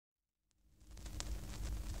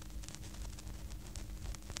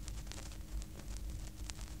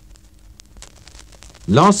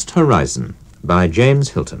Lost Horizon by James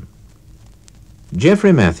Hilton.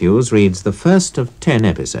 Geoffrey Matthews reads the first of 10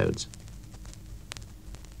 episodes.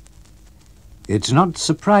 It's not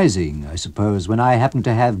surprising, I suppose, when I happened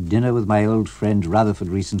to have dinner with my old friend Rutherford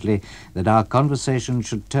recently, that our conversation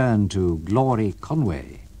should turn to Glory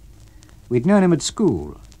Conway. We'd known him at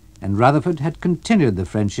school, and Rutherford had continued the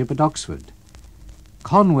friendship at Oxford.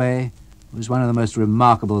 Conway was one of the most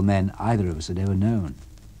remarkable men either of us had ever known.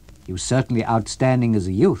 He was certainly outstanding as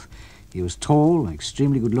a youth. He was tall,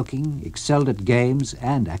 extremely good-looking, excelled at games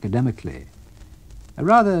and academically. A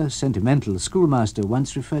rather sentimental schoolmaster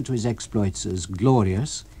once referred to his exploits as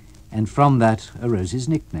glorious, and from that arose his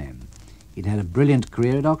nickname. He'd had a brilliant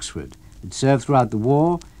career at Oxford, had served throughout the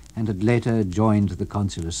war, and had later joined the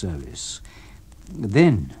consular service.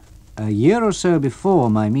 Then, a year or so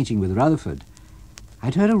before my meeting with Rutherford,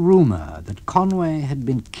 I'd heard a rumour that Conway had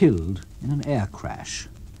been killed in an air crash.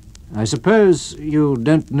 "I suppose you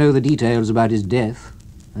don't know the details about his death?"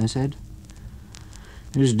 I said.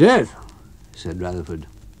 "His death?" said Rutherford.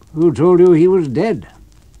 "Who told you he was dead?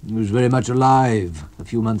 He was very much alive a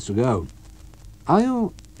few months ago." "Are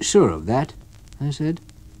you sure of that?" I said.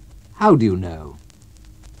 "How do you know?"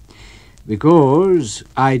 "Because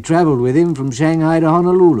I travelled with him from Shanghai to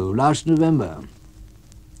Honolulu last November."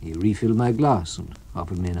 He refilled my glass and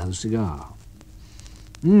offered me another cigar.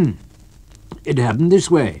 "It happened this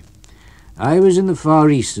way. I was in the Far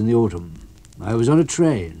East in the autumn. I was on a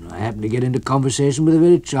train. I happened to get into conversation with a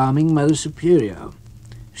very charming Mother Superior.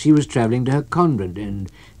 She was travelling to her convent, and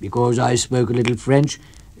because I spoke a little French,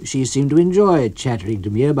 she seemed to enjoy chattering to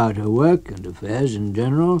me about her work and affairs in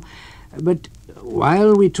general. But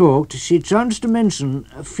while we talked, she chanced to mention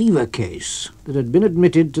a fever case that had been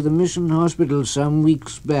admitted to the mission hospital some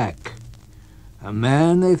weeks back. A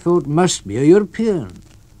man they thought must be a European,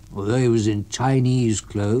 although he was in Chinese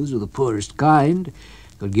clothes of the poorest kind,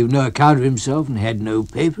 could give no account of himself and had no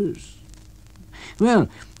papers. Well,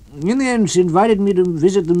 in the end she invited me to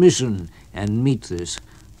visit the mission and meet this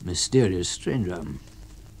mysterious stranger.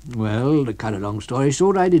 Well, to cut a long story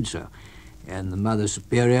short, I did so, and the Mother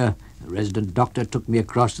Superior, the resident doctor, took me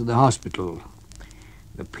across to the hospital.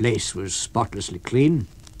 The place was spotlessly clean,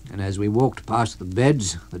 and as we walked past the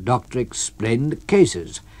beds, the doctor explained the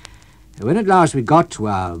cases. When at last we got to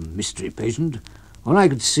our mystery patient, all I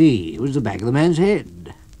could see was the back of the man's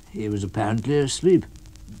head. He was apparently asleep.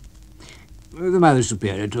 The Mother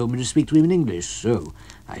Superior told me to speak to him in English, so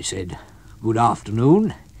I said, "Good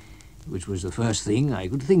afternoon," which was the first thing I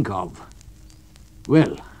could think of.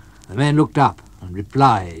 Well, the man looked up and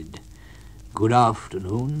replied, "Good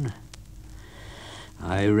afternoon."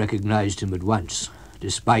 I recognized him at once,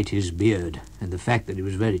 despite his beard and the fact that he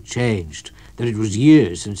was very changed, that it was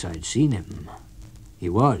years since I'd seen him. He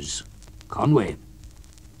was Conway.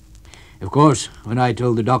 Of course, when I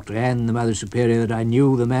told the doctor and the Mother Superior that I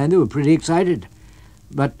knew the man, they were pretty excited.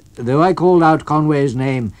 But though I called out Conway's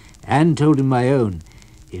name and told him my own,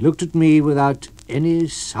 he looked at me without any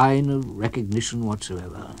sign of recognition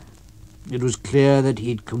whatsoever. It was clear that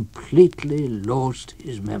he'd completely lost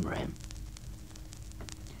his memory.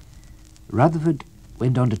 Rutherford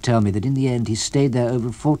went on to tell me that in the end he stayed there over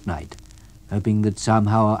a fortnight, hoping that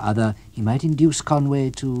somehow or other he might induce Conway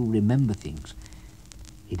to remember things.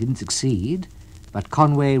 He didn't succeed, but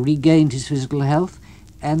Conway regained his physical health,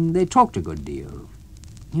 and they talked a good deal.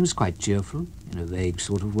 He was quite cheerful, in a vague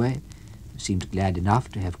sort of way, seemed glad enough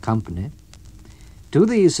to have company. To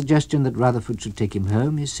the suggestion that Rutherford should take him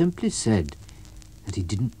home, he simply said that he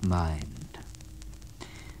didn't mind.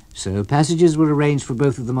 So passages were arranged for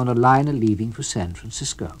both of them on a liner leaving for San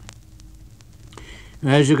Francisco.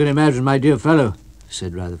 "As you can imagine, my dear fellow,"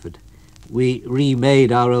 said Rutherford, "we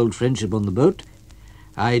remade our old friendship on the boat.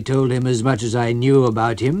 I told him as much as I knew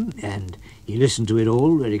about him, and he listened to it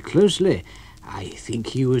all very closely. I think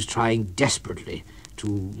he was trying desperately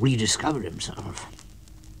to rediscover himself."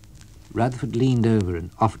 Rutherford leaned over and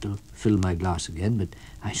offered to fill my glass again, but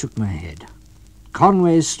I shook my head.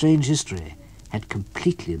 Conway's strange history had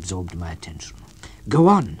completely absorbed my attention. "Go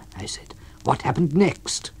on," I said. "What happened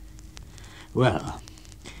next?" "Well,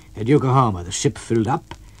 at Yokohama the ship filled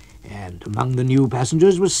up, and among the new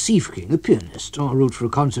passengers was Seefking, the pianist, en route for a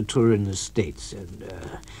concert tour in the States, and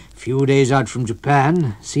a few days out from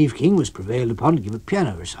Japan, Seefking was prevailed upon to give a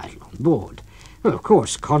piano recital on board. Well, of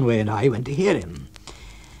course, Conway and I went to hear him.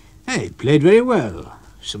 He played very well,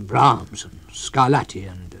 some Brahms and Scarlatti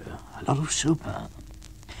and a lot of Chopin.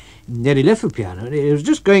 Then he left the piano, and he was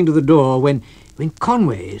just going to the door when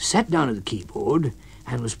Conway sat down at the keyboard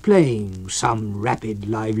and was playing some rapid,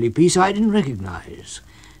 lively piece I didn't recognize,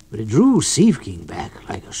 but it drew Seefking back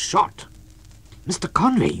like a shot. Mr.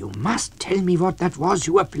 Conway, you must tell me what that was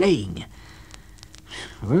you were playing.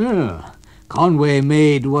 Well, Conway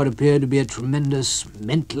made what appeared to be a tremendous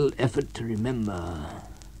mental effort to remember.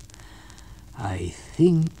 I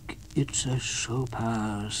think it's a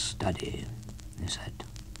Chopin study, he said.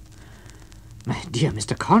 My dear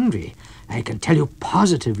Mr. Conway, I can tell you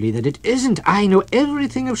positively that it isn't. I know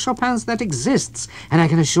everything of Chopin's that exists, and I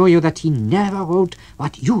can assure you that he never wrote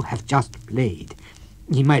what you have just played.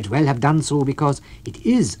 He might well have done so because it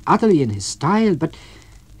is utterly in his style, but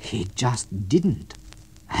he just didn't.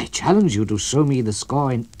 I challenge you to show me the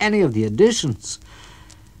score in any of the editions.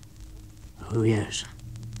 Oh, yes.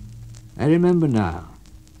 I remember now.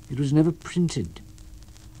 It was never printed.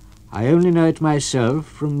 I only know it myself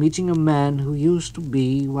from meeting a man who used to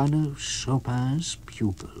be one of Chopin's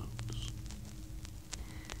pupils.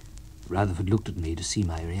 Rutherford looked at me to see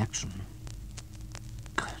my reaction.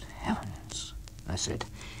 Good heavens, I said.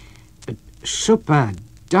 But Chopin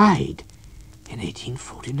died in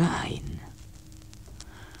 1849.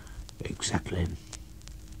 Exactly.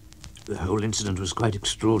 The whole incident was quite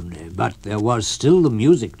extraordinary, but there was still the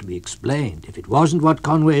music to be explained. If it wasn't what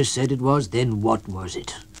Conway said it was, then what was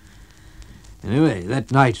it? Anyway,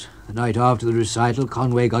 that night, the night after the recital,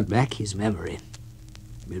 Conway got back his memory.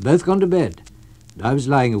 We had both gone to bed, and I was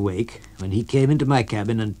lying awake when he came into my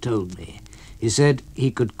cabin and told me. He said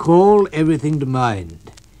he could call everything to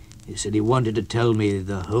mind. He said he wanted to tell me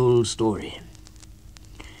the whole story.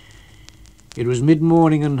 It was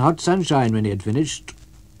mid-morning and hot sunshine when he had finished,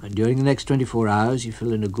 and during the next 24 hours he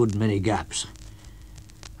filled in a good many gaps.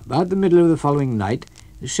 About the middle of the following night,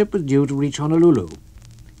 the ship was due to reach Honolulu.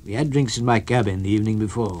 We had drinks in my cabin the evening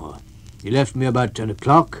before. He left me about 10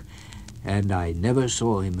 o'clock, and I never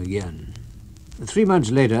saw him again. 3 months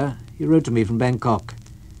later, he wrote to me from Bangkok.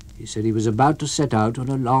 He said he was about to set out on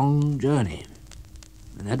a long journey.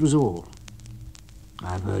 And that was all.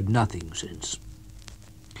 I've heard nothing since.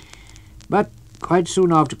 But quite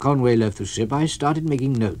soon after Conway left the ship, I started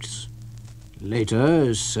making notes. Later,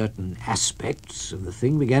 as certain aspects of the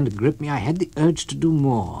thing began to grip me, I had the urge to do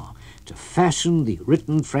more, to fashion the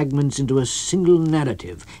written fragments into a single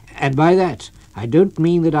narrative. And by that, I don't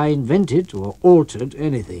mean that I invented or altered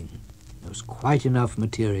anything. There was quite enough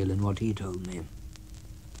material in what he told me.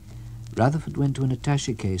 Rutherford went to an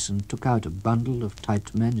attaché case and took out a bundle of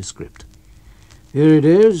typed manuscript. Here it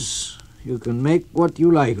is. You can make what you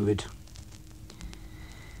like of it.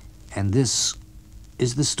 And this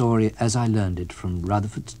is the story as I learned it from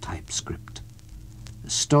Rutherford's typescript. The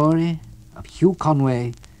story of Hugh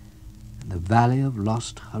Conway and the Valley of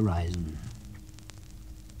Lost Horizon.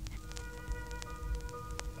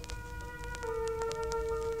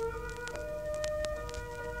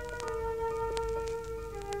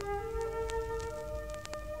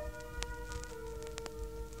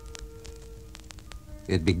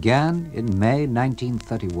 It began in May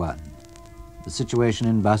 1931. The situation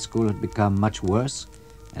in Baskul had become much worse,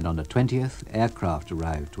 and on the 20th, aircraft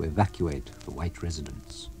arrived to evacuate the white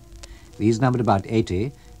residents. These numbered about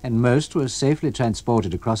 80, and most were safely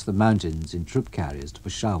transported across the mountains in troop carriers to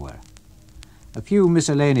Peshawar. A few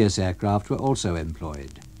miscellaneous aircraft were also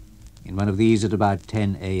employed. In one of these at about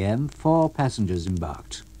 10 a.m., 4 passengers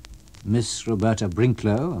embarked. Miss Roberta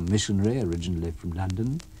Brinklow, a missionary originally from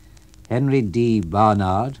London, Henry D.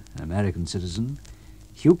 Barnard, an American citizen,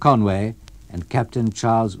 Hugh Conway, and Captain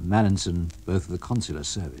Charles Mallinson, both of the consular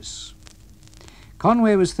service.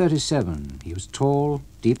 Conway was 37. He was tall,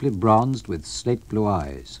 deeply bronzed, with slate-blue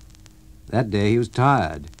eyes. That day he was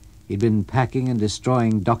tired. He'd been packing and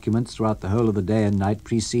destroying documents throughout the whole of the day and night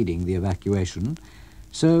preceding the evacuation,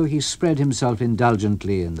 so he spread himself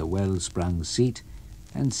indulgently in the well-sprung seat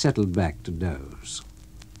and settled back to doze.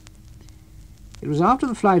 It was after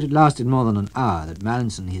the flight had lasted more than an hour that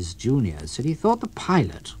Mallinson, his junior, said he thought the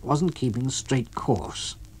pilot wasn't keeping a straight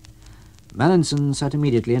course. Mallinson sat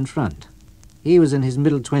immediately in front. He was in his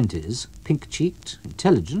middle 20s, pink-cheeked,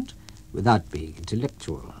 intelligent, without being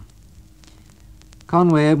intellectual.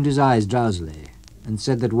 Conway opened his eyes drowsily and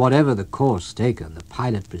said that whatever the course taken, the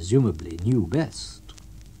pilot presumably knew best.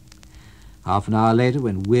 Half an hour later,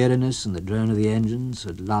 when weariness and the drone of the engines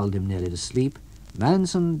had lulled him nearly to sleep,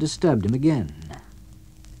 Mallinson disturbed him again.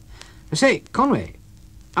 Say, Conway,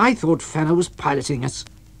 I thought Fenner was piloting us.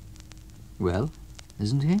 Well,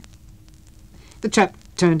 isn't he? The chap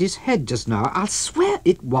turned his head just now. I'll swear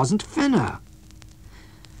it wasn't Fenner.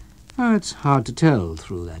 Oh, it's hard to tell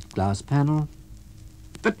through that glass panel.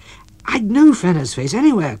 But I'd know Fenner's face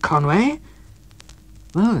anywhere, Conway.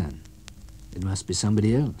 Well, then, it must be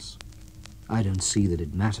somebody else. I don't see that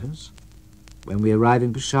it matters. When we arrive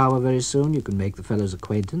in Peshawar very soon, you can make the fellow's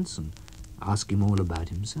acquaintance and ask him all about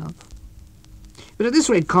himself. But at this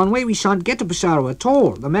rate, Conway, we shan't get to Peshawar at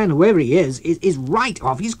all. The man, whoever he is right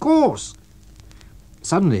off his course.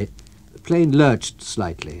 Suddenly, the plane lurched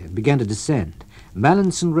slightly and began to descend.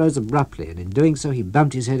 Mallinson rose abruptly, and in doing so he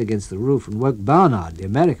bumped his head against the roof and woke Barnard, the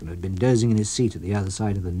American, who had been dozing in his seat at the other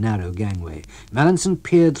side of the narrow gangway. Mallinson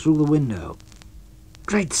peered through the window.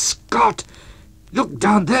 "Great Scott! Look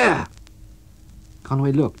down there!"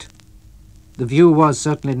 Conway looked. The view was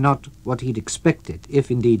certainly not what he'd expected,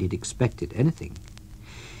 if indeed he'd expected anything.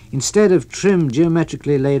 Instead of trim,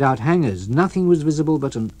 geometrically laid-out hangars, nothing was visible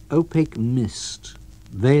but an opaque mist,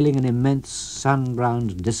 veiling an immense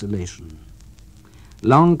sun-browned desolation.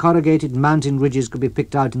 Long corrugated mountain ridges could be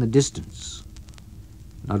picked out in the distance.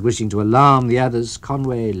 Not wishing to alarm the others,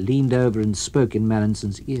 Conway leaned over and spoke in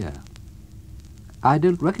Mallinson's ear. "I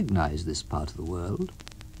don't recognize this part of the world.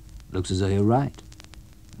 Looks as though you're right.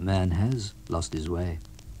 Man has lost his way."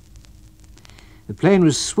 The plane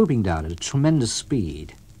was swooping down at a tremendous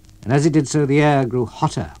speed, and as it did so the air grew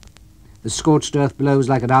hotter. The scorched earth below was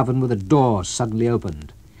like an oven with a door suddenly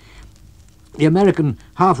opened. The American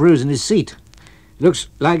half rose in his seat. "Looks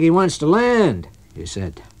like he wants to land," he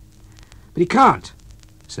said. "But he can't,"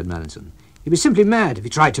 said Mallinson. "He'd be simply mad if he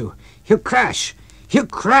tried to. He'll crash! He'll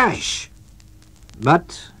crash!"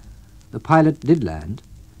 But the pilot did land.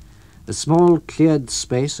 A small cleared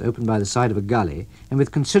space opened by the side of a gully, and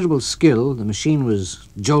with considerable skill the machine was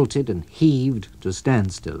jolted and heaved to a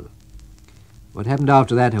standstill. What happened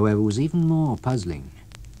after that, however, was even more puzzling.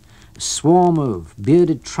 A swarm of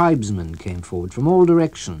bearded tribesmen came forward from all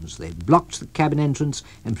directions. They blocked the cabin entrance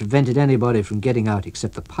and prevented anybody from getting out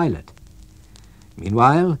except the pilot.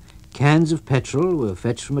 Meanwhile, cans of petrol were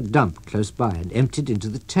fetched from a dump close by and emptied into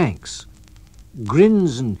the tanks.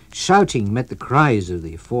 Grins and shouting met the cries of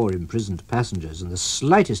the 4 imprisoned passengers, and the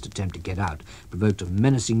slightest attempt to get out provoked a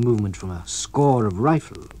menacing movement from a score of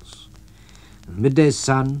rifles. The midday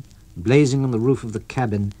sun, blazing on the roof of the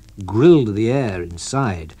cabin, grilled the air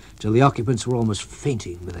inside till the occupants were almost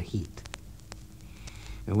fainting with the heat.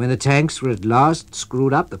 And when the tanks were at last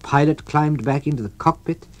screwed up, the pilot climbed back into the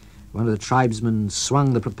cockpit. One of the tribesmen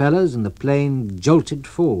swung the propellers, and the plane jolted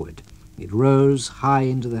forward. It rose high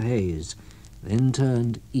into the haze, then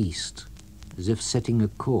turned east, as if setting a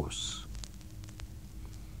course.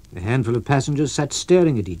 A handful of passengers sat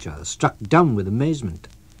staring at each other, struck dumb with amazement.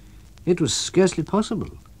 It was scarcely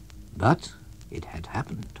possible, but it had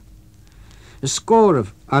happened. A score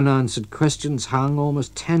of unanswered questions hung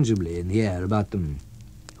almost tangibly in the air about them.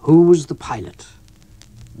 Who was the pilot?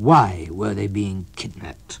 Why were they being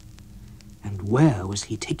kidnapped? And where was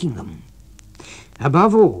he taking them?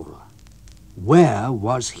 Above all, where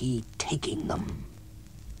was he taking them?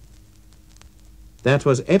 That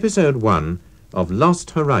was Episode 1 of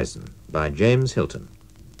Lost Horizon by James Hilton.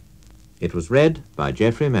 It was read by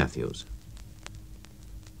Geoffrey Matthews.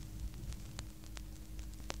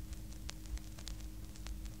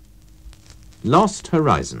 Lost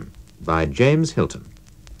Horizon by James Hilton.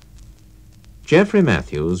 Geoffrey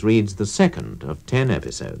Matthews reads the second of 10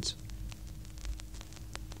 episodes.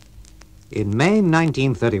 In May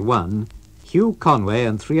 1931, Hugh Conway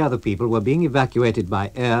and 3 other people were being evacuated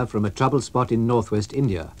by air from a troubled spot in northwest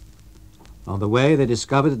India. On the way, they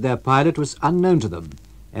discovered that their pilot was unknown to them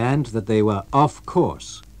and that they were off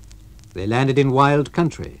course. They landed in wild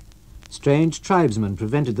country. Strange tribesmen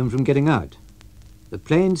prevented them from getting out. The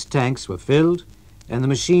plane's tanks were filled, and the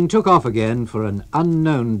machine took off again for an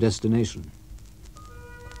unknown destination.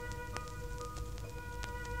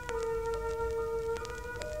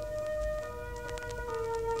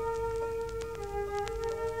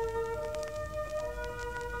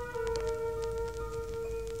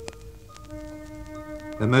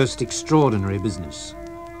 The most extraordinary business.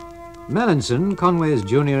 Mallinson, Conway's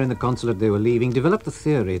junior in the consulate they were leaving, developed the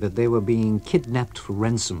theory that they were being kidnapped for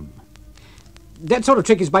ransom. "That sort of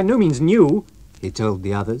trick is by no means new," he told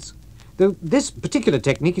the others, "though this particular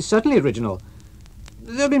technique is certainly original.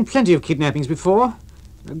 There have been plenty of kidnappings before.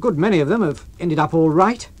 A good many of them have ended up all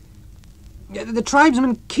right. The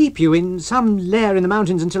tribesmen keep you in some lair in the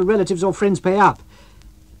mountains until relatives or friends pay up.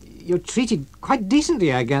 You're treated quite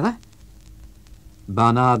decently, I gather."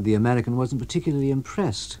 Barnard, the American, wasn't particularly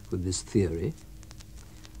impressed with this theory.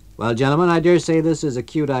 "Well, gentlemen, I dare say this is a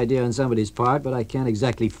cute idea on somebody's part, but I can't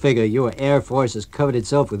exactly figure your Air Force has covered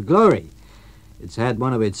itself with glory. It's had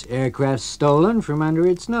one of its aircraft stolen from under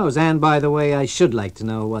its nose. And, by the way, I should like to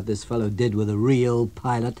know what this fellow did with a real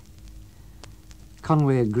pilot."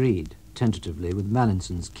 Conway agreed, tentatively, with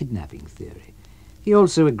Mallinson's kidnapping theory. He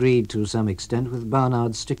also agreed, to some extent, with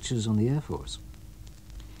Barnard's strictures on the Air Force.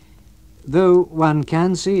 "Though one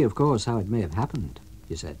can see, of course, how it may have happened,"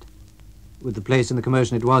 he said. With the place in the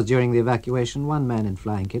commotion it was during the evacuation, one man in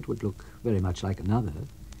flying kit would look very much like another.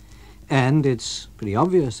 And it's pretty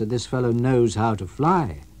obvious that this fellow knows how to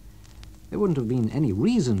fly. There wouldn't have been any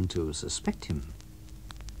reason to suspect him.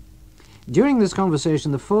 During this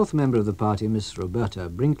conversation, the fourth member of the party, Miss Roberta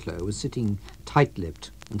Brinklow, was sitting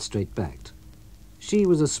tight-lipped and straight-backed. She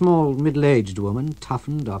was a small, middle-aged woman,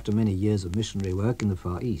 toughened after many years of missionary work in the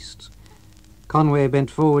Far East. Conway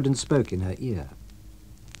bent forward and spoke in her ear.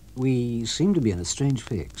 "We seem to be in a strange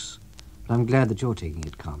fix, but I'm glad that you're taking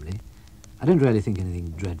it calmly. I don't really think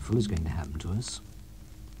anything dreadful is going to happen to us."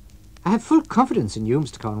 "I have full confidence in you,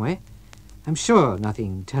 Mr. Conway. I'm sure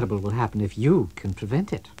nothing terrible will happen if you can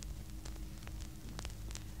prevent it."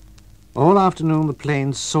 All afternoon the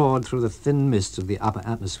plane soared through the thin mist of the upper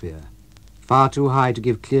atmosphere, far too high to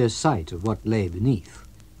give clear sight of what lay beneath.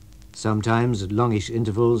 Sometimes, at longish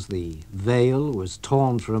intervals, the veil was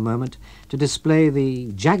torn for a moment to display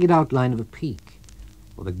the jagged outline of a peak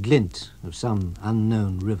or the glint of some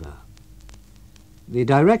unknown river. The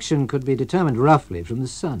direction could be determined roughly from the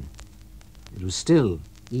sun. It was still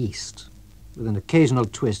east, with an occasional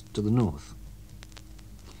twist to the north.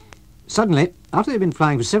 Suddenly, after they'd been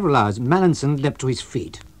flying for several hours, Mallinson leapt to his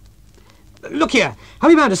feet. "Look here! How are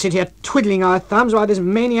we bound to sit here twiddling our thumbs while this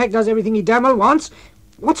maniac does everything he damn well wants?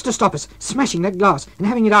 What's to stop us smashing that glass and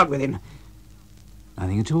having it out with him?"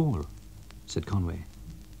 "Nothing at all," said Conway,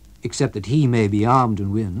 "except that he may be armed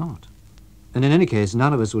and we're not. And in any case,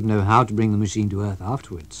 none of us would know how to bring the machine to Earth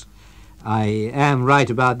afterwards. I am right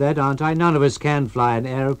about that, aren't I? None of us can fly an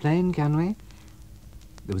aeroplane, can we?"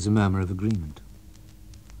 There was a murmur of agreement.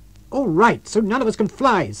 "All right, so none of us can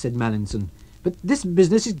fly," said Mallinson. "But this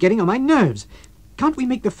business is getting on my nerves. Can't we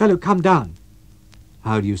make the fellow come down?"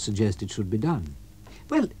 "How do you suggest it should be done?"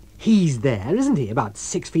 "Well, he's there, isn't he, about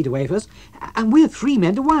 6 feet away from us, and we're 3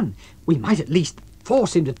 men to 1. We might at least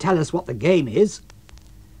force him to tell us what the game is."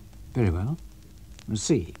 "Very well. Let's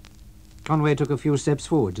see." Conway took a few steps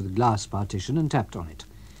forward to the glass partition and tapped on it.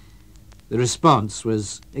 The response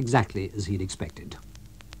was exactly as he'd expected.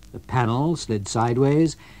 The panel slid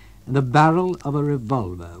sideways, and the barrel of a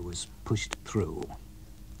revolver was pushed through.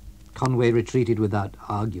 Conway retreated without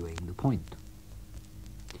arguing the point.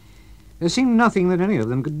 There seemed nothing that any of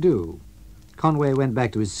them could do. Conway went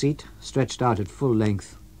back to his seat, stretched out at full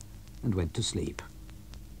length, and went to sleep.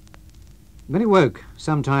 When he woke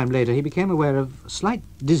some time later, he became aware of slight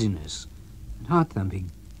dizziness and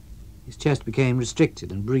heart-thumping. His chest became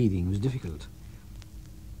restricted and breathing was difficult.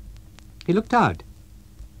 He looked out.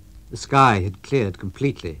 The sky had cleared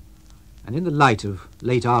completely, and in the light of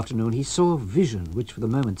late afternoon he saw a vision which for the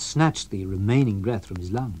moment snatched the remaining breath from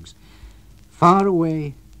his lungs. Far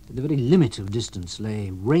away, at the very limit of distance,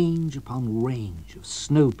 lay range upon range of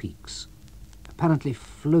snow peaks, apparently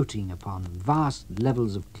floating upon vast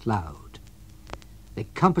levels of cloud. They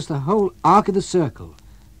compassed the whole arc of the circle,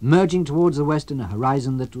 merging towards the west in a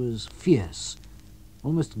horizon that was fierce,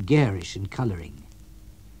 almost garish in colouring.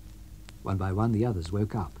 One by one the others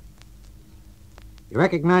woke up. "You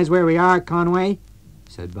recognize where we are, Conway?"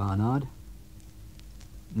 said Barnard.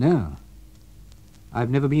 "No. I've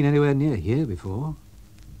never been anywhere near here before.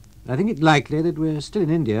 I think it likely that we're still in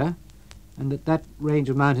India, and that that range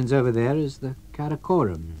of mountains over there is the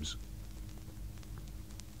Karakorums."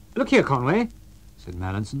 "Look here, Conway," said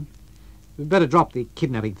Mallinson. "We'd better drop the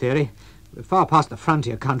kidnapping theory. We're far past the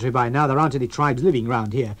frontier country by now. There aren't any tribes living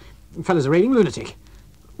round here. The fellow's a raving lunatic.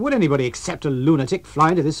 Would anybody accept a lunatic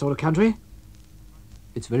fly into this sort of country?"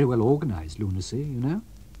 "It's very well organized lunacy, you know,"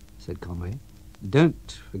 said Conway.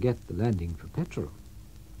 "Don't forget the landing for petrol."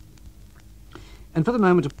 And for the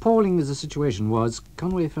moment, appalling as the situation was,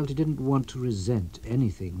 Conway felt he didn't want to resent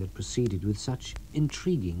anything that proceeded with such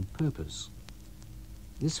intriguing purpose.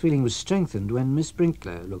 This feeling was strengthened when Miss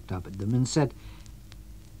Brinklow looked up at them and said,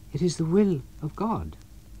 "It is the will of God."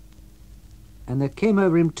 And there came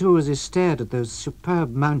over him, too, as he stared at those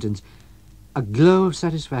superb mountains, a glow of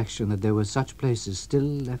satisfaction that there were such places still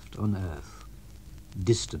left on earth,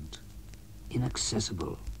 distant,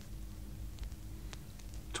 inaccessible.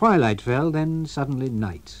 Twilight fell, then suddenly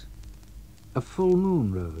night. A full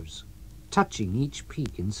moon rose, touching each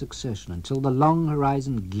peak in succession until the long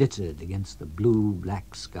horizon glittered against the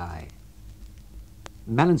blue-black sky.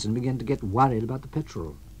 Mallinson began to get worried about the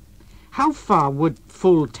petrol. "How far would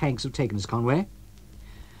full tanks have taken us, Conway?"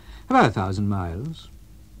 "About 1,000 miles.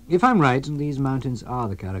 If I'm right, and these mountains are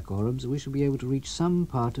the Karakorums, we shall be able to reach some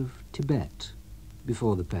part of Tibet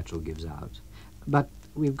before the petrol gives out. But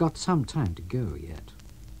we've got some time to go yet."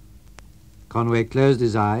 Conway closed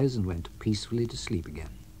his eyes and went peacefully to sleep again.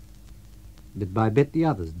 Bit by bit the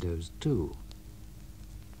others dozed too.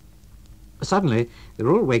 Suddenly, they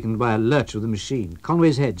were all awakened by a lurch of the machine.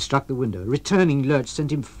 Conway's head struck the window. A returning lurch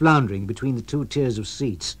sent him floundering between the two tiers of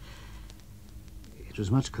seats. It was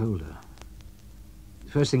much colder.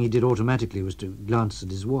 The first thing he did automatically was to glance at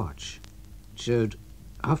his watch. It showed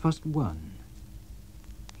 1:30.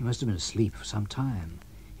 He must have been asleep for some time.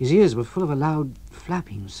 His ears were full of a loud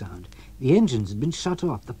flapping sound. The engines had been shut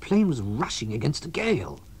off. The plane was rushing against a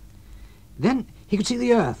gale. Then he could see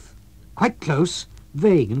the earth, quite close,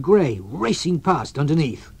 vague and grey, racing past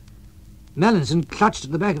underneath. Mallinson clutched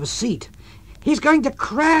at the back of a seat. "He's going to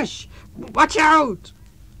crash! Watch out!"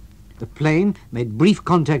 The plane made brief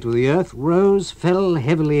contact with the earth, rose, fell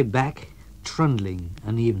heavily back, trundling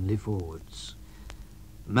unevenly forwards.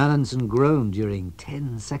 Mallinson groaned during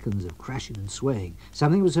 10 seconds of crashing and swaying.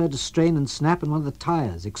 Something was heard to strain and snap, and one of the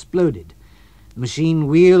tyres exploded. The machine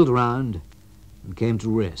wheeled round and came to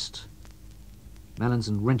rest.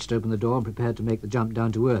 Mallinson wrenched open the door and prepared to make the jump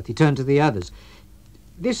down to earth. He turned to the others.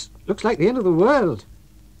 "This looks like the end of the world."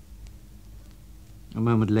 A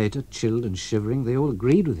moment later, chilled and shivering, they all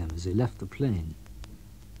agreed with him as they left the plane.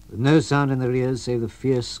 With no sound in their ears save the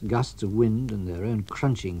fierce gusts of wind and their own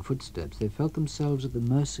crunching footsteps, they felt themselves at the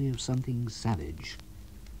mercy of something savage.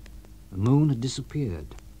 The moon had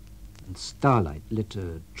disappeared, and starlight lit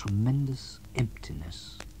a tremendous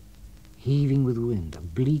emptiness, heaving with wind, a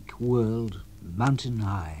bleak world, mountain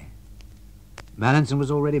high. Mallinson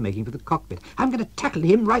was already making for the cockpit. "I'm going to tackle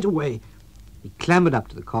him right away." He clambered up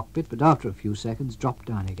to the cockpit, but after a few seconds dropped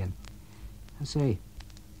down again. "I say,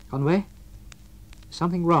 Conway, is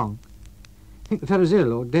something wrong? I think the fellow's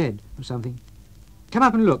ill or dead or something. Come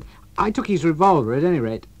up and look. I took his revolver at any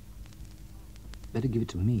rate." "Better give it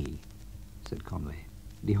to me," said Conway,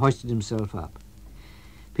 and he hoisted himself up.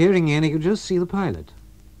 Peering in, he could just see the pilot,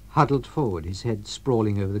 huddled forward, his head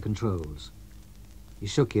sprawling over the controls. He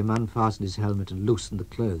shook him, unfastened his helmet, and loosened the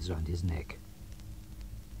clothes round his neck.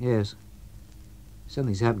 "Yes,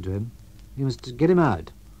 something's happened to him. We must get him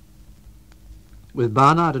out." With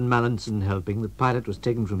Barnard and Mallinson helping, the pilot was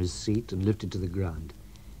taken from his seat and lifted to the ground.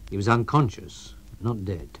 He was unconscious, not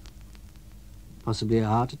dead. "Possibly a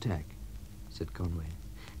heart attack," said Conway.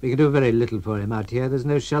 "We can do very little for him out here. There's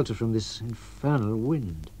no shelter from this infernal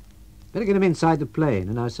wind. Better get him inside the plane,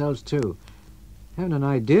 and ourselves too. Haven't an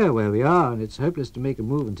idea where we are, and it's hopeless to make a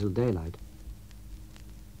move until daylight."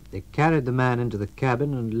 They carried the man into the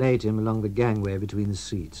cabin and laid him along the gangway between the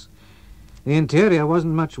seats. The interior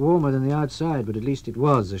wasn't much warmer than the outside, but at least it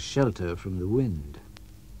was a shelter from the wind.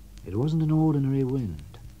 It wasn't an ordinary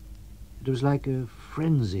wind. It was like a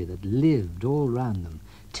frenzy that lived all round them,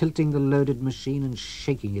 tilting the loaded machine and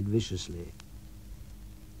shaking it viciously.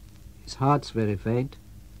 "His heart's very faint,"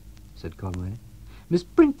 said Conway. Miss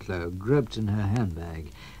Brinklow groped in her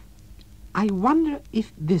handbag. "I wonder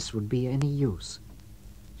if this would be any use."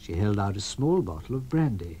 She held out a small bottle of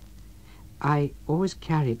brandy. "I always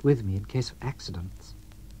carry it with me in case of accidents."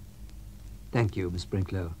 "Thank you, Miss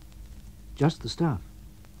Brinklow. Just the stuff."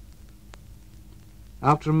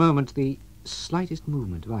 After a moment, the slightest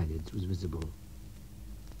movement of eyelids was visible.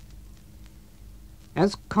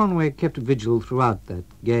 As Conway kept vigil throughout that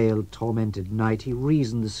gale-tormented night, he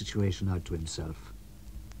reasoned the situation out to himself.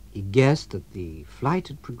 He guessed that the flight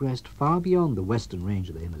had progressed far beyond the western range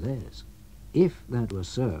of the Himalayas. If that were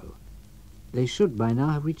so, they should by now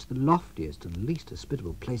have reached the loftiest and least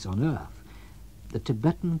hospitable place on earth, the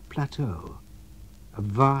Tibetan Plateau, a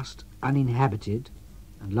vast, uninhabited,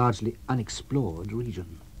 and largely unexplored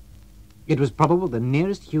region. It was probable the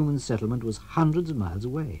nearest human settlement was hundreds of miles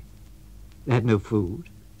away. They had no food.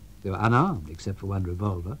 They were unarmed except for one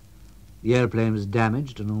revolver. The airplane was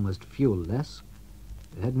damaged and almost fuel-less.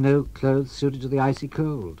 They had no clothes suited to the icy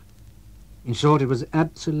cold. In short, it was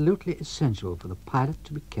absolutely essential for the pilot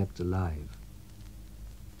to be kept alive.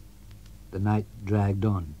 The night dragged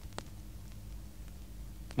on.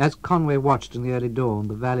 As Conway watched in the early dawn,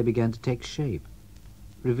 the valley began to take shape,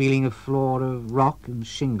 revealing a floor of rock and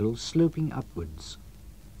shingle sloping upwards.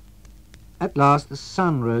 At last the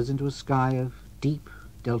sun rose into a sky of deep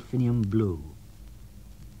delphinium blue.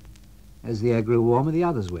 As the air grew warmer, the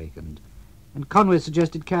others wakened, and Conway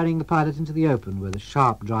suggested carrying the pilot into the open, where the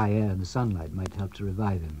sharp, dry air and the sunlight might help to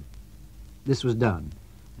revive him. This was done,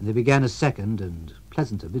 and they began a second and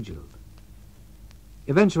pleasanter vigil.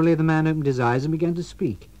 Eventually the man opened his eyes and began to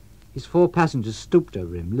speak. His 4 passengers stooped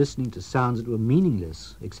over him, listening to sounds that were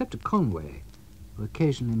meaningless, except to Conway, who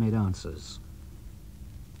occasionally made answers.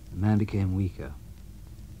 The man became weaker.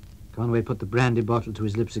 Conway put the brandy bottle to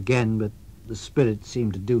his lips again, but the spirit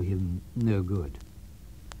seemed to do him no good.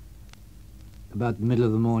 About the middle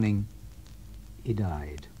of the morning, he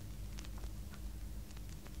died.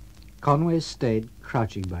 Conway stayed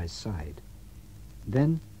crouching by his side.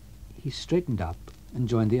 Then he straightened up and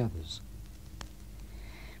joined the others.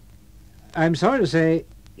 "I'm sorry to say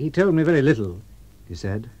he told me very little," he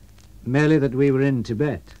said. "Merely that we were in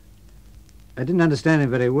Tibet. I didn't understand him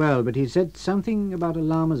very well, but he said something about a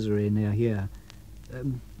lamasery near here,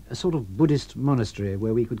 a sort of Buddhist monastery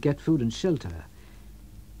where we could get food and shelter.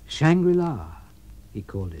 Shangri-La, he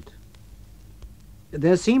called it.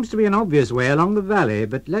 There seems to be an obvious way along the valley,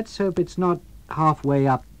 but let's hope it's not halfway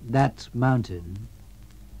up that mountain."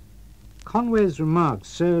 Conway's remarks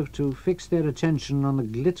served to fix their attention on the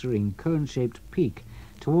glittering cone-shaped peak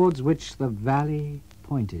towards which the valley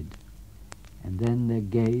pointed, and then their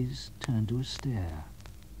gaze turned to a stare.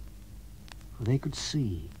 For they could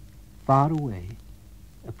see, far away,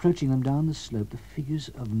 approaching them down the slope, the figures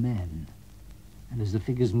of men. And as the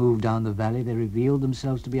figures moved down the valley, they revealed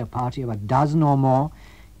themselves to be a party of a dozen or more,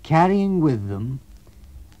 carrying with them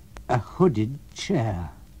a hooded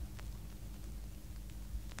chair.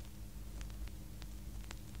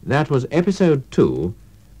 That was episode 2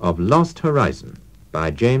 of Lost Horizon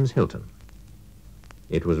by James Hilton.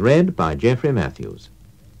 It was read by Geoffrey Matthews.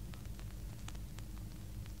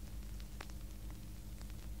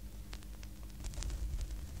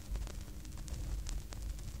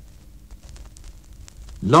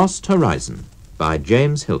 Lost Horizon by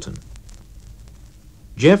James Hilton.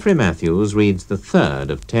 Geoffrey Matthews reads the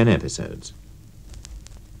third of 10 episodes.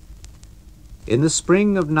 In the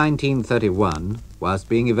spring of 1931, whilst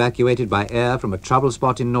being evacuated by air from a trouble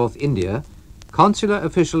spot in North India, consular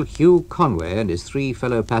official Hugh Conway and his 3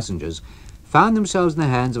 fellow passengers found themselves in the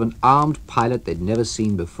hands of an armed pilot they'd never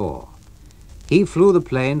seen before. He flew the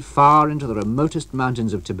plane far into the remotest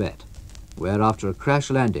mountains of Tibet, where after a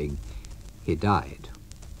crash landing, he died.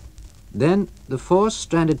 Then the 4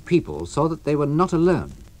 stranded people saw that they were not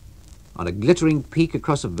alone. On a glittering peak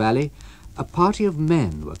across a valley, a party of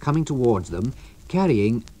men were coming towards them,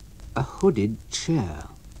 carrying a hooded chair.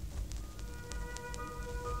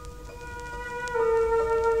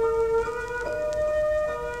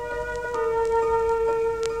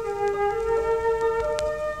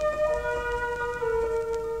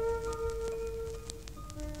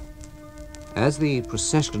 As the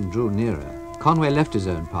procession drew nearer, Conway left his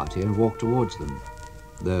own party and walked towards them,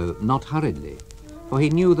 though not hurriedly, for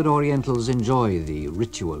he knew that Orientals enjoy the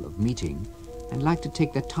ritual of meeting and like to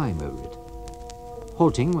take their time over it.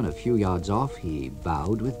 Halting when a few yards off, he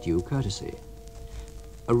bowed with due courtesy.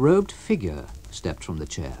 A robed figure stepped from the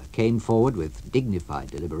chair, came forward with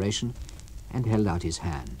dignified deliberation, and held out his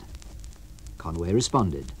hand. Conway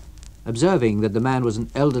responded, observing that the man was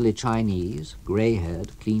an elderly Chinese,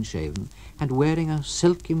 grey-haired, clean-shaven, and wearing a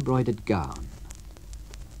silk-embroidered gown.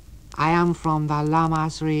 "I am from the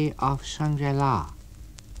lamasery of Shangri-La,"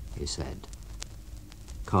 he said.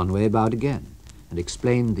 Conway bowed again, and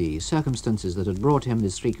explained the circumstances that had brought him and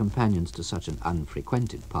his 3 companions to such an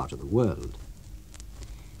unfrequented part of the world.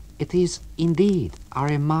 "It is indeed a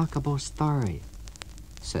remarkable story,"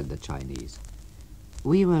 said the Chinese.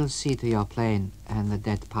 "We will see to your plane and the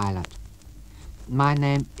dead pilot. My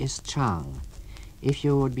name is Chang. If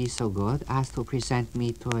you would be so good as to present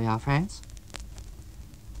me to your friends."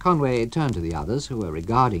 Conway turned to the others, who were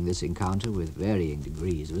regarding this encounter with varying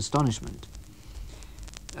degrees of astonishment.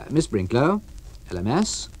 "Miss Brinklow,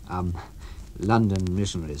 LMS, London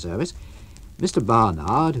Missionary Service, Mr.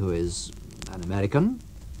 Barnard, who is an American,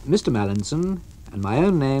 Mr. Mallinson, and my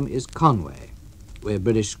own name is Conway. We're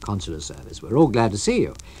British Consular Service. We're all glad to see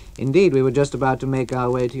you. Indeed, we were just about to make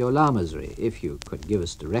our way to your lamasery, if you could give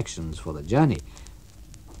us directions for the journey."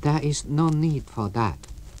 "There is no need for that,"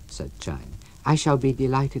 said Chang. "I shall be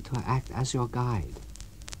delighted to act as your guide."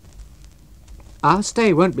 "Our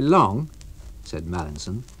stay won't be long," said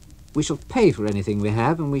Mallinson. "We shall pay for anything we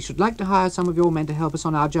have, and we should like to hire some of your men to help us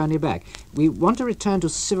on our journey back. We want to return to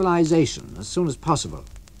civilization as soon as possible."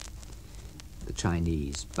 The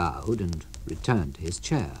Chinese bowed and returned to his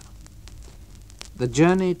chair. The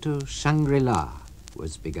journey to Shangri-La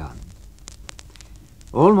was begun.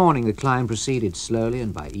 All morning the climb proceeded slowly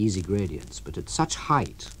and by easy gradients, but at such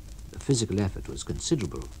height the physical effort was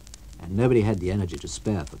considerable, and nobody had the energy to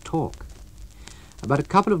spare for talk. About a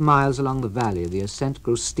couple of miles along the valley the ascent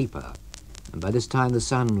grew steeper, and by this time the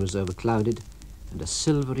sun was overclouded, and a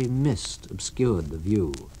silvery mist obscured the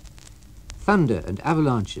view. Thunder and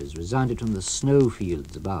avalanches resounded from the snow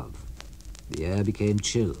fields above. The air became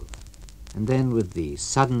chill, and then with the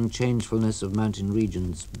sudden changefulness of mountain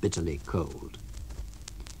regions, bitterly cold.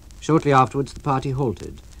 Shortly afterwards the party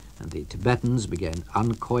halted, and the Tibetans began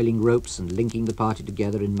uncoiling ropes and linking the party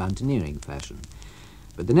together in mountaineering fashion.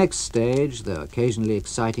 But the next stage, though occasionally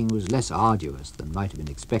exciting, was less arduous than might have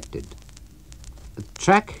been expected. The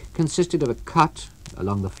track consisted of a cut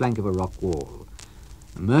along the flank of a rock wall.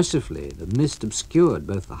 Mercifully, the mist obscured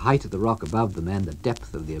both the height of the rock above them and the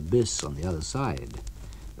depth of the abyss on the other side.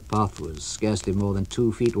 The path was scarcely more than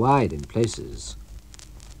 2 feet wide in places.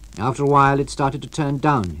 After a while it started to turn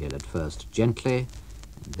downhill at first, gently,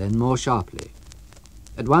 and then more sharply.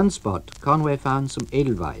 At one spot, Conway found some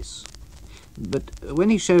edelweiss, but when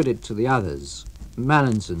he showed it to the others,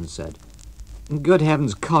 Mallinson said, "Good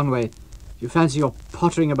heavens, Conway, do you fancy you're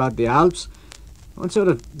pottering about the Alps? What sort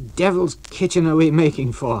of devil's kitchen are we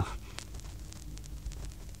making for?"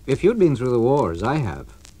 "If you'd been through the war, as I have,"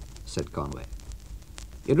 said Conway,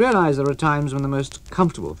 "you'd realize there are times when the most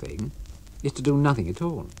comfortable thing is to do nothing at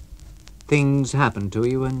all. Things happen to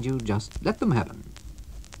you and you just let them happen."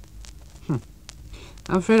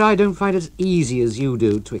 "I'm afraid I don't find it as easy as you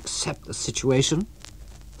do to accept the situation,"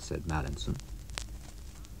 said Mallinson.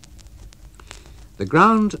 The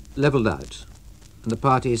ground levelled out, and the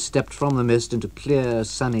party stepped from the mist into clear,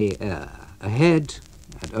 sunny air. Ahead,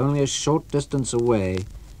 at only a short distance away,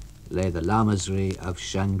 lay the Lamasery of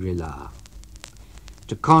Shangri-La.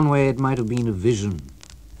 To Conway it might have been a vision.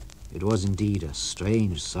 It was indeed a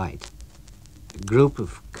strange sight. A group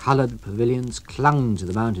of coloured pavilions clung to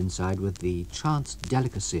the mountainside with the chance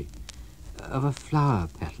delicacy of a flower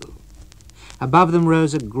petal. Above them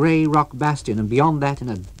rose a grey rock bastion, and beyond that, in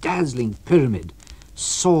a dazzling pyramid,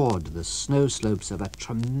 soared the snow slopes of a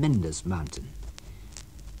tremendous mountain.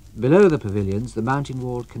 Below the pavilions, the mountain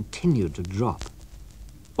wall continued to drop,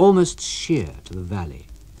 almost sheer to the valley.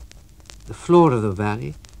 The floor of the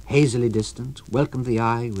valley, hazily distant, welcomed the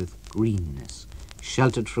eye with greenness.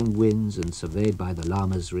 Sheltered from winds and surveyed by the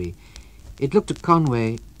Lamasery, it looked to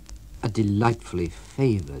Conway a delightfully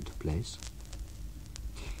favoured place.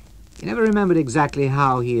 He never remembered exactly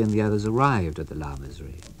how he and the others arrived at the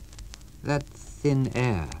Lamasery. That thin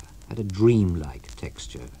air had a dreamlike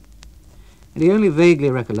texture, and he only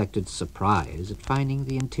vaguely recollected surprise at finding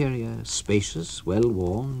the interior spacious,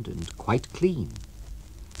 well-warmed, and quite clean.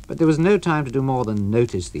 But there was no time to do more than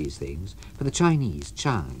notice these things, for the Chinese,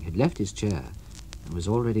 Chang, had left his chair and was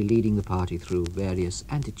already leading the party through various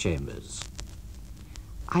antechambers.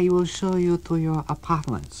 "I will show you to your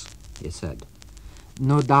apartments," he said.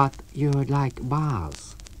 "No doubt you would like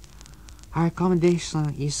baths. Our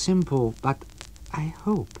accommodation is simple, but I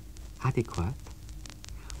hope adequate.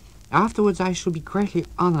 Afterwards I shall be greatly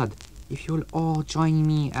honoured if you'll all join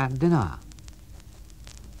me at dinner."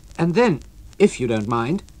 "And then, if you don't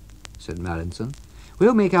mind," said Mallinson,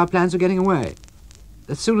 "we'll make our plans for getting away.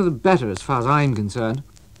 The sooner the better, as far as I'm concerned."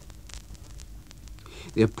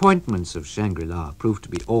 The appointments of Shangri-La proved to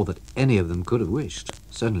be all that any of them could have wished,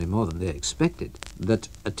 certainly more than they expected. That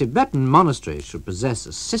a Tibetan monastery should possess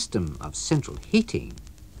a system of central heating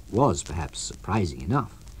was perhaps surprising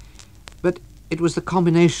enough, but it was the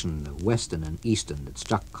combination of Western and Eastern that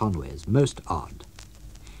struck Conway as most odd.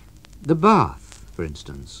 The bath, for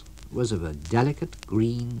instance, was of a delicate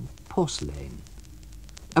green porcelain,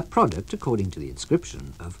 a product, according to the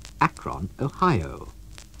inscription, of Akron, Ohio.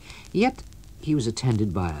 Yet he was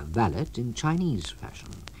attended by a valet in Chinese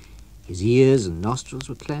fashion. His ears and nostrils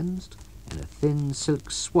were cleansed, and a thin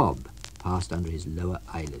silk swab passed under his lower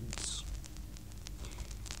eyelids.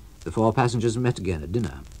 The 4 passengers met again at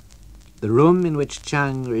dinner. The room in which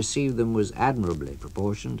Chang received them was admirably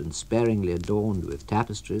proportioned and sparingly adorned with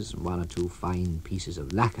tapestries and 1 or 2 fine pieces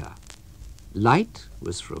of lacquer. Light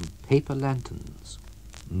was from paper lanterns,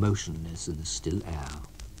 motionless in the still air.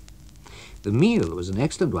 The meal was an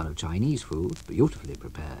excellent one of Chinese food, beautifully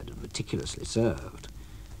prepared and meticulously served.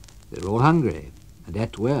 They were all hungry and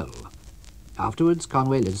ate well. Afterwards,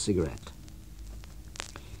 Conway lit a cigarette.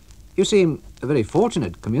 "You seem a very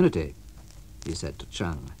fortunate community," he said to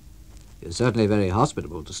Chang. "You're certainly very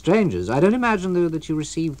hospitable to strangers. I don't imagine, though, that you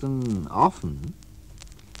receive them often."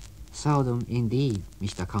 "Seldom indeed,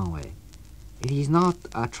 Mr. Conway. It is not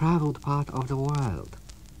a travelled part of the world."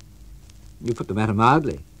 "You put the matter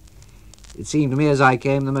mildly. It seemed to me as I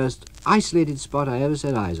came the most isolated spot I ever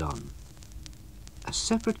set eyes on. A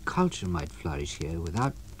separate culture might flourish here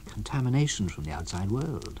without contamination from the outside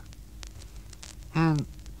world." "And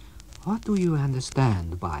what do you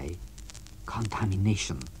understand by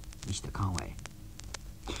contamination, Mr. Conway?"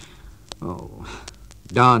 "Oh,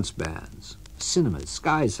 dance bands, cinemas,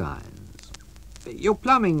 sky signs. Your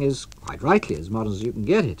plumbing is quite rightly as modern as you can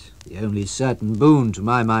get it, the only certain boon to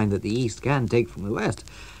my mind that the East can take from the West.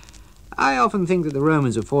 I often think that the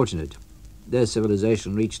Romans are fortunate. Their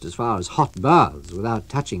civilization reached as far as hot baths without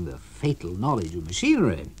touching the fatal knowledge of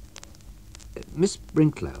machinery." Miss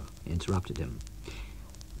Brinklow interrupted him.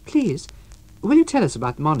 "Please, will you tell us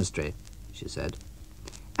about the monastery?" she said.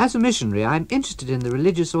 As a missionary, I'm interested in the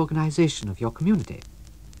religious organization of your community.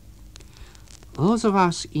 Those of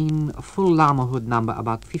us in full Lamahood number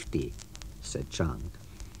about 50, said Chang.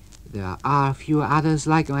 There are a few others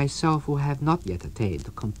like myself who have not yet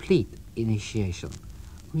attained complete initiation.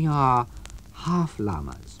 We are half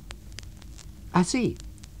Lamas. I see.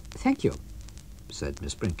 Thank you, said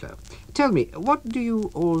Miss Sprinkler. Tell me, what do you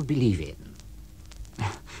all believe in?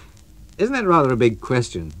 Isn't that rather a big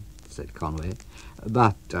question, said Conway.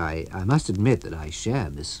 But I must admit that I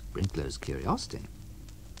share Miss Sprinkler's curiosity.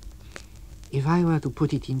 If I were to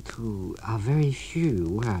put it into a very few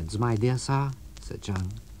words, my dear sir, said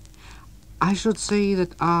Chang, I should say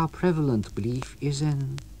that our prevalent belief is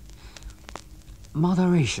in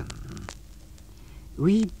moderation.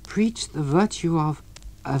 We preach the virtue of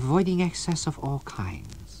avoiding excess of all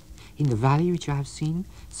kinds. In the valley which you have seen,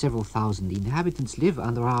 several thousand inhabitants live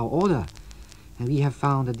under our order, and we have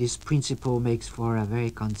found that this principle makes for a very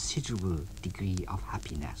considerable degree of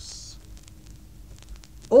happiness.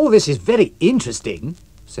 All this is very interesting,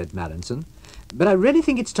 said Mallinson, but I really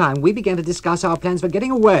think it's time we began to discuss our plans for getting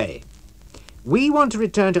away. We want to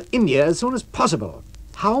return to India as soon as possible.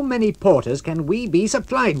 How many porters can we be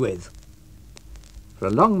supplied with? For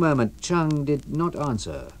a long moment, Chang did not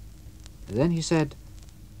answer. Then he said,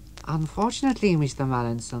 Unfortunately, Mr.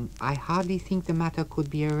 Mallinson, I hardly think the matter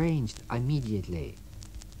could be arranged immediately.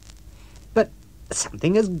 But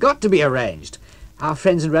something has got to be arranged. Our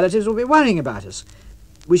friends and relatives will be worrying about us.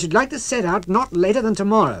 We should like to set out not later than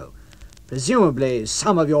tomorrow. Presumably,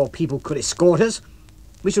 some of your people could escort us.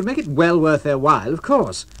 We should make it well worth their while, of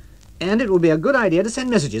course. And it will be a good idea to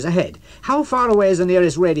send messages ahead. How far away is the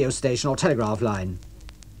nearest radio station or telegraph line?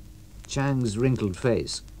 Chang's wrinkled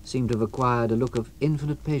face seemed to have acquired a look of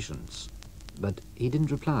infinite patience, but he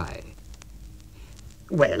didn't reply.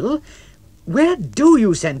 Well, where do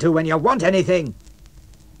you send to when you want anything?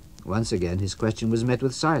 Once again his question was met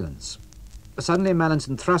with silence. Suddenly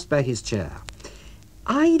Mallinson thrust back his chair.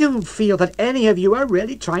 I don't feel that any of you are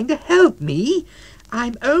really trying to help me.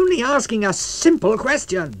 I'm only asking a simple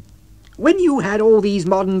question. When you had all these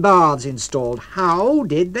modern baths installed, how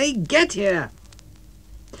did they get here?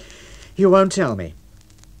 You won't tell me.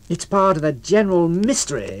 It's part of the general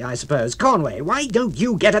mystery, I suppose. Conway, why don't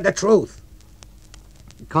you get at the truth?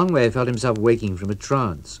 Conway felt himself waking from a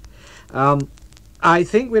trance. I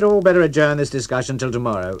think we'd all better adjourn this discussion till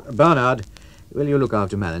tomorrow. Bernard, will you look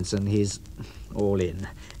after Mallinson? He's all in.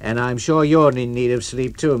 And I'm sure you're in need of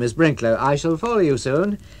sleep too, Miss Brinklow. I shall follow you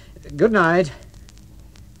soon. Good night.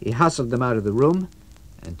 He hustled them out of the room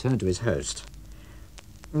and turned to his host.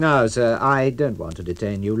 No, sir, I don't want to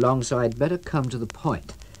detain you long, so I'd better come to the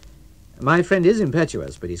point. My friend is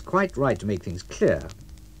impetuous, but he's quite right to make things clear.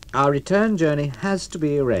 Our return journey has to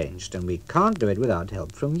be arranged, and we can't do it without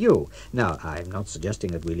help from you. Now, I'm not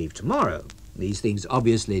suggesting that we leave tomorrow. These things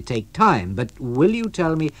obviously take time, but will you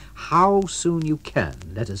tell me how soon you can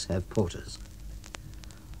let us have porters?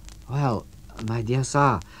 Well, my dear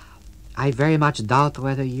sir, I very much doubt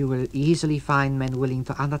whether you will easily find men willing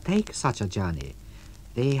to undertake such a journey.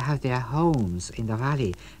 They have their homes in the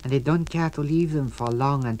valley, and they don't care to leave them for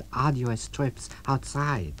long and arduous trips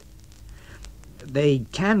outside. They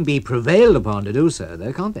can be prevailed upon to do so,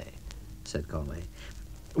 though, can't they? Said Conway.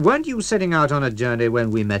 Weren't you setting out on a journey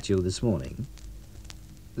when we met you this morning?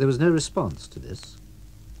 There was no response to this.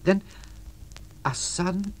 Then a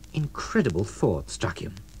sudden, incredible thought struck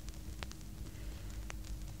him.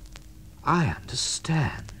 I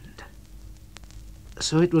understand.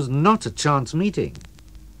 So it was not a chance meeting.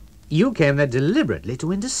 You came there deliberately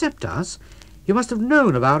to intercept us. You must have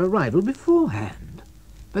known of our arrival beforehand.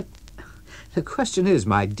 But the question is,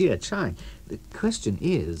 my dear Chang, the question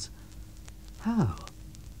is, how?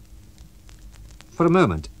 For a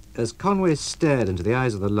moment, as Conway stared into the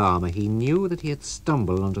eyes of the Lama, he knew that he had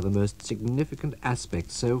stumbled onto the most significant aspect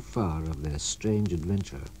so far of their strange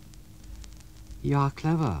adventure. You are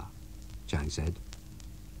clever, Chang said,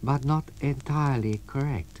 but not entirely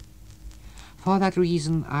correct. For that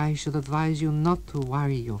reason, I should advise you not to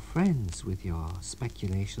worry your friends with your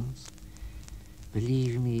speculations.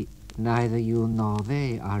 Believe me, neither you nor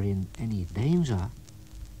they are in any danger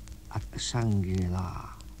at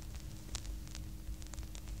Shangri-La.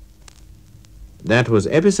 That was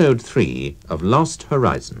episode 3 of Lost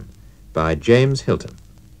Horizon by James Hilton.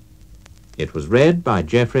 It was read by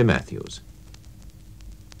Geoffrey Matthews.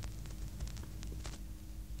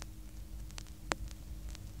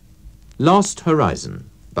 Lost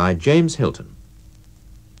Horizon by James Hilton.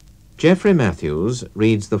 Geoffrey Matthews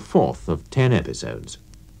reads the 4th of 10 episodes.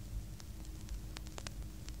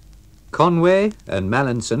 Conway and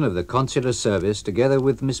Mallinson of the consular service, together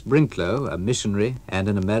with Miss Brinklow, a missionary, and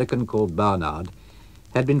an American called Barnard,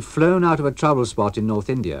 had been flown out of a trouble spot in North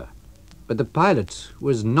India. But the pilot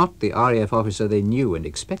was not the RAF officer they knew and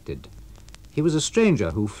expected. He was a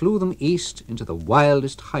stranger who flew them east into the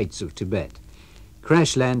wildest heights of Tibet,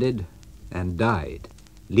 crash-landed, and died,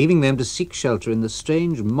 leaving them to seek shelter in the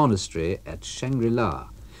strange monastery at Shangri-La,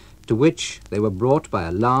 to which they were brought by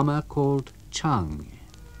a lama called Chang.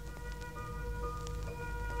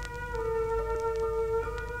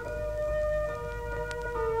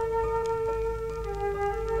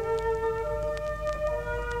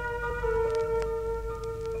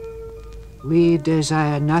 We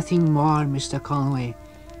desire nothing more, Mr. Conway,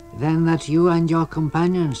 than that you and your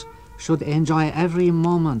companions should enjoy every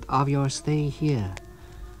moment of your stay here.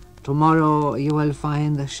 Tomorrow you will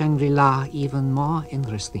find Shangri-La even more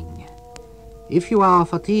interesting. If you are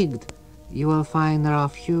fatigued, you will find there are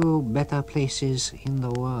few better places in the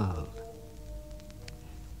world.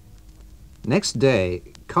 Next day,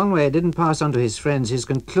 Conway didn't pass on to his friends his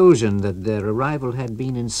conclusion that their arrival had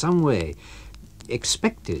been in some way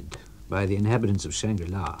expected by the inhabitants of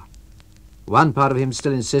Shangri-La. One part of him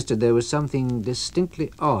still insisted there was something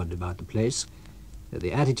distinctly odd about the place, that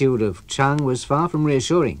the attitude of Chang was far from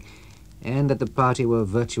reassuring, and that the party were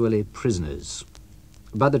virtually prisoners.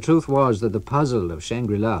 But the truth was that the puzzle of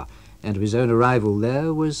Shangri-La and of his own arrival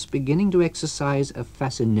there was beginning to exercise a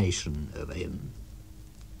fascination over him.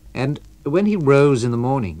 And when he rose in the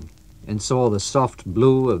morning and saw the soft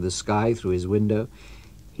blue of the sky through his window,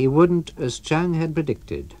 he wouldn't, as Chang had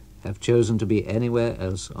predicted, have chosen to be anywhere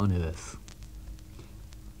else on earth.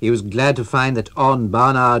 He was glad to find that on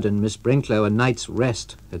Barnard and Miss Brinklow a night's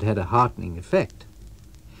rest had had a heartening effect.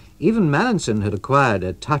 Even Mallinson had acquired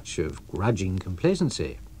a touch of grudging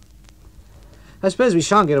complacency. "I suppose we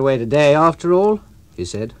shan't get away today, after all," he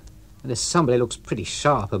said, "unless somebody looks pretty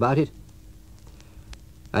sharp about it."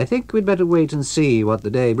 "I think we'd better wait and see what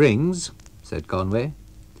the day brings," said Conway.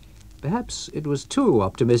 "Perhaps it was too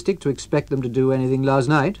optimistic to expect them to do anything last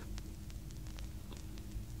night."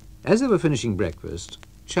 As they were finishing breakfast,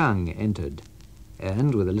 Chang entered,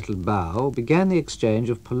 and with a little bow began the exchange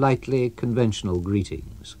of politely conventional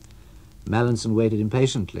greetings. Mallinson waited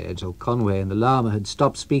impatiently until Conway and the lama had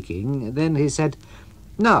stopped speaking. Then he said,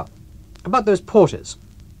 "Now, about those porters.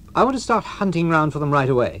 I want to start hunting round for them right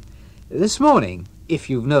away. This morning,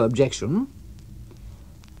 if you've no objection."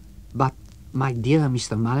 But, my dear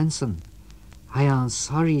Mr. Mallinson, I am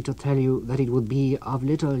sorry to tell you that it would be of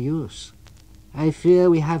little use. I fear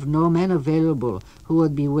we have no men available who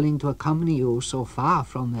would be willing to accompany you so far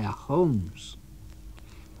from their homes.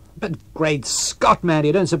 "But great Scott, man,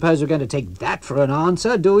 you don't suppose you're going to take that for an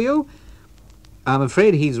answer, do you?" "I'm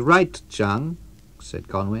afraid he's right, Chang," said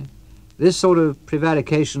Conway. "This sort of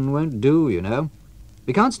prevarication won't do, you know.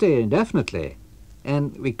 We can't stay indefinitely,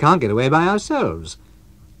 and we can't get away by ourselves.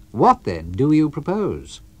 What, then, do you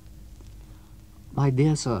propose?" My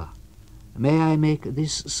dear sir, may I make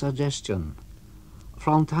this suggestion?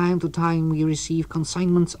 From time to time we receive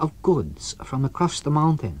consignments of goods from across the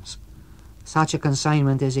mountains. Such a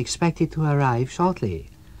consignment is expected to arrive shortly.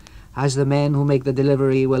 As the men who make the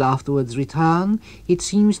delivery will afterwards return, it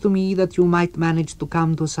seems to me that you might manage to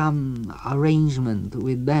come to some arrangement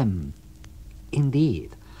with them.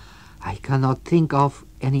 Indeed, I cannot think of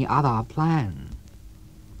any other plan.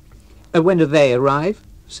 When do they arrive?"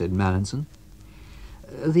 said Mallinson.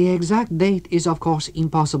 The exact date is of course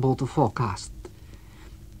impossible to forecast.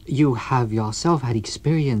 You have yourself had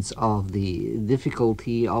experience of the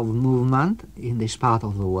difficulty of movement in this part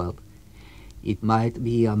of the world. It might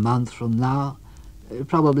be a month from now,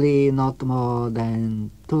 probably not more than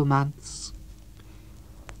 2 months.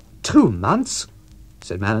 2 months?"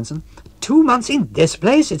 said Mallinson. 2 months in this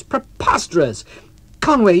place? It's preposterous.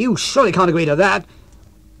 Conway, you surely can't agree to that."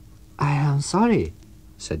 I am sorry,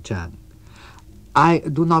 said Chang. I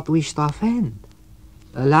do not wish to offend.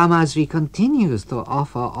 The Lamasery continues to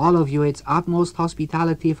offer all of you its utmost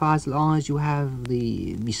hospitality for as long as you have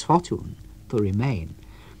the misfortune to remain.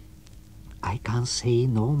 I can say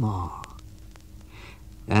no more.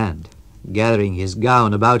 And, gathering his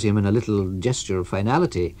gown about him in a little gesture of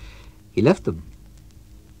finality, he left them.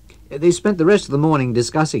 They spent the rest of the morning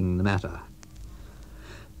discussing the matter.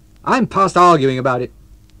 "I'm past arguing about it,"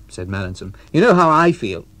 said Mallinson. "You know how I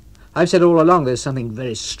feel. I've said all along there's something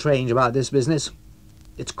very strange about this business.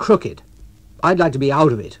 It's crooked. I'd like to be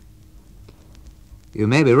out of it." "You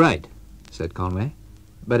may be right," said Conway,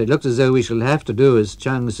 "but it looks as though we shall have to do as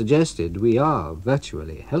Chang suggested. We are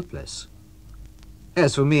virtually helpless.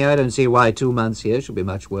 As for me, I don't see why 2 months here should be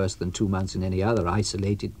much worse than 2 months in any other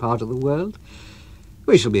isolated part of the world.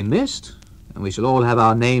 We shall be missed, and we shall all have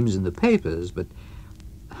our names in the papers, but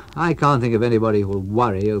I can't think of anybody who will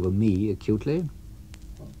worry over me acutely."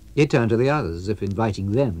 He turned to the others, as if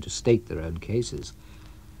inviting them to state their own cases.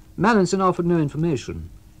 Mallinson offered no information,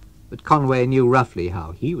 but Conway knew roughly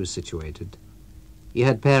how he was situated. He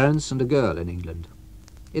had parents and a girl in England.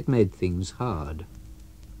 It made things hard.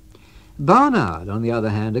 Barnard, on the other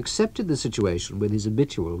hand, accepted the situation with his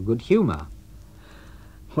habitual good humour.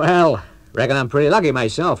 "Well, reckon I'm pretty lucky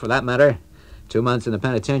myself, for that matter. 2 months in the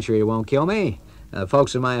penitentiary won't kill me.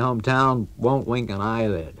 Folks in my hometown won't wink an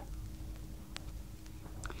eyelid."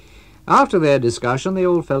 After their discussion, they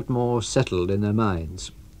all felt more settled in their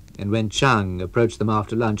minds, and when Chang approached them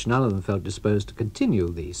after lunch, none of them felt disposed to continue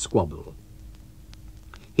the squabble.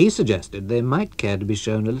 He suggested they might care to be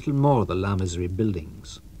shown a little more of the Lamasery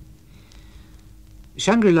buildings.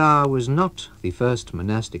 Shangri-La was not the first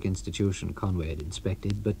monastic institution Conway had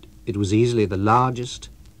inspected, but it was easily the largest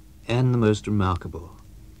and the most remarkable.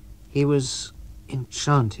 He was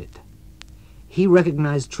enchanted. He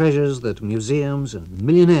recognized treasures that museums and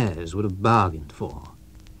millionaires would have bargained for.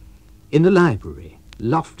 In the library,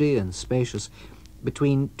 lofty and spacious,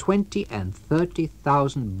 between 20 and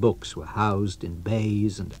 30,000 books were housed in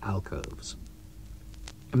bays and alcoves.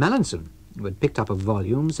 Mallinson, who had picked up a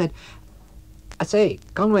volume, said, "I say,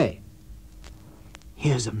 Conway,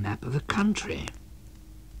 here's a map of the country."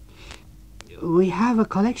 "We have a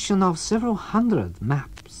collection of several hundred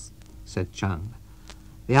maps," said Chang.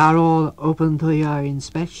 "They are all open to your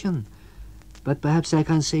inspection, but perhaps I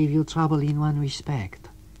can save you trouble in one respect.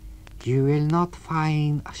 You will not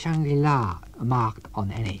find Shangri-La marked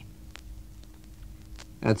on any."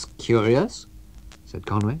 "That's curious," said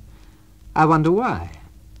Conway. "I wonder why."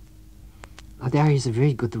 "There is a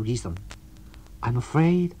very good reason. I'm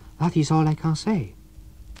afraid that is all I can say.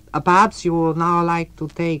 Perhaps you would now like to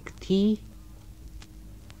take tea?"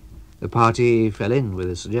 The party fell in with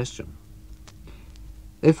the suggestion.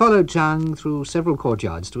 They followed Chang through several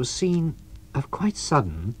courtyards to a scene of quite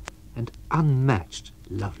sudden and unmatched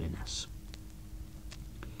loveliness.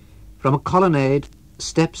 From a colonnade,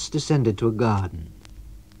 steps descended to a garden.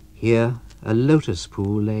 Here a lotus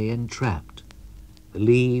pool lay entrapped, the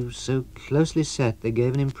leaves so closely set they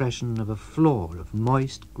gave an impression of a floor of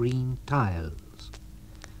moist green tiles.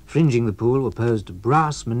 Fringing the pool were posed a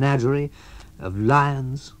brass menagerie of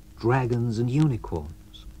lions, dragons, and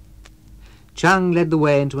unicorns. Chang led the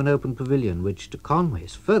way into an open pavilion which, to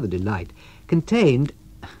Conway's further delight, contained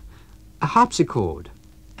a harpsichord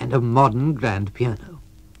and a modern grand piano.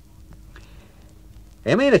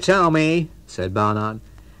 "You mean to tell me," said Barnard,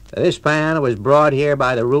 "that this piano was brought here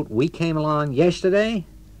by the route we came along yesterday?"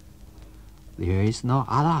 "There is no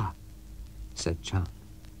other," said Chang.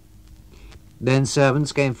 Then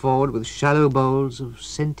servants came forward with shallow bowls of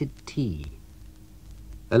scented tea.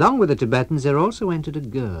 Along with the Tibetans there also entered a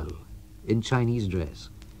girl in Chinese dress.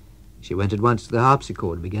 She went at once to the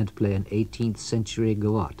harpsichord and began to play an 18th century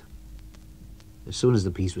gavotte. As soon as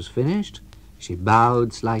the piece was finished, she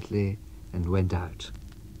bowed slightly and went out.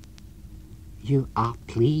 "You are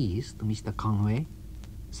pleased, Mr. Conway?"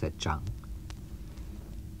 said Chang.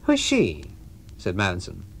 "Who is she?" said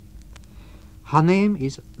Mallinson. "Her name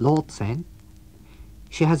is Lord Sen.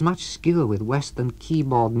 She has much skill with Western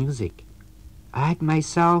keyboard music. Like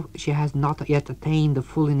myself, she has not yet attained the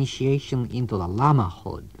full initiation into the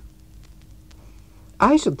Lamahood."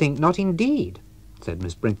 "I should think not indeed," said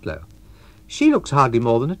Miss Brinklow. "She looks hardly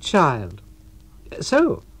more than a child.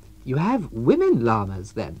 So, you have women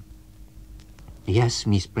Lamas, then?" "Yes,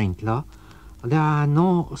 Miss Brinklow. There are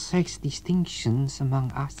no sex distinctions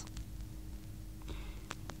among us."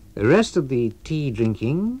 The rest of the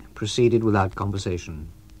tea-drinking proceeded without conversation.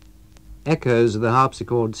 Echoes of the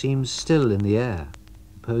harpsichord seemed still in the air,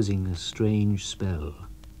 imposing a strange spell.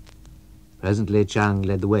 Presently Chang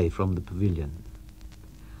led the way from the pavilion.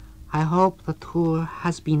 "I hope the tour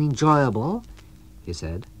has been enjoyable," he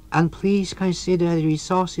said, "and please consider the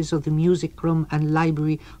resources of the music room and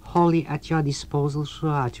library wholly at your disposal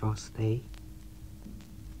throughout your stay."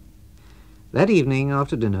 That evening,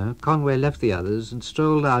 after dinner, Conway left the others and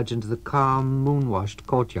strolled out into the calm, moon-washed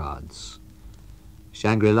courtyards.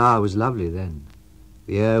 Shangri-La was lovely then.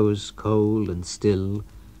 The air was cold and still,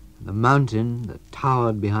 and the mountain that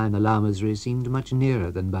towered behind the Lamasery seemed much nearer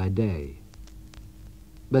than by day.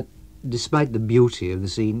 But despite the beauty of the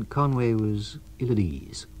scene, Conway was ill at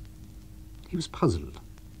ease. He was puzzled.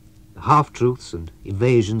 The half-truths and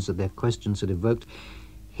evasions that their questions had evoked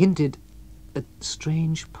hinted at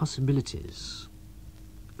strange possibilities.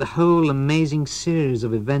 The whole amazing series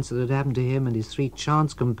of events that had happened to him and his three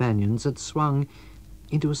chance companions had swung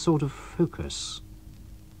into a sort of focus.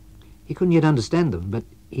 He couldn't yet understand them, but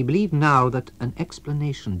he believed now that an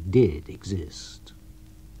explanation did exist.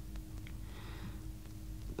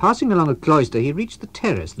 Passing along a cloister, he reached the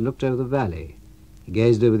terrace that looked over the valley. He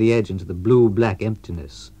gazed over the edge into the blue-black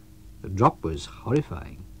emptiness. The drop was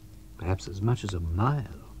horrifying, perhaps as much as a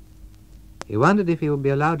mile. He wondered if he would be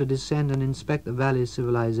allowed to descend and inspect the valley's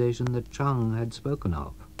civilization that Chang had spoken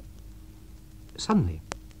of. Suddenly,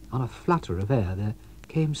 on a flutter of air, there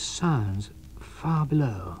came sounds far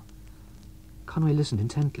below. Conway listened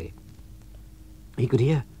intently. He could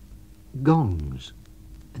hear gongs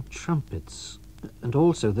and trumpets, and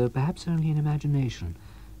also, though perhaps only in imagination,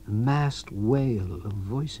 a massed wail of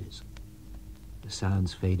voices. The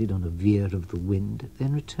sounds faded on a veer of the wind,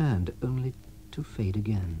 then returned, only to fade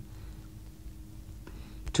again.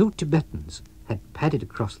 2 Tibetans had padded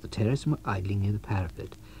across the terrace and were idling near the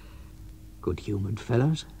parapet. Good-humoured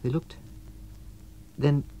fellows, they looked.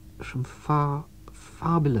 Then, from far,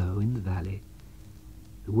 far below in the valley,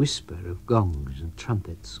 the whisper of gongs and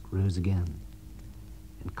trumpets rose again,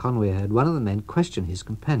 and Conway heard one of the men question his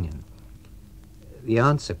companion. The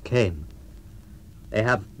answer came, "They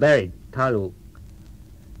have buried Talu."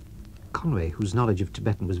 Conway, whose knowledge of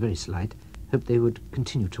Tibetan was very slight, hoped they would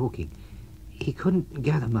continue talking. He couldn't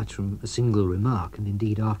gather much from a single remark, and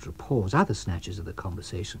indeed, after a pause, other snatches of the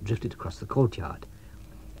conversation drifted across the courtyard.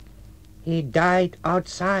 "He died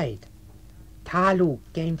outside. Talu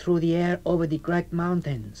came through the air over the great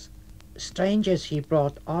mountains. Strangers he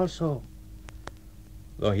brought also.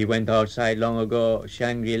 Though he went outside long ago,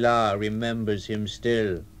 Shangri-La remembers him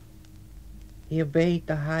still. He obeyed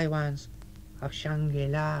the high ones of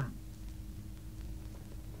Shangri-La."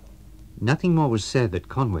 Nothing more was said that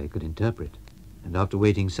Conway could interpret, and after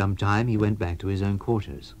waiting some time he went back to his own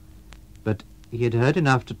quarters. But he had heard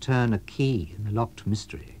enough to turn a key in the locked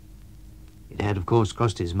mystery. It had, of course,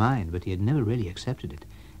 crossed his mind, but he had never really accepted it.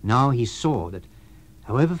 Now he saw that,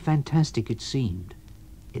 however fantastic it seemed,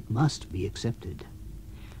 it must be accepted.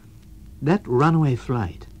 That runaway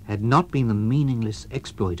flight had not been the meaningless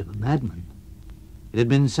exploit of a madman. It had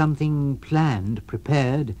been something planned,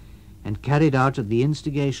 prepared, and carried out at the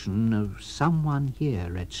instigation of someone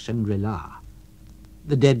here at Shangri-La.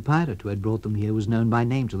 The dead pirate who had brought them here was known by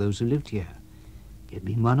name to those who lived here. He had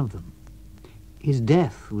been one of them. His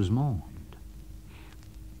death was mourned.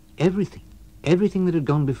 Everything that had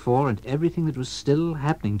gone before and everything that was still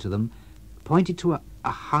happening to them pointed to a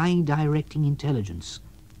high directing intelligence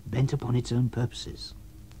bent upon its own purposes.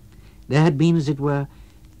 There had been, as it were,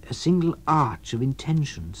 a single arch of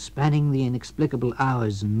intention spanning the inexplicable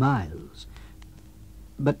hours and miles.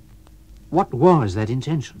 But what was that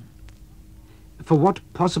intention? For what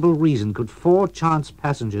possible reason could 4 chance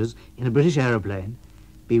passengers in a British aeroplane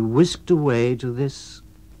be whisked away to this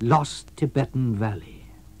lost Tibetan valley?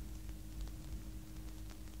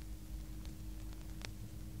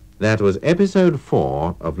 That was episode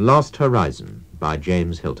 4 of Lost Horizon by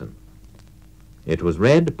James Hilton. It was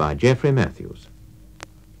read by Geoffrey Matthews.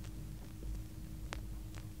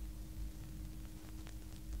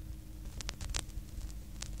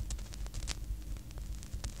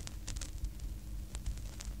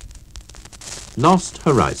 Lost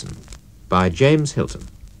Horizon by James Hilton.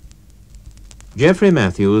 Geoffrey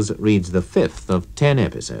Matthews reads the 5th of 10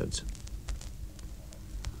 episodes.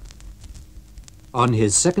 On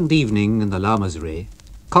his second evening in the Lamasery,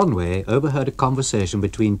 Conway overheard a conversation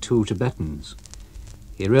between 2 Tibetans.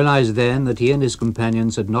 He realized then that he and his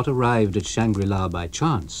companions had not arrived at Shangri-La by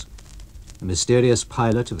chance. The mysterious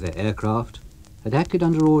pilot of their aircraft had acted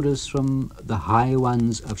under orders from the High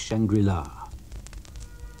Ones of Shangri-La.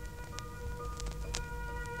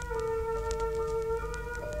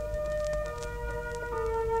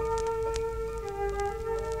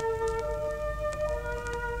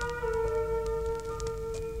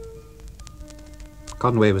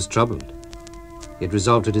 Conway was troubled. He had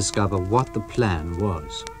resolved to discover what the plan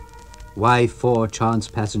was. Why 4 chance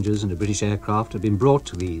passengers in a British aircraft had been brought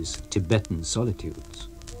to these Tibetan solitudes.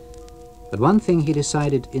 But one thing he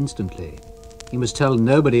decided instantly. He must tell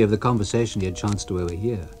nobody of the conversation he had chanced to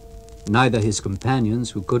overhear. Neither his companions,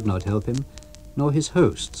 who could not help him, nor his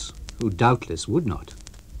hosts, who doubtless would not.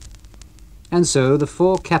 And so the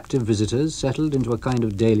 4 captive visitors settled into a kind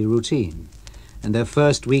of daily routine, and their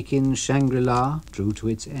first week in Shangri-La drew to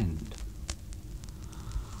its end.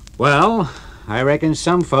 "Well, I reckon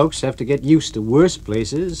some folks have to get used to worse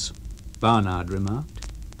places," Barnard remarked.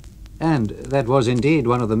 And that was indeed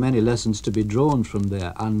one of the many lessons to be drawn from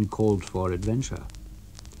their uncalled-for adventure.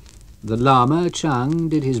 The Lama, Chang,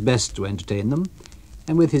 did his best to entertain them,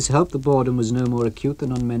 and with his help the boredom was no more acute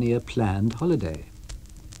than on many a planned holiday.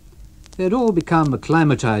 They had all become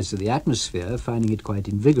acclimatized to the atmosphere, finding it quite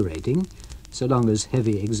invigorating, so long as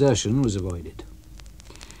heavy exertion was avoided.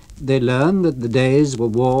 They learned that the days were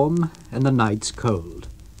warm and the nights cold,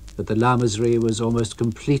 that the Lamasery was almost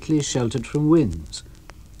completely sheltered from winds.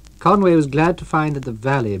 Conway was glad to find that the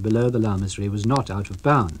valley below the Lamasery was not out of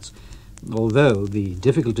bounds, although the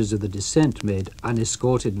difficulties of the descent made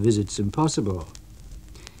unescorted visits impossible.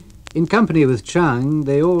 In company with Chang,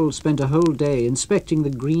 they all spent a whole day inspecting the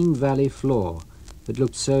green valley floor that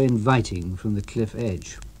looked so inviting from the cliff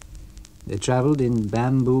edge. They travelled in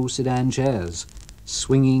bamboo sedan chairs,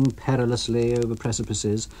 swinging perilously over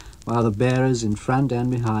precipices, while the bearers in front and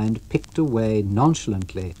behind picked away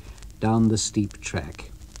nonchalantly down the steep track.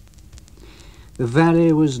 The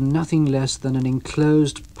valley was nothing less than an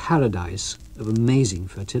enclosed paradise of amazing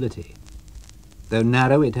fertility. Though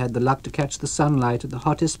narrow, it had the luck to catch the sunlight at the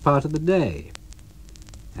hottest part of the day.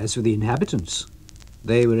 As for the inhabitants,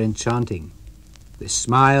 they were enchanting. They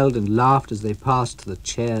smiled and laughed as they passed the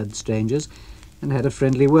chaired strangers, and had a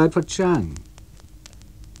friendly word for Chang.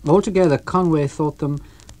 Altogether, Conway thought them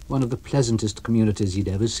one of the pleasantest communities he'd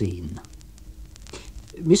ever seen.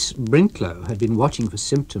 Miss Brinklow had been watching for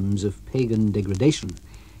symptoms of pagan degradation,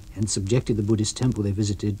 and subjected the Buddhist temple they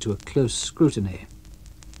visited to a close scrutiny.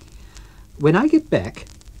 "When I get back,"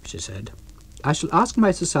 she said, "I shall ask my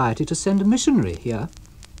society to send a missionary here,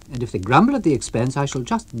 and if they grumble at the expense, I shall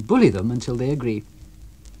just bully them until they agree."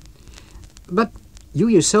 "But you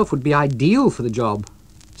yourself would be ideal for the job,"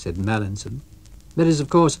 said Mallinson. "That is, of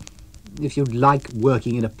course, if you'd like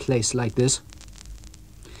working in a place like this."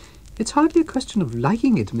 "It's hardly a question of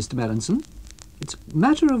liking it, Mr. Mallinson. It's a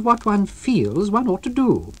matter of what one feels one ought to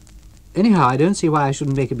do. Anyhow, I don't see why I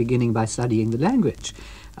shouldn't make a beginning by studying the language.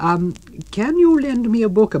 Can you lend me a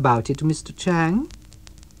book about it, Mr. Chang?"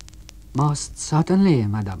 "Most certainly,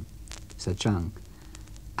 madam," said Chang.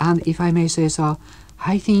 "And if I may say so,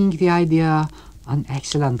 I think the idea an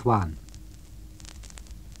excellent one."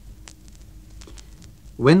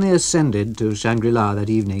 When they ascended to Shangri-La that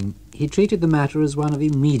evening, he treated the matter as one of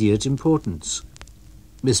immediate importance.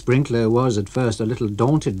 Miss Brinklow was at first a little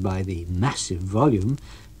daunted by the massive volume,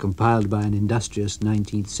 compiled by an industrious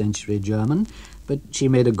 19th-century German, but she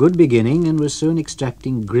made a good beginning and was soon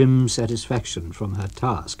extracting grim satisfaction from her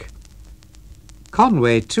task.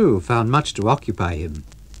 Conway, too, found much to occupy him.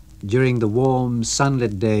 During the warm,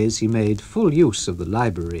 sunlit days he made full use of the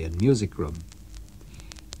library and music room.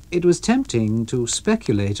 It was tempting to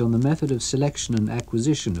speculate on the method of selection and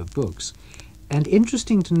acquisition of books, and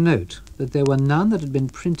interesting to note that there were none that had been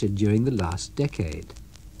printed during the last decade.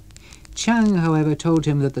 Chang, however, told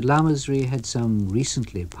him that the Lamasery had some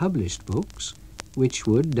recently published books, which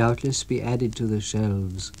would doubtless be added to the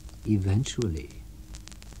shelves eventually.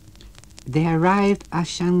 "They arrived at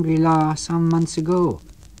Shangri-La some months ago,"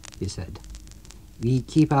 he said. "We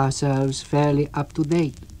keep ourselves fairly up to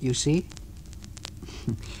date, you see."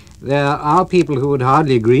 "There are people who would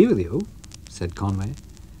hardly agree with you," said Conway.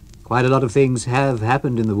 "Quite a lot of things have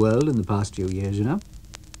happened in the world in the past few years, you know."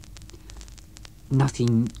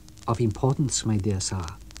 "Nothing of importance, my dear sir,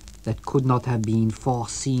 that could not have been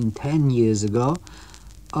foreseen 10 years ago,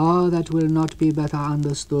 or that will not be better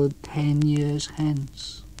understood 10 years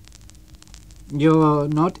hence." "You're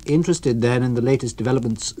not interested, then, in the latest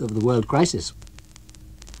developments of the world crisis?"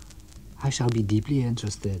 "I shall be deeply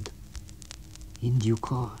interested in due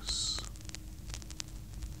course."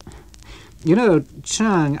 "You know,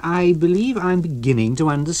 Chang, I believe I'm beginning to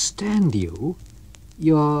understand you.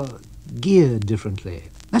 You're geared differently.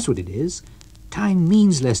 That's what it is. Time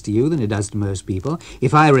means less to you than it does to most people.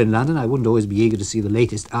 If I were in London, I wouldn't always be eager to see the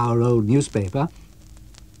latest hour-old newspaper.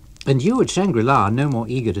 And you at Shangri-La are no more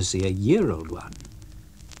eager to see a year-old one.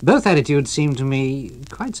 Both attitudes seem to me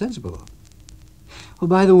quite sensible. Oh,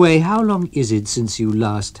 by the way, how long is it since you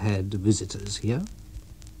last had visitors here?"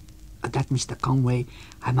 "That, Mr. Conway,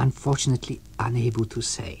 I'm unfortunately unable to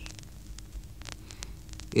say."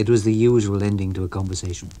 It was the usual ending to a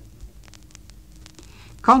conversation.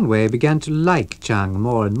 Conway began to like Chang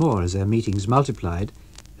more and more as their meetings multiplied,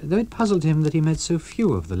 though it puzzled him that he met so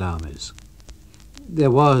few of the Lamas.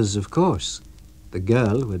 There was, of course, the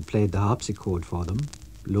girl who had played the harpsichord for them,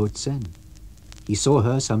 Lord Sen. He saw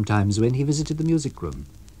her sometimes when he visited the music room,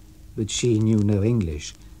 but she knew no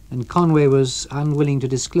English, and Conway was unwilling to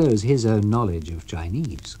disclose his own knowledge of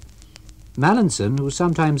Chinese. Mallinson, who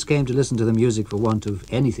sometimes came to listen to the music for want of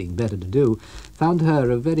anything better to do, found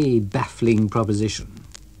her a very baffling proposition.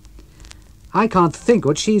 "I can't think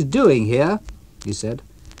what she's doing here," he said.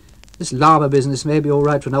 "This Lama business may be all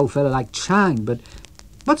right for an old fellow like Chang, but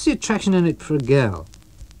what's the attraction in it for a girl?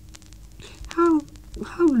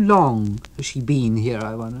 How long has she been here,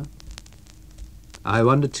 I wonder?" I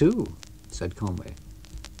wonder too, said Conway.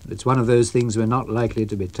 But it's one of those things we're not likely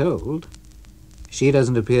to be told. She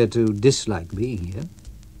doesn't appear to dislike being here.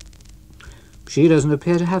 She doesn't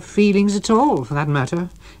appear to have feelings at all, for that matter.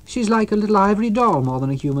 She's like a little ivory doll more than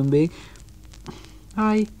a human being.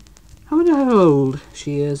 I wonder how old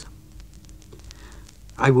she is.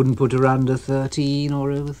 I wouldn't put her under 13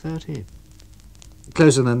 or over 30.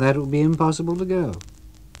 Closer than that it would be impossible to go.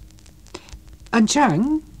 And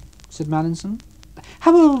Chang, said Mallinson,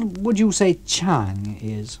 how old would you say Chang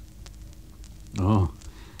is? Oh,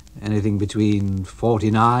 anything between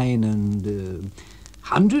 49 and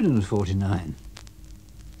 149.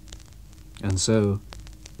 And so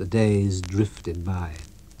the days drifted by.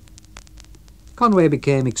 Conway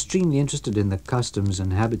became extremely interested in the customs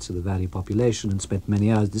and habits of the valley population and spent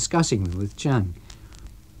many hours discussing them with Chang.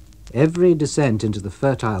 Every descent into the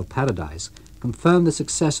fertile paradise confirmed the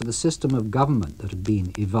success of the system of government that had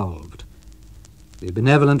been evolved. The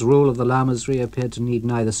benevolent rule of the Lamasery appeared to need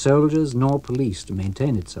neither soldiers nor police to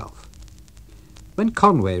maintain itself. When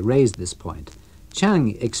Conway raised this point,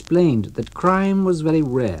 Chang explained that crime was very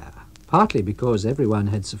rare, partly because everyone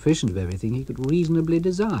had sufficient of everything he could reasonably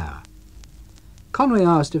desire. Conway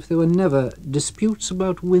asked if there were never disputes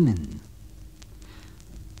about women.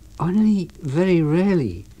 Only very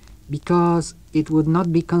rarely, because it would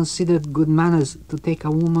not be considered good manners to take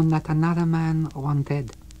a woman that another man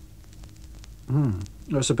wanted.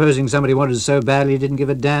 Or supposing somebody wanted so badly he didn't give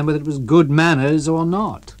a damn whether it was good manners or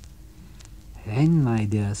not. Then, my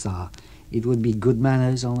dear sir, it would be good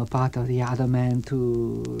manners on the part of the other man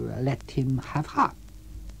to let him have her,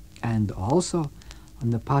 and also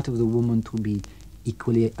on the part of the woman to be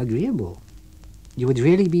equally agreeable. You would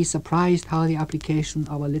really be surprised how the application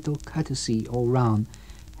of a little courtesy all round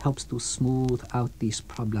helps to smooth out these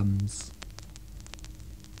problems.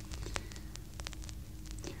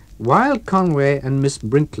 While Conway and Miss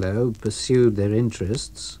Brinklow pursued their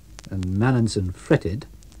interests and Mallinson fretted,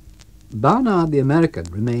 Barnard the American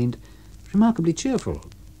remained remarkably cheerful.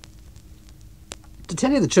 To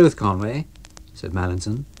tell you the truth, Conway, said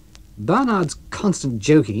Mallinson, Barnard's constant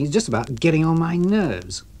joking is just about getting on my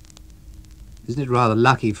nerves. Isn't it rather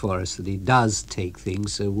lucky for us that he does take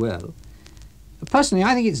things so well? Personally,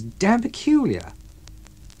 I think it's damn peculiar.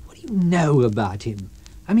 What do you know about him?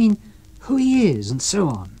 I mean, who he is and so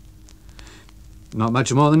on. Not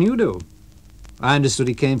much more than you do. I understood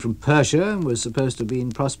he came from Persia and was supposed to have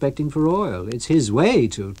been prospecting for oil. It's his way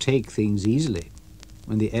to take things easily.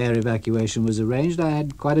 When the air evacuation was arranged, I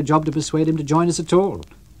had quite a job to persuade him to join us at all.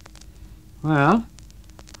 Well,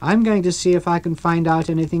 I'm going to see if I can find out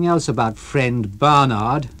anything else about friend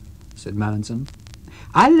Barnard, said Mallinson.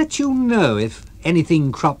 I'll let you know if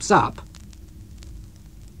anything crops up.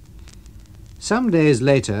 Some days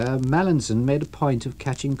later, Mallinson made a point of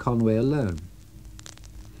catching Conway alone.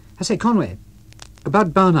 I say, Conway,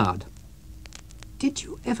 about Barnard. Did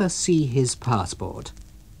you ever see his passport?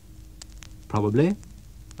 Probably.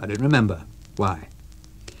 I don't remember. Why?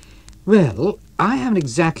 Well, I haven't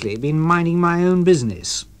exactly been minding my own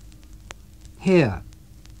business. Here,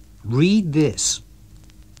 read this.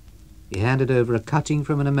 He handed over a cutting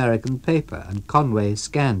from an American paper, and Conway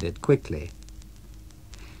scanned it quickly.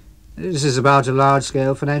 This is about a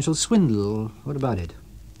large-scale financial swindle. What about it?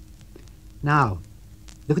 Now,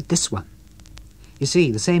 look at this one. You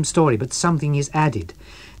see, the same story, but something is added.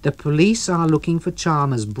 The police are looking for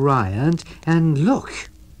Chalmers Bryant, and look,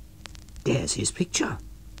 there's his picture.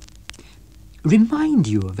 Remind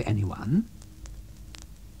you of anyone?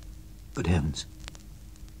 Good heavens.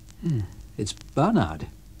 It's Barnard.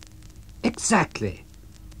 Exactly.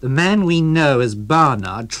 The man we know as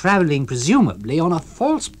Barnard, travelling presumably on a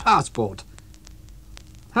false passport.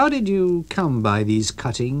 How did you come by these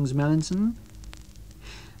cuttings, Mallinson?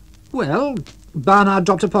 Well, Barnard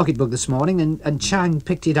dropped a pocketbook this morning, and Chang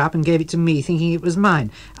picked it up and gave it to me, thinking it was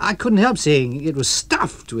mine. I couldn't help seeing it was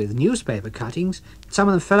stuffed with newspaper cuttings. Some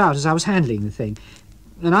of them fell out as I was handling the thing.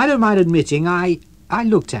 And I don't mind admitting I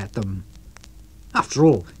looked at them. After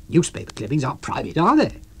all, newspaper clippings aren't private, are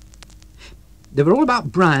they? They were all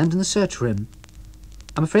about Bryant and the search for him.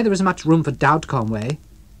 I'm afraid there isn't much room for doubt, Conway.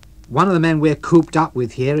 One of the men we're cooped up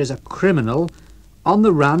with here is a criminal on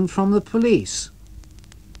the run from the police.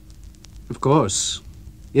 Of course,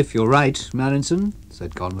 if you're right, Mallinson,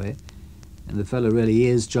 said Conway, and the fellow really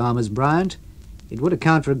is Chalmers Bryant, it would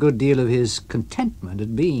account for a good deal of his contentment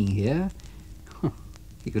at being here.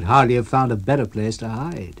 He could hardly have found a better place to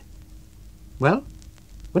hide. Well,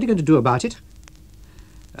 what are you going to do about it?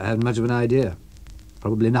 I haven't much of an idea.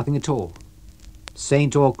 Probably nothing at all.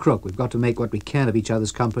 Saint or crook, we've got to make what we can of each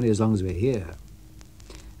other's company as long as we're here.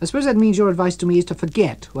 I suppose that means your advice to me is to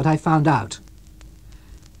forget what I found out.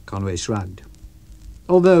 Conway shrugged.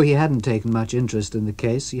 Although he hadn't taken much interest in the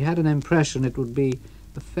case, he had an impression it would be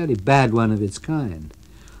a fairly bad one of its kind.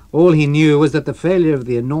 All he knew was that the failure of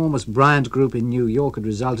the enormous Bryant Group in New York had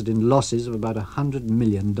resulted in losses of about $100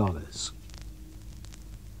 million.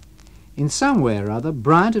 In some way or other,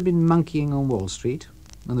 Bryant had been monkeying on Wall Street,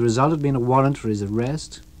 and the result had been a warrant for his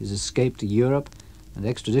arrest, his escape to Europe, and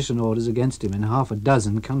extradition orders against him in half a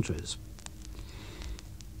dozen countries.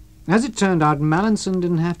 As it turned out, Mallinson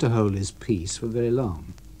didn't have to hold his peace for very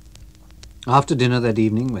long. After dinner that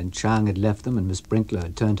evening, when Chang had left them and Miss Brinklow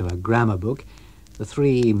had turned to her grammar book, the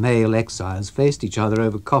three male exiles faced each other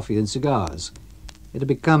over coffee and cigars. It had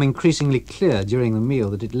become increasingly clear during the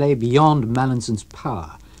meal that it lay beyond Mallinson's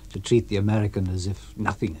power to treat the American as if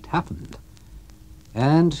nothing had happened.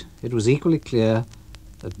 And it was equally clear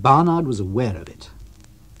that Barnard was aware of it.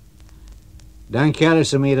 "Don't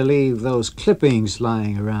careless of me to leave those clippings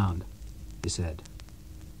lying around," he said.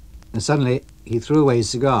 And suddenly he threw away his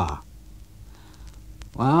cigar.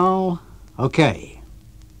 "Well, okay.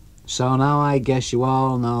 So now I guess you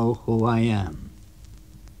all know who I am.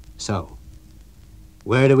 So,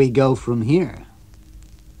 where do we go from here?"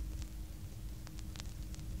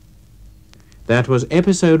 That was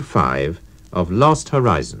Episode 5 of Lost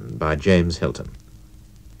Horizon by James Hilton.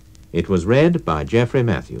 It was read by Geoffrey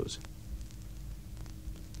Matthews.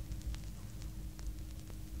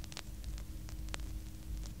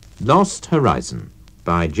 Lost Horizon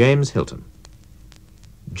by James Hilton.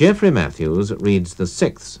 Geoffrey Matthews reads the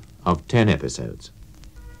 6th of 10 episodes.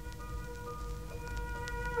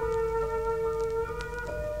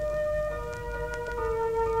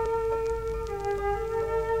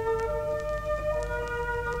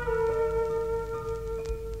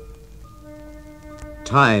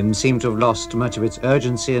 Time seemed to have lost much of its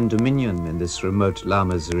urgency and dominion in this remote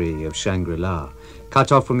lamaserie of Shangri-La.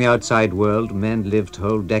 Cut off from the outside world, men lived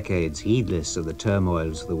whole decades heedless of the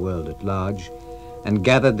turmoils of the world at large, and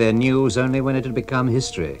gathered their news only when it had become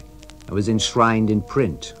history and was enshrined in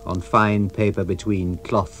print on fine paper between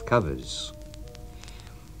cloth covers.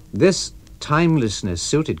 This timelessness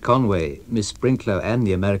suited Conway, Miss Brinklow, and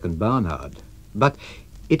the American Barnard, but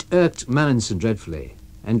it irked Mallinson dreadfully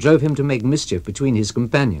and drove him to make mischief between his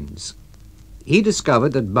companions. He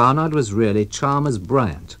discovered that Barnard was really Chalmers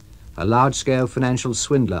Bryant, a large-scale financial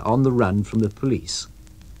swindler on the run from the police.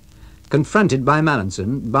 Confronted by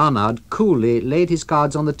Mallinson, Barnard coolly laid his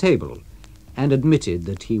cards on the table and admitted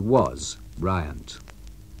that he was Bryant.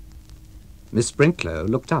 Miss Brinklow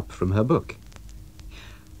looked up from her book.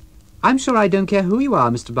 "I'm sure I don't care who you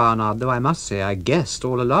are, Mr. Barnard, though I must say I guessed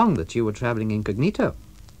all along that you were travelling incognito.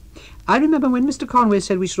 I remember when Mr. Conway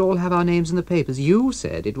said we should all have our names in the papers, you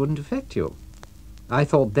said it wouldn't affect you. I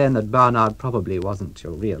thought then that Barnard probably wasn't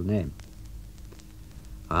your real name."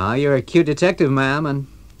 "Ah, you're a cute detective, ma'am, and,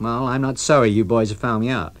 well, I'm not sorry you boys have found me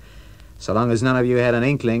out. So long as none of you had an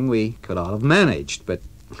inkling, we could all have managed, but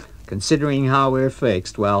considering how we're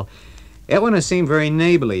fixed, well, it wouldn't have seemed very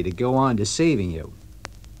neighborly to go on deceiving you.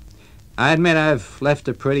 I admit I've left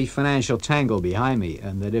a pretty financial tangle behind me,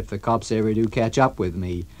 and that if the cops ever do catch up with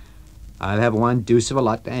me, I'll have one deuce of a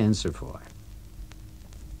lot to answer for."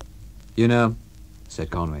 "You know,"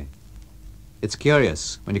 said Conway, "it's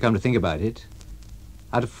curious when you come to think about it.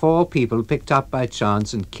 Out of 4 people picked up by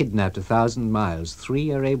chance and kidnapped 1,000 miles,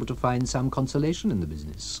 3 are able to find some consolation in the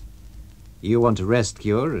business. You want a rest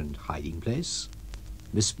cure and hiding place.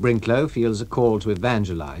 Miss Brinklow feels a call to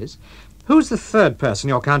evangelize." "Who's the 3rd person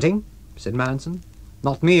you're counting?" said Mallinson.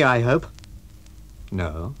 "Not me, I hope."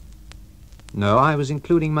 No, I was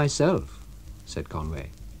including myself," said Conway.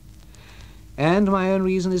 "And my own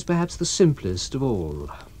reason is perhaps the simplest of all.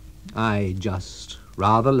 I just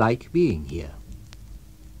rather like being here."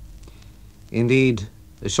 Indeed,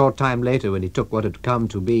 a short time later, when he took what had come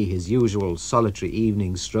to be his usual solitary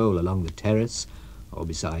evening stroll along the terrace or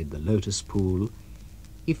beside the lotus pool,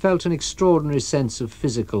 he felt an extraordinary sense of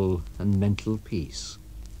physical and mental peace.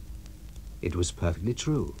 It was perfectly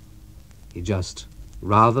true. He just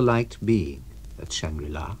rather liked being at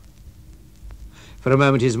Shangri-La. For a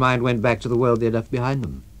moment his mind went back to the world they had left behind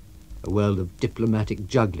them, a world of diplomatic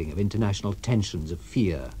juggling, of international tensions, of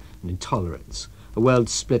fear and intolerance, a world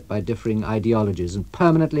split by differing ideologies and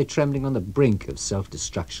permanently trembling on the brink of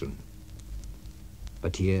self-destruction.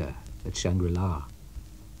 But here, at Shangri-La,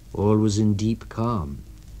 all was in deep calm.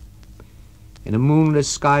 In a moonless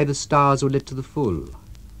sky the stars were lit to the full,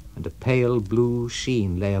 and a pale blue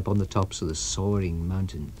sheen lay upon the tops of the soaring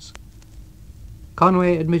mountains.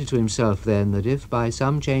 Conway admitted to himself then that if by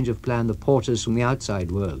some change of plan the porters from the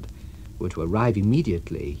outside world were to arrive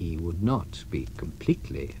immediately, he would not be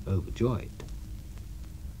completely overjoyed.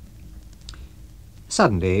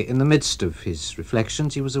 Suddenly, in the midst of his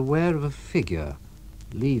reflections, he was aware of a figure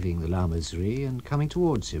leaving the lamasery and coming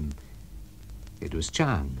towards him. It was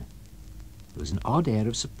Chang. There was an odd air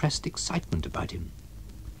of suppressed excitement about him.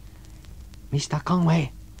 Mr.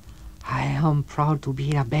 Conway, I am proud to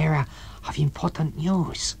be a bearer of important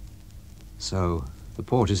news. So the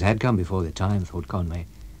porters had come before their time, thought Conway.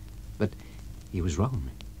 But he was wrong.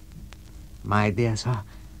 My dear sir,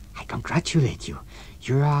 I congratulate you.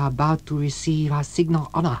 You are about to receive a signal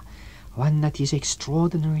honor, one that is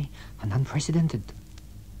extraordinary and unprecedented.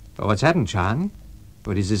 Well, what's happened, Chang?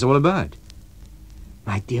 What is this all about?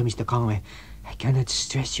 My dear Mr. Conway, I cannot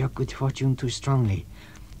stress your good fortune too strongly.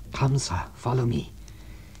 Come, sir, follow me.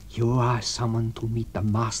 You are summoned to meet the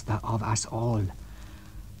master of us all,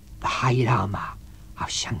 the High Lama of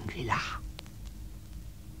Shangri-La.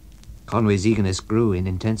 Conway's eagerness grew in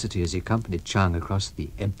intensity as he accompanied Chang across the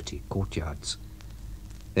empty courtyards.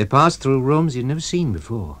 They passed through rooms he had never seen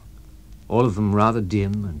before, all of them rather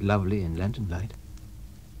dim and lovely in lantern light.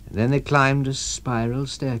 And then they climbed a spiral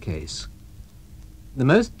staircase. The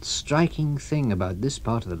most striking thing about this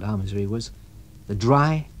part of the lamasery was the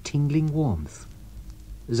dry, tingling warmth,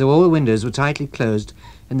 as though all the windows were tightly closed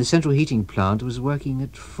and the central heating plant was working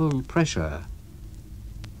at full pressure.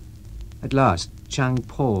 At last, Chang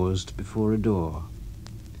paused before a door.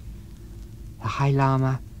 The High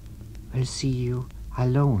Lama will see you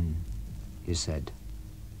alone, he said.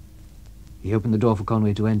 He opened the door for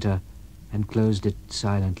Conway to enter and closed it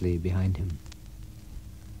silently behind him.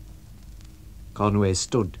 Conway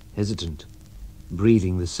stood, hesitant,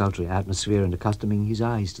 breathing the sultry atmosphere and accustoming his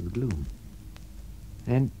eyes to the gloom.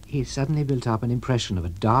 Then he suddenly built up an impression of a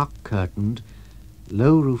dark-curtained,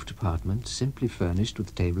 low-roofed apartment, simply furnished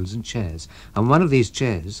with tables and chairs. On one of these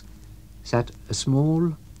chairs sat a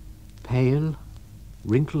small, pale,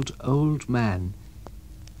 wrinkled old man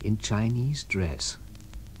in Chinese dress.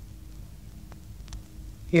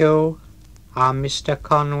 You are Mr.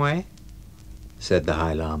 Conway? Said the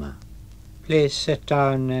High Lama. Please sit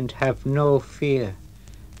down and have no fear.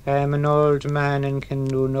 I am an old man and can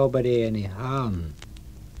do nobody any harm.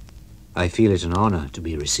 I feel it an honor to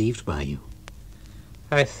be received by you.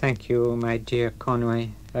 I thank you, my dear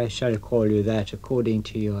Conway. I shall call you that according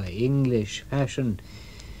to your English fashion.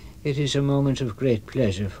 It is a moment of great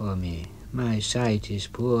pleasure for me. My sight is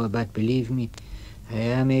poor, but believe me, I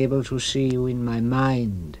am able to see you in my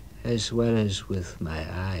mind as well as with my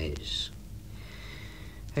eyes.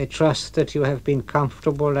 I trust that you have been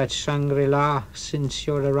comfortable at Shangri-La since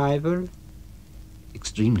your arrival?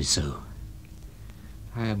 Extremely so.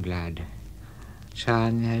 I am glad.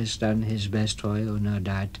 Chang has done his best for you, no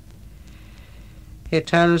doubt. He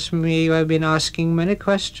tells me you have been asking many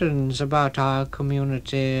questions about our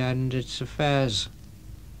community and its affairs.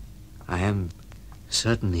 I am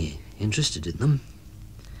certainly interested in them.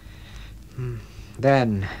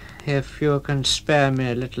 Then, if you can spare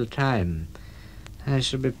me a little time, I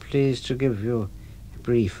shall be pleased to give you a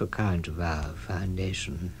brief account of our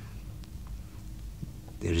foundation.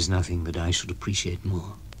 There is nothing that I should appreciate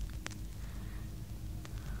more.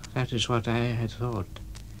 That is what I had thought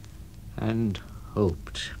and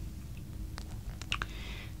hoped.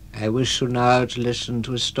 I wish you now to listen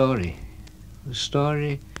to a story. The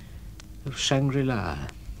story of Shangri-La.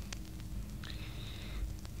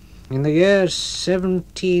 In the year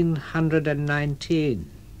 1719,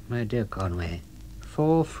 my dear Conway,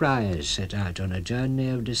 4 friars set out on a journey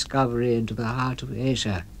of discovery into the heart of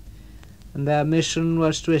Asia, and their mission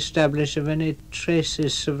was to establish if any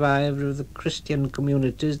traces survived of the Christian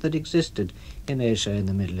communities that existed in Asia in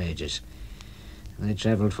the Middle Ages. And they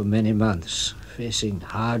travelled for many months, facing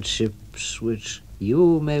hardships which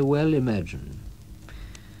you may well imagine.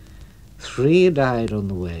 3 died on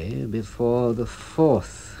the way before the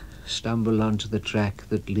 4th stumbled onto the track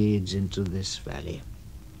that leads into this valley.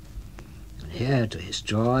 And here, to his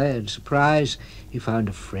joy and surprise, he found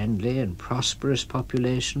a friendly and prosperous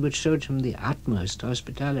population which showed him the utmost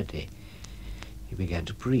hospitality. He began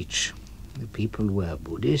to preach. The people were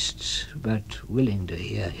Buddhists, but willing to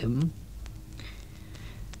hear him.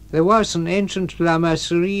 There was an ancient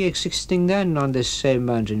lamasery existing then on this same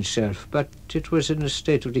mountain shelf, but it was in a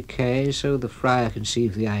state of decay, so the friar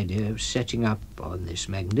conceived the idea of setting up on this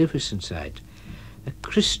magnificent site a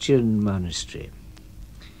Christian monastery.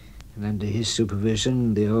 And under his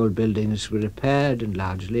supervision the old buildings were repaired and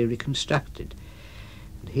largely reconstructed.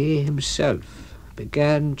 And he himself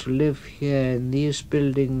began to live here in these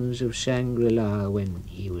buildings of Shangri-La when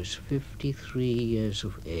he was 53 years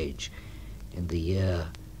of age, in the year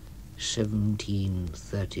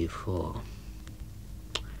 1734.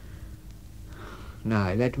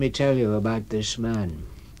 Now, let me tell you about this man.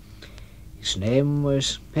 His name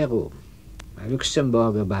was Perrault, a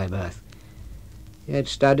Luxembourger by birth. He had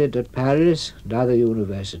studied at Paris and other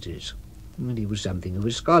universities, and he was something of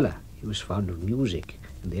a scholar. He was fond of music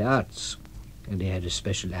and the arts, and he had a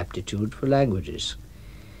special aptitude for languages.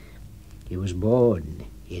 He was born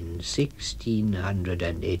in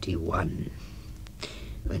 1681.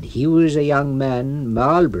 When he was a young man,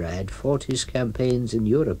 Marlborough had fought his campaigns in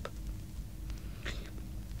Europe.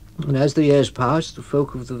 And as the years passed, the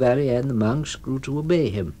folk of the valley and the monks grew to obey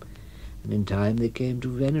him, and in time they came to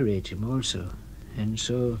venerate him also. And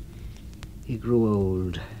so he grew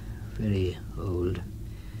old, very old.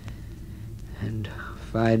 And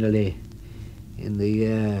finally, in the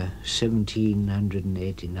year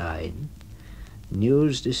 1789,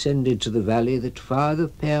 news descended to the valley that Father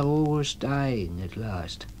Perrault was dying at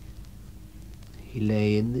last. He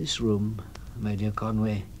lay in this room, my dear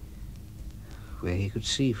Conway, where he could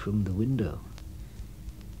see from the window.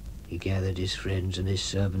 He gathered his friends and his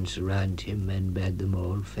servants around him and bade them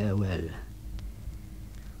all farewell.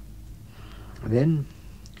 Then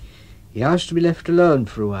he asked to be left alone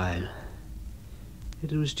for a while.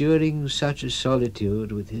 It was during such a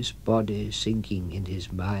solitude, with his body sinking and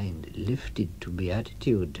his mind lifted to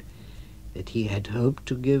beatitude, that he had hoped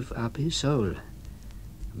to give up his soul.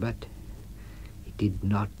 But it did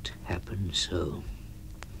not happen so.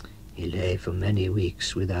 He lay for many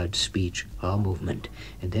weeks without speech or movement,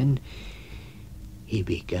 and then he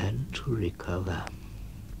began to recover.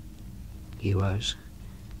 He was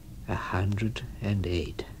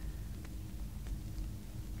 108.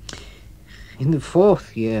 In the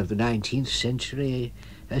 4th year of the 19th century,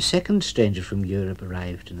 a second stranger from Europe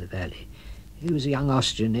arrived in the valley. He was a young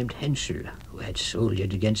Austrian named Henschel, who had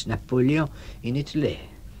soldiered against Napoleon in Italy,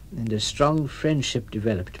 and a strong friendship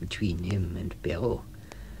developed between him and Perrault.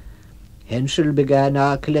 Henschel began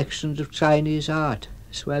our collections of Chinese art,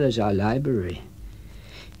 as well as our library.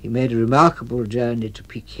 He made a remarkable journey to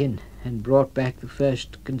Pekin, and brought back the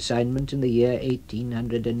first consignment in the year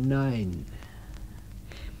 1809.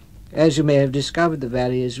 As you may have discovered, the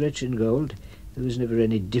valley is rich in gold. There was never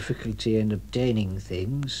any difficulty in obtaining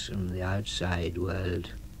things from the outside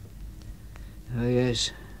world. Oh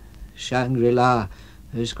yes, Shangri-La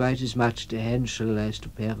owes quite as much to Henschel as to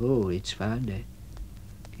Perrault, its founder.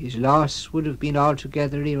 His loss would have been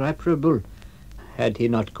altogether irreparable had he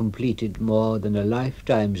not completed more than a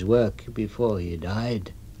lifetime's work before he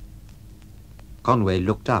died. Conway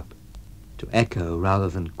looked up to echo rather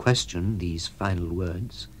than question these final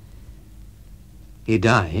words. He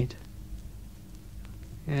died?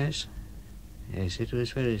 Yes, it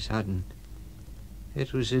was very sudden.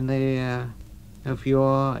 It was in the year of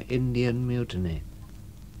your Indian mutiny.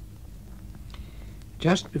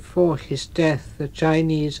 Just before his death, the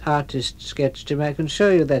Chinese artist sketched him. I can show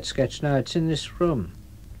you that sketch now. It's in this room.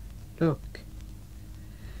 Look.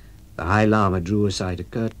 The High Lama drew aside a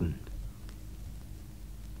curtain.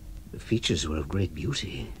 The features were of great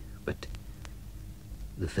beauty, but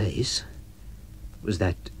the face was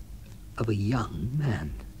that of a young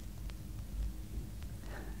man.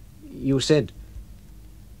 You said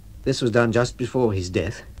this was done just before his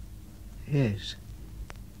death? Yes.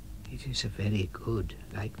 It is a very good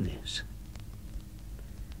likeness.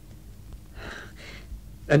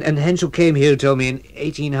 And Henschel came here, told me, in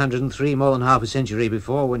 1803, more than half a century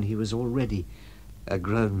before, when he was already a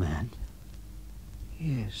grown man.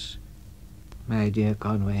 Yes, my dear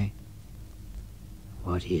Conway.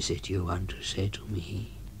 What is it you want to say to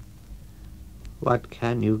me? What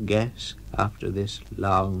can you guess after this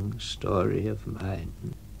long story of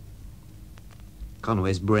mine?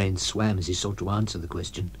 Conway's brain swam as he sought to answer the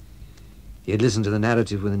question. He had listened to the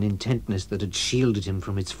narrative with an intentness that had shielded him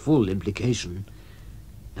from its full implication.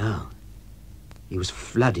 Now, he was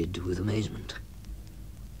flooded with amazement.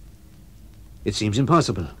 "It seems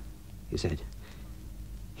impossible," he said.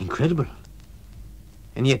 "Incredible.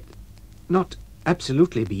 And yet not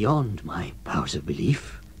absolutely beyond my powers of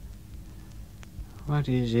belief." What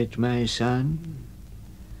is it, my son?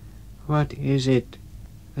 What is it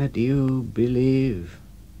that you believe?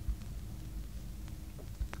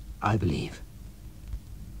 I believe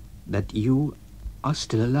that you are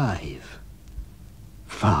still alive,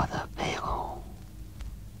 Father Perrault.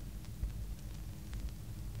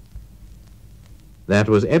 That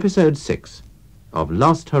was episode 6 of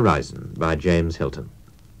Lost Horizon by James Hilton.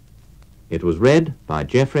 It was read by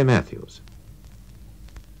Geoffrey Matthews.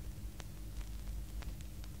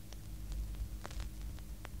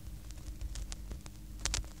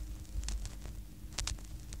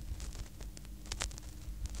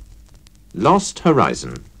 Lost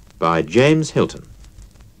Horizon by James Hilton.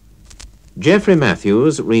 Geoffrey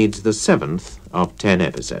Matthews reads the 7th of 10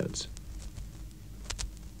 episodes.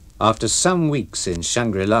 After some weeks in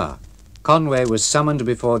Shangri-La, Conway was summoned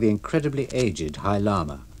before the incredibly aged High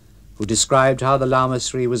Lama, who described how the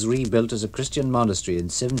Lamasery was rebuilt as a Christian monastery in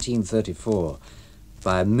 1734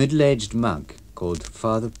 by a middle-aged monk called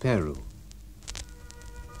Father Peru.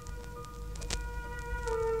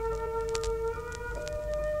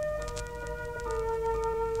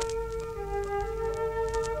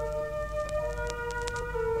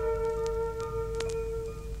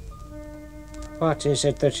 What is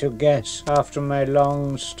it that you guess after my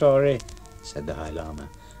long story? Said the High Lama.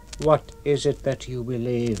 What is it that you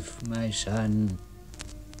believe, my son?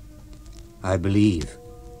 I believe,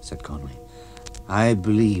 said Conway. I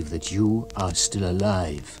believe that you are still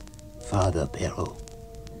alive, Father Peru.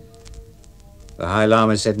 The High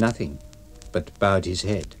Lama said nothing, but bowed his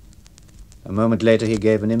head. A moment later he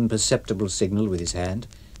gave an imperceptible signal with his hand,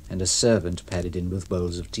 and a servant padded in with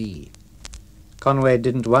bowls of tea. Conway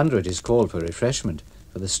didn't wonder at his call for refreshment,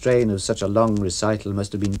 for the strain of such a long recital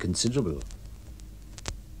must have been considerable.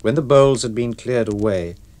 When the bowls had been cleared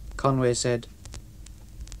away, Conway said,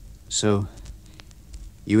 So,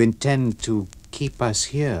 you intend to keep us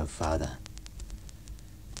here, Father?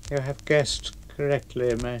 You have guessed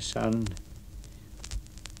correctly, my son.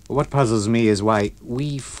 What puzzles me is why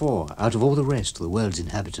we four, out of all the rest of the world's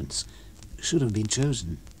inhabitants, should have been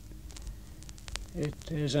chosen.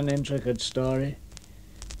 It is an intricate story.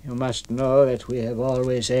 You must know that we have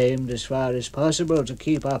always aimed as far as possible to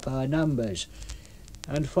keep up our numbers.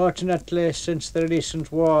 Unfortunately, since the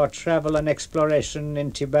recent war, travel and exploration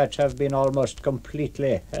in Tibet have been almost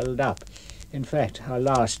completely held up. In fact, our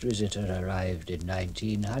last visitor arrived in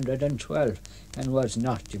 1912 and was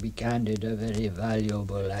not, to be candid, a very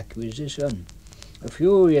valuable acquisition. A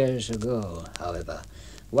few years ago, however,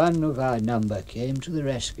 one of our number came to the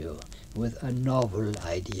rescue with a novel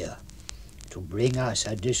idea: to bring us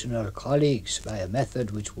additional colleagues by a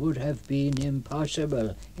method which would have been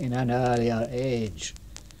impossible in an earlier age.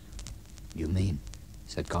 You mean,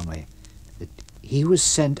 said Conway, that he was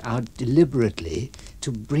sent out deliberately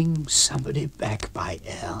to bring somebody back by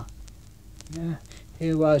air? Yeah,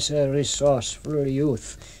 he was a resourceful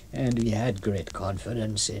youth, and we had great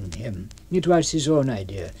confidence in him. It was his own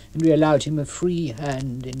idea, and we allowed him a free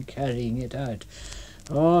hand in carrying it out.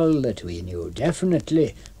 All that we knew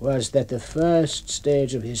definitely was that the first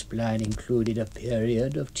stage of his plan included a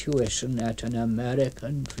period of tuition at an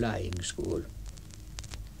American flying school.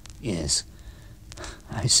 Yes,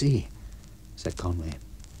 I see, said Conway.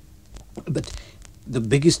 But the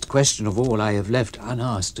biggest question of all I have left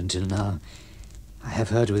unasked until now. I have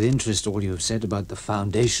heard with interest all you have said about the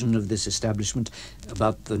foundation of this establishment,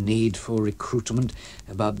 about the need for recruitment,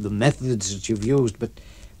 about the methods that you've used, but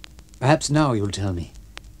perhaps now you'll tell me,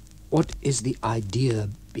 what is the idea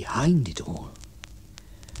behind it all?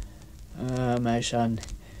 My son,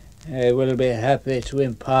 I will be happy to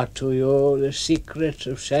impart to you the secret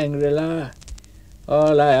of Shangri-La.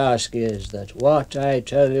 All I ask is that what I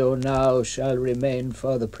tell you now shall remain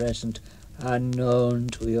for the present unknown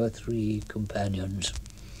to your three companions.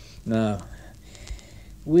 Now,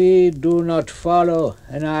 we do not follow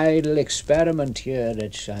an idle experiment here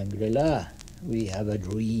at Shangri-La. We have a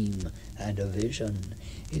dream and a vision.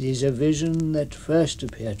 It is a vision that first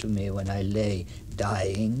appeared to me when I lay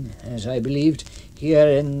dying, as I believed, here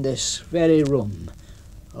in this very room,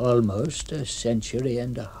 almost a century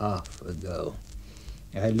and a half ago.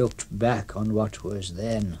 I looked back on what was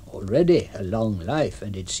then already a long life,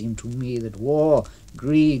 and it seemed to me that war,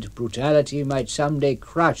 greed, brutality might someday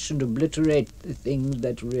crush and obliterate the things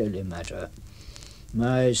that really matter.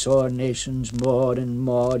 I saw nations more and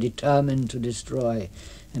more determined to destroy,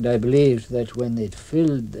 and I believed that when they'd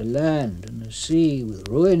filled the land and the sea with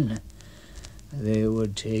ruin, they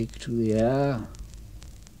would take to the air.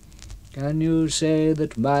 Can you say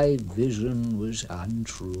that my vision was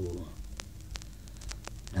untrue?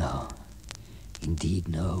 No, indeed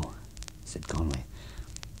no, said Conway.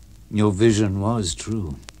 Your vision was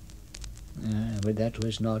true. But that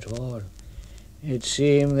was not all. It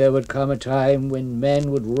seemed there would come a time when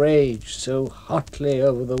men would rage so hotly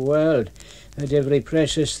over the world that every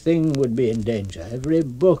precious thing would be in danger. Every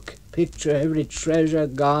book, picture, every treasure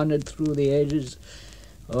garnered through the ages,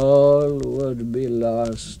 all would be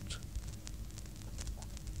lost.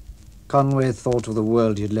 Conway thought of the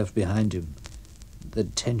world he had left behind him, the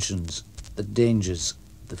tensions, the dangers,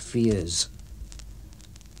 the fears.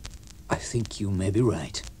 I think you may be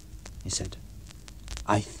right, he said.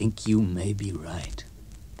 I think you may be right.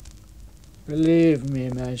 Believe me,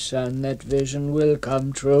 my son, that vision will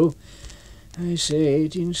come true. I say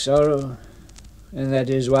it in sorrow, and that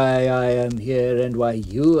is why I am here and why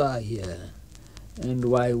you are here, and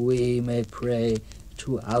why we may pray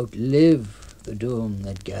to outlive the doom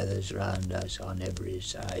that gathers round us on every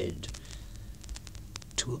side.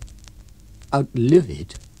 To outlive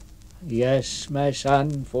it? Yes, my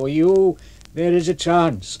son, for you there is a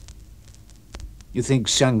chance. You think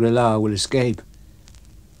Shangri-La will escape?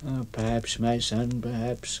 Oh, perhaps, my son,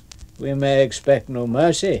 perhaps. We may expect no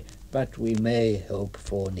mercy, but we may hope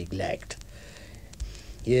for neglect.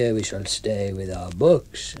 Here we shall stay with our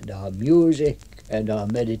books and our music and our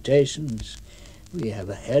meditations. We have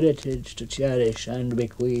a heritage to cherish and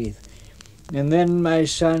bequeath. And then, my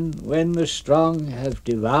son, when the strong have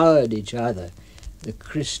devoured each other, the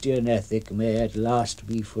Christian ethic may at last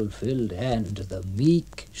be fulfilled, and the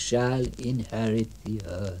meek shall inherit the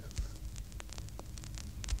earth.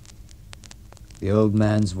 The old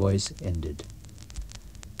man's voice ended,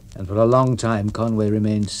 and for a long time Conway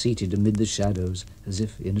remained seated amid the shadows as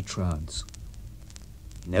if in a trance.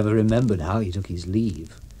 He never remembered how he took his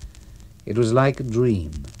leave. It was like a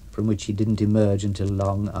dream from which he didn't emerge until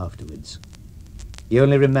long afterwards. He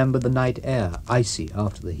only remembered the night air, icy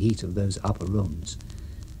after the heat of those upper rooms,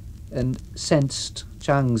 and sensed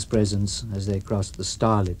Chang's presence as they crossed the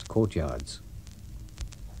starlit courtyards.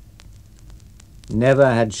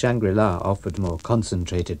 Never had Shangri-La offered more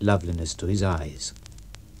concentrated loveliness to his eyes.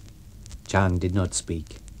 Chang did not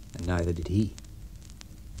speak, and neither did he.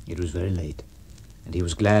 It was very late, and he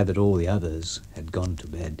was glad that all the others had gone to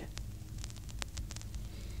bed.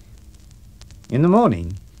 In the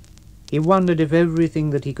morning, he wondered if everything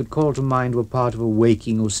that he could call to mind were part of a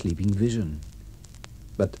waking or sleeping vision.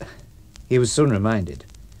 But he was soon reminded.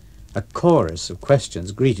 A chorus of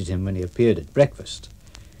questions greeted him when he appeared at breakfast.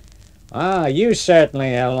 "Ah, you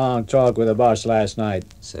certainly had a long talk with the boss last night,"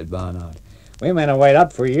 said Barnard. "We meant to wait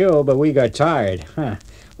up for you, but we got tired.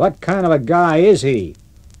 What kind of a guy is he?"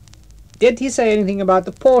 "Did he say anything about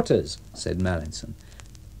the porters?" said Mallinson.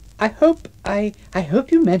 I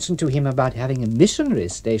hope you mentioned to him about having a missionary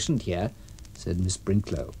stationed here," said Miss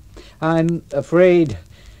Brinklow. I'm afraid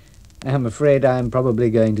I'm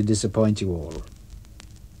probably going to disappoint you all.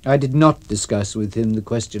 I did not discuss with him the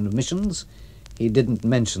question of missions. He didn't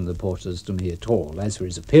mention the porters to me at all. As for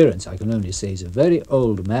his appearance, I can only say he's a very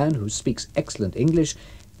old man who speaks excellent English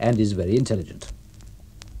and is very intelligent."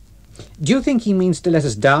 "Do you think he means to let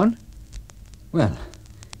us down?" "Well,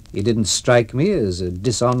 he didn't strike me as a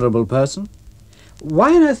dishonourable person."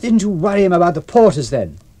 "Why on earth didn't you worry him about the porters,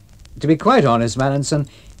 then?" "To be quite honest, Mallinson,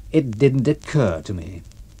 it didn't occur to me."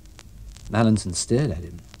 Mallinson stared at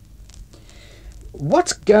him.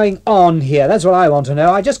 "What's going on here? That's what I want to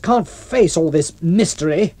know. I just can't face all this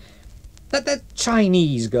mystery. That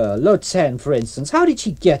Chinese girl, Lo Tsen, for instance, how did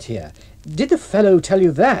she get here? Did the fellow tell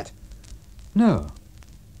you that?" "No.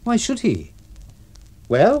 Why should he?"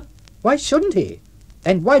 "Well, why shouldn't he?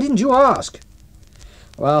 And why didn't you ask?"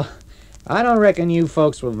 "Well, I don't reckon you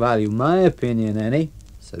folks will value my opinion any,"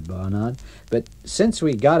 said Barnard. "But since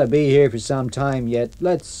we gotta be here for some time yet,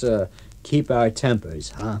 let's keep our tempers,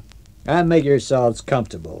 huh? And make yourselves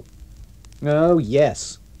comfortable." "Oh,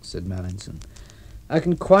 yes," said Mallinson. "I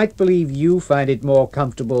can quite believe you find it more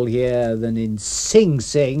comfortable here than in Sing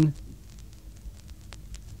Sing."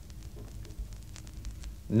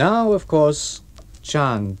 Now, of course,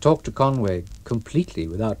 Chang talked to Conway completely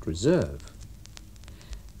without reserve.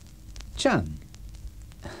 "Chang,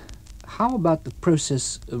 how about the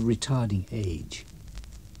process of retarding age?"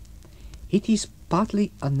 It is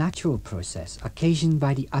partly a natural process occasioned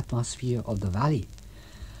by the atmosphere of the valley.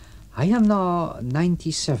 I am now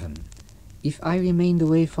 97. If I remained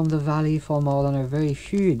away from the valley for more than a very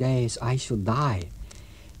few days, I should die.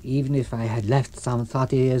 Even if I had left some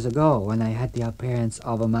 30 years ago, when I had the appearance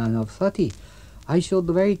of a man of 30, I should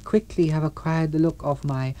very quickly have acquired the look of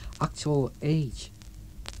my actual age.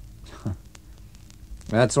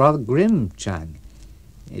 That's rather grim, Chang.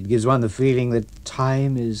 It gives one the feeling that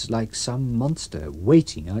time is like some monster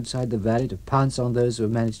waiting outside the valley to pounce on those who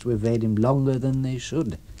have managed to evade him longer than they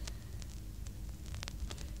should.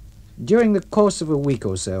 During the course of a week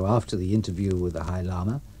or so after the interview with the High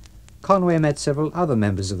Lama, Conway met several other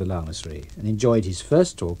members of the Lamasery and enjoyed his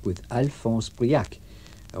first talk with Alphonse Briac,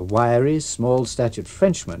 a wiry, small-statured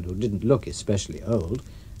Frenchman who didn't look especially old,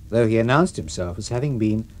 though he announced himself as having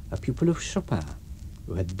been a pupil of Chopin,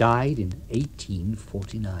 who had died in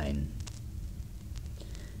 1849.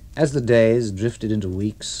 As the days drifted into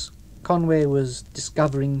weeks, Conway was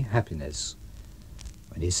discovering happiness.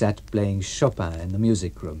 When he sat playing Chopin in the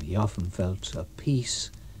music room, he often felt a peace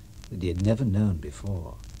that he had never known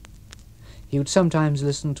before. He would sometimes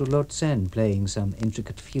listen to Lo Tsen playing some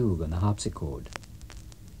intricate fugue on the harpsichord.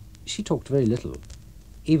 She talked very little,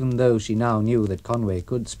 even though she now knew that Conway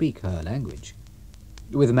could speak her language.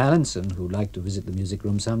 With Mallinson, who liked to visit the music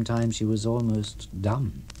room sometimes, she was almost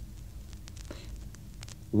dumb.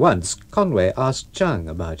 Once Conway asked Chang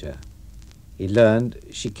about her. He learned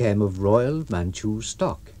she came of royal Manchu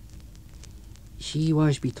stock. She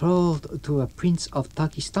was betrothed to a prince of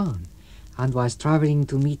Turkestan and was traveling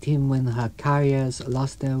to meet him when her carriers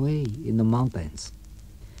lost their way in the mountains.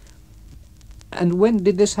 And when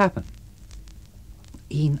did this happen?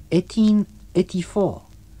 In 1884.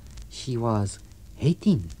 She was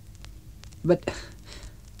 18. But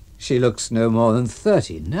she looks no more than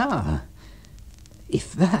 30 now,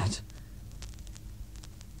 if that.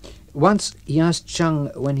 Once he asked Chang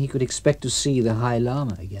when he could expect to see the High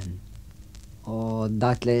Lama again. "Oh,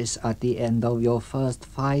 doubtless at the end of your first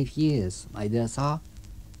 5 years, my dear sir,"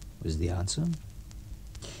 was the answer.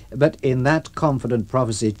 But in that confident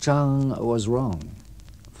prophecy, Chang was wrong.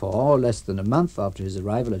 For less than a month after his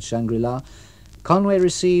arrival at Shangri-La, Conway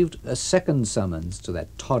received a second summons to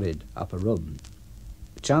that torrid upper room.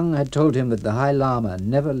 Chang had told him that the High Lama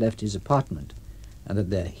never left his apartment, and that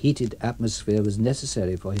their heated atmosphere was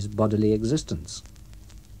necessary for his bodily existence.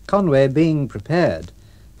 Conway, being prepared,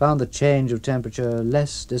 found the change of temperature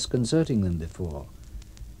less disconcerting than before.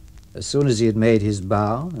 As soon as he had made his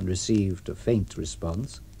bow and received a faint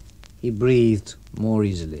response, he breathed more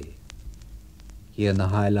easily. He and the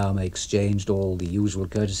High Lama exchanged all the usual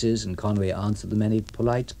courtesies, and Conway answered the many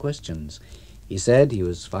polite questions. He said he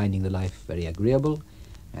was finding the life very agreeable,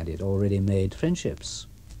 and he had already made friendships.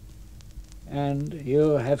 "And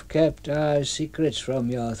you have kept our secrets from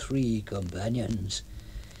your 3 companions.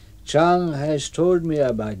 Chang has told me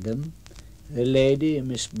about them. The lady,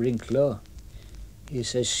 Miss Brinklow. He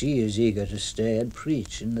says she is eager to stay and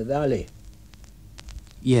preach in the valley."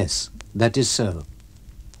 Yes, that is so.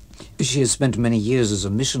 She has spent many years as a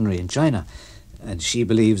missionary in China, and she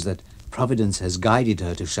believes that Providence has guided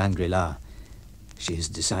her to Shangri-La. She has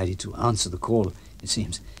decided to answer the call. It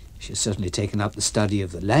seems she has certainly taken up the study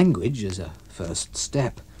of the language as a first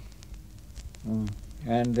step.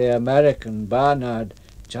 And the American Barnard,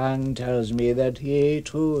 Chang tells me that he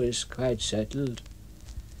too is quite settled.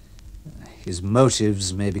 His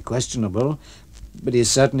motives may be questionable, but he has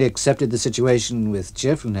certainly accepted the situation with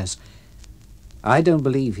cheerfulness. I don't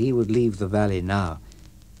believe he would leave the valley now,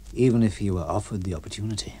 even if he were offered the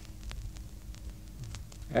opportunity.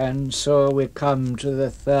 And so we come to the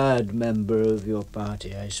 3rd member of your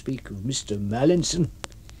party. I speak of Mr. Mallinson.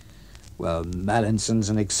 Well, Mallinson's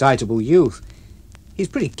an excitable youth. He's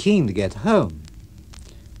pretty keen to get home.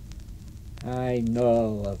 I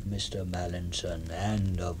know of Mr. Mallinson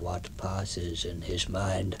and of what passes in his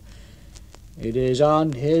mind. It is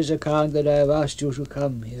on his account that I have asked you to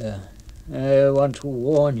come here. I want to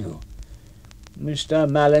warn you. Mr.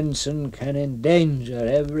 Mallinson can endanger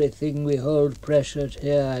everything we hold precious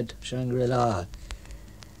here at Shangri-La.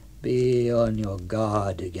 Be on your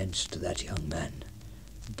guard against that young man,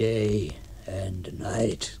 day and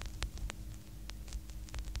night.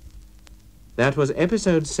 That was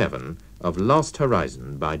episode 7 of Lost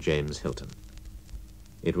Horizon by James Hilton.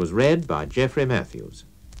 It was read by Geoffrey Matthews.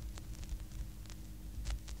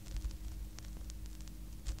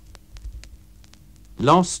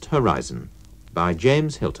 Lost Horizon by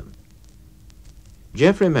James Hilton.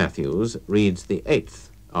 Geoffrey Matthews reads the 8th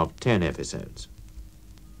of 10 episodes.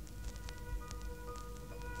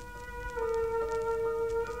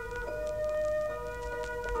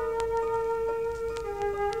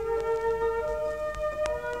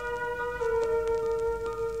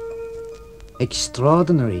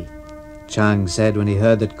 Extraordinary, Chang said when he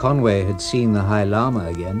heard that Conway had seen the High Lama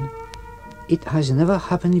again. It has never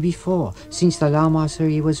happened before since the Lama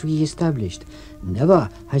theory was re-established. Never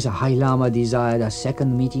has a High Lama desired a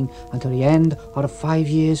second meeting until the end of a 5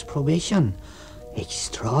 years probation.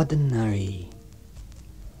 Extraordinary.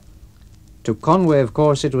 To Conway, of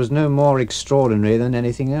course, it was no more extraordinary than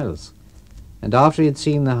anything else. And after he had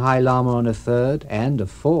seen the High Lama on a 3rd and a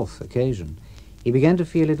 4th occasion, he began to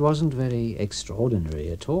feel it wasn't very extraordinary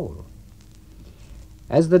at all.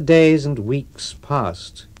 As the days and weeks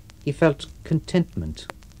passed, he felt contentment,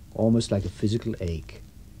 almost like a physical ache.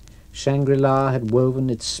 Shangri-La had woven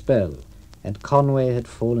its spell, and Conway had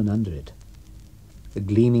fallen under it. The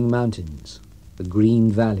gleaming mountains, the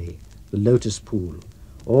green valley, the lotus pool,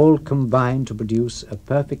 all combined to produce a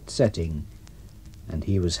perfect setting, and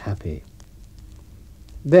he was happy.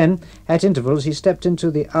 Then, at intervals, he stepped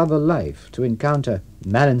into the other life to encounter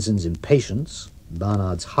Mallinson's impatience,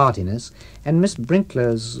 Barnard's heartiness, and Miss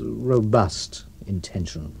Brinkler's robust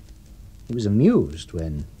intention. He was amused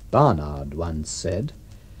when Barnard once said,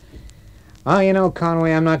 "Oh, you know,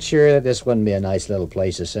 Conway, I'm not sure that this wouldn't be a nice little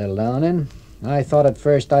place to settle down in. I thought at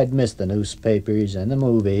first I'd missed the newspapers and the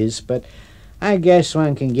movies, but I guess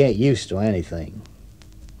one can get used to anything.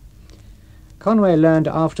 Conway learned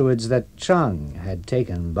afterwards that Chang had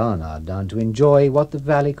taken Barnard down to enjoy what the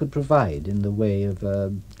valley could provide in the way of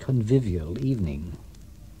a convivial evening.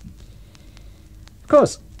 "Of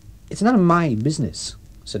course, it's none of my business,"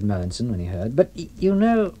 said Mallinson when he heard, "but you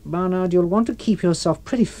know, Barnard, you'll want to keep yourself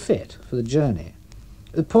pretty fit for the journey.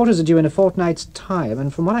 The porters are due in a fortnight's time,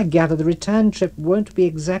 and from what I gather, the return trip won't be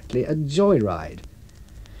exactly a joyride."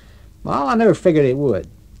 "Well, I never figured it would,"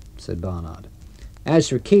 said Barnard. "As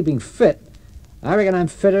for keeping fit, I reckon I'm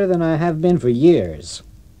fitter than I have been for years.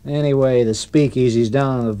 Anyway, the speakeasies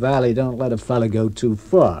down in the valley don't let a fella go too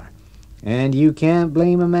far, and you can't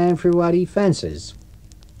blame a man for what he fancies."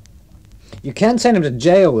 "You can send him to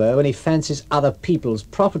jail, though, when he fancies other people's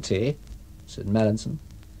property," said Mallinson.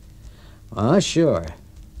 "Ah, sure,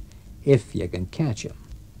 if you can catch him.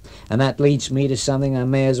 And that leads me to something I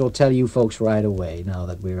may as well tell you folks right away, now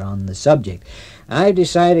that we're on the subject. I've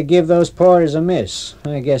decided to give those porters a miss.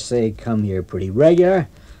 I guess they come here pretty regular.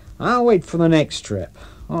 I'll wait for the next trip.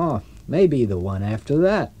 Oh, maybe the one after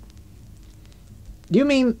that." "Do you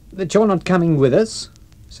mean that you're not coming with us?"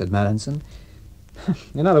 said Mallinson.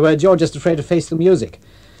 "In other words, you're just afraid to face the music.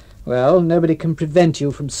 Well, nobody can prevent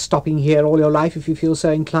you from stopping here all your life if you feel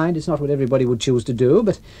so inclined. It's not what everybody would choose to do,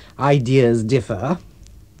 but ideas differ."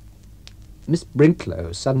 Miss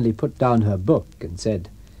Brinklow suddenly put down her book and said,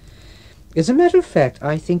 "As a matter of fact,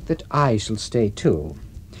 I think that I shall stay too.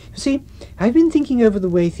 You see, I've been thinking over the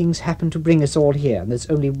way things happened to bring us all here, and there's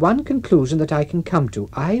only one conclusion that I can come to.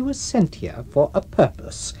 I was sent here for a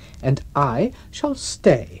purpose, and I shall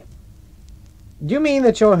stay." "Do you mean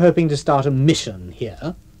that you're hoping to start a mission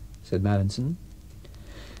here?" said Mallinson.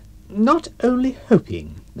 "Not only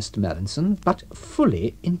hoping, Mr. Mallinson, but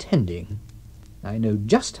fully intending. I know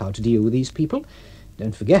just how to deal with these people.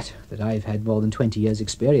 Don't forget that I've had more than 20 years'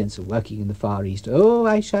 experience of working in the Far East. Oh,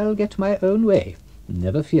 I shall get my own way.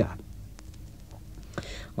 Never fear."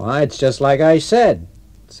 "Why, it's just like I said,"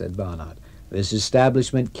 said Barnard. "This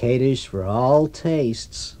establishment caters for all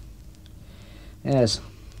tastes." "Yes,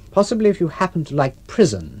 possibly if you happen to like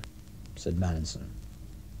prison," said Mallinson.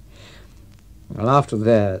 Well, after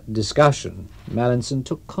their discussion, Mallinson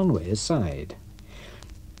took Conway aside.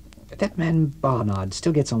 "That man Barnard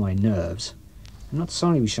still gets on my nerves. I'm not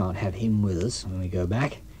sorry we shan't have him with us when we go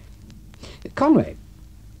back. Conway,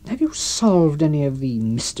 have you solved any of the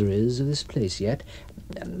mysteries of this place yet?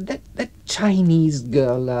 That Chinese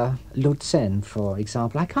girl, Lo Tsen, for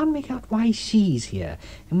example, I can't make out why she's here,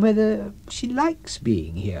 and whether she likes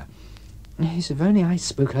being here. Yes, if only I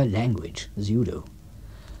spoke her language, as you do."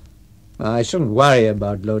 "I shouldn't worry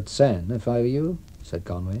about Lo Tsen, if I were you," said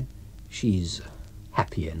Conway. "She's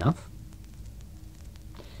happy enough."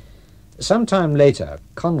 Some time later,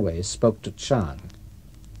 Conway spoke to Chang.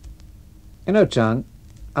 "You know, Chang,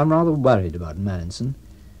 I'm rather worried about Mallinson.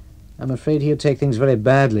 I'm afraid he'll take things very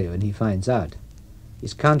badly when he finds out.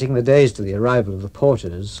 He's counting the days to the arrival of the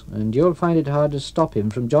porters, and you'll find it hard to stop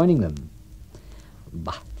him from joining them."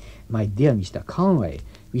 "Bah, my dear Mr. Conway,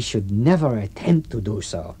 we should never attempt to do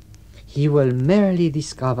so. He will merely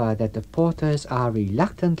discover that the porters are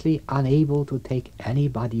reluctantly unable to take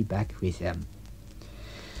anybody back with them."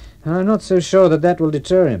 "I'm not so sure that that will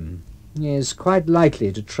deter him. He is quite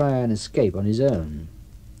likely to try and escape on his own."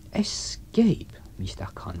 "Escape,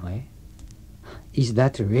 Mr. Conway? Is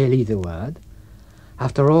that really the word?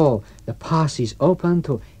 After all, the pass is open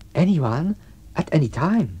to anyone at any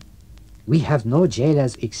time. We have no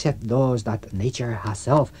jailers except those that nature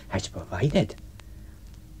herself has provided."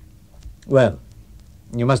 "Well,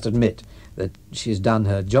 you must admit that she's done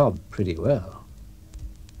her job pretty well."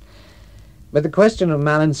 But the question of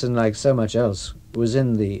Mallinson, like so much else, was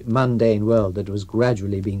in the mundane world that was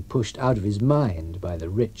gradually being pushed out of his mind by the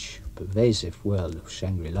rich, pervasive world of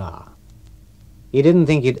Shangri-La. He didn't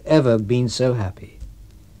think he'd ever been so happy.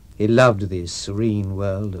 He loved the serene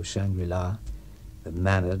world of Shangri-La, the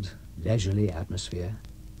mannered, leisurely atmosphere.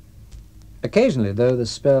 Occasionally, though, the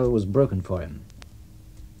spell was broken for him.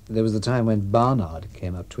 There was the time when Barnard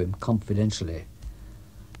came up to him confidentially.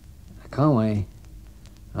 "Conway,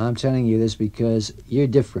 I'm telling you this because you're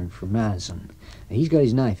different from Madison. He's got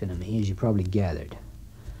his knife into me, as you probably gathered.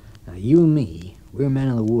 Now, you and me, we're men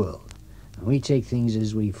of the world, and we take things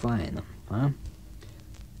as we find them, huh?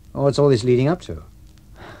 Oh, what's all this leading up to?"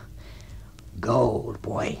 "Gold,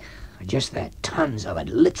 boy. Just that, tons of it,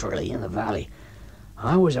 literally, in the valley.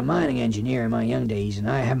 I was a mining engineer in my young days, and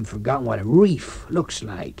I haven't forgotten what a reef looks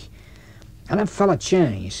like. And that fella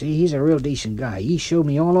Chang, you see, he's a real decent guy. He showed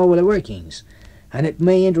me all over the workings. And it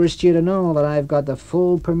may interest you to know that I've got the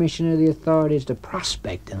full permission of the authorities to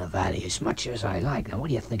prospect in the valley as much as I like. Now, what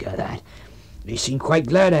do you think of that? They seemed quite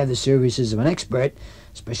glad to have the services of an expert,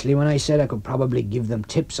 especially when I said I could probably give them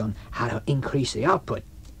tips on how to increase the output.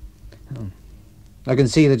 I can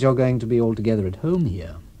see that you're going to be altogether at home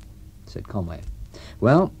here, said Conway.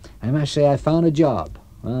 Well, I must say I found a job.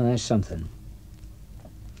 Well, that's something.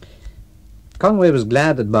 Conway was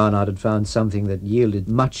glad that Barnard had found something that yielded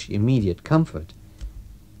much immediate comfort,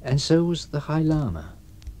 and so was the High Lama.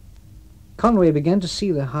 Conway began to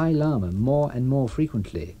see the High Lama more and more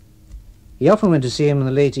frequently. He often went to see him in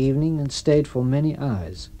the late evening and stayed for many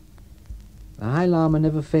hours. The High Lama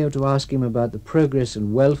never failed to ask him about the progress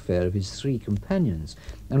and welfare of his 3 companions,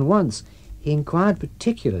 and once he inquired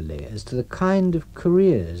particularly as to the kind of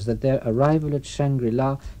careers that their arrival at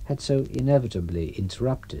Shangri-La had so inevitably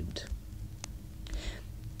interrupted.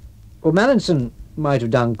 Well, Mallinson might have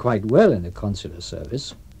done quite well in the consular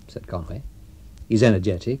service, said Conway. He's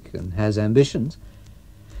energetic and has ambitions.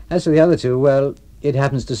 As for the other 2, well, it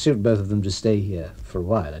happens to suit both of them to stay here for a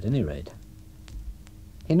while, at any rate.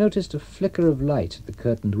 He noticed a flicker of light at the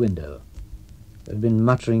curtained window. There had been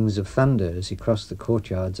mutterings of thunder as he crossed the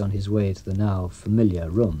courtyards on his way to the now familiar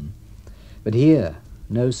room, but here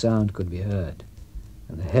no sound could be heard,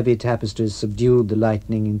 and the heavy tapestries subdued the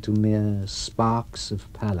lightning into mere sparks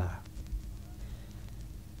of pallor.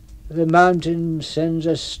 The mountain sends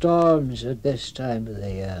us storms at this time of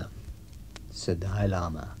the year, said the High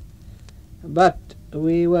Lama. But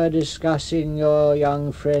we were discussing your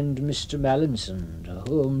young friend Mr. Mallinson, to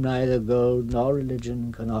whom neither gold nor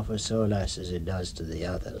religion can offer solace as it does to the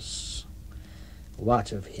others.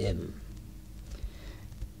 What of him?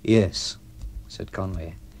 Yes, said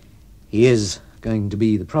Conway. He is going to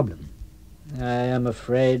be the problem. I am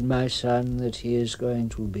afraid, my son, that he is going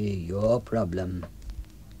to be your problem.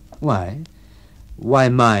 Why? Why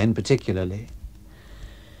mine particularly?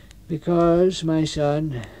 Because, my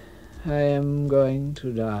son, I am going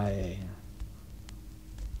to die.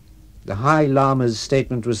 The High Lama's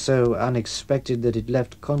statement was so unexpected that it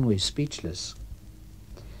left Conway speechless.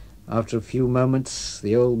 After a few moments,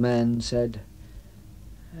 the old man said,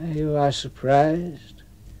 You are surprised?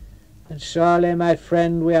 And surely, my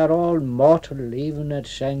friend, we are all mortal, even at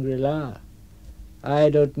Shangri-La. I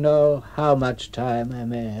don't know how much time I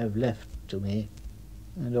may have left to me,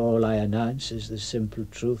 and all I announce is the simple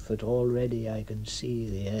truth that already I can see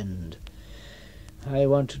the end. I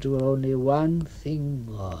want to do only one thing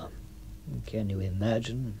more. Can you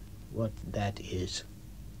imagine what that is?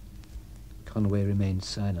 Conway remained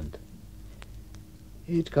silent.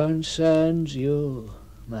 It concerns you,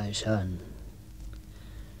 my son.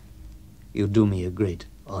 You do me a great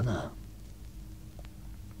honor.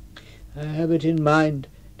 I have it in mind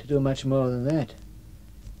to do much more than that.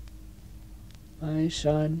 My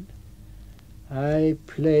son, I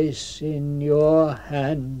place in your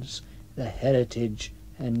hands the heritage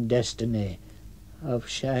and destiny of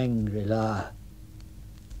Shangri-La.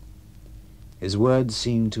 His words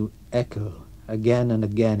seemed to echo again and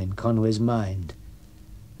again in Conway's mind.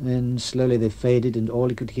 Then slowly they faded, and all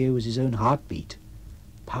he could hear was his own heartbeat,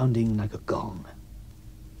 pounding like a gong.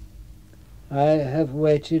 I have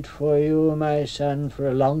waited for you, my son, for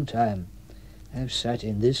a long time. I have sat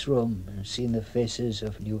in this room and seen the faces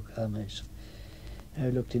of newcomers. I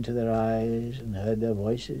have looked into their eyes and heard their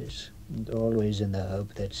voices, and always in the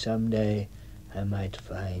hope that someday I might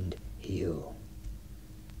find you.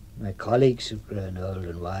 My colleagues have grown old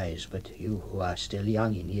and wise, but you who are still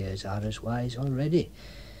young in years are as wise already.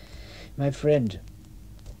 My friend,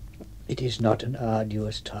 it is not an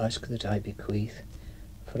arduous task that I bequeath,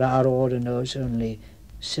 for our order knows only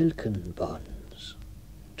silken bonds,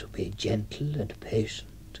 to be gentle and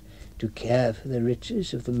patient, to care for the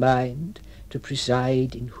riches of the mind, to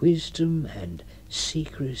preside in wisdom and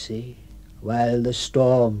secrecy while the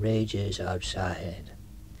storm rages outside.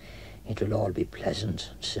 It will all be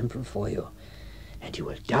pleasant and simple for you, and you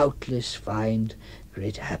will doubtless find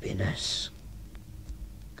great happiness.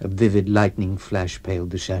 A vivid lightning flash paled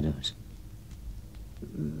the shadows.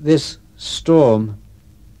 This storm,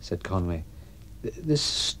 said Conway, this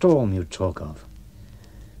storm you talk of.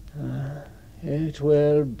 It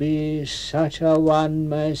will be such a one,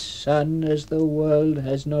 my son, as the world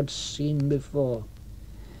has not seen before.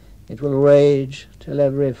 It will rage till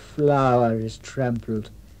every flower is trampled,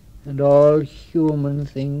 and all human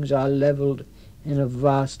things are levelled in a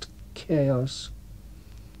vast chaos.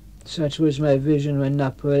 Such was my vision when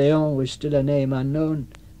Napoleon was still a name unknown,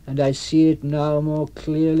 and I see it now more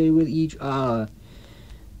clearly with each hour.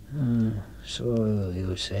 So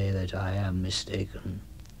you say that I am mistaken?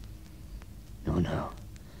 No,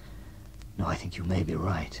 No, I think you may be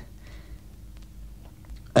right.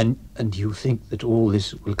 And you think that all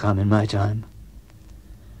this will come in my time?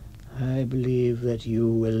 I believe that you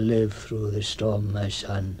will live through the storm, my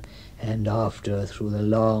son, and after, through the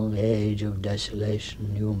long age of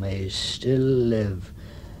desolation, you may still live.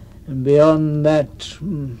 And beyond that,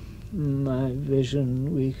 my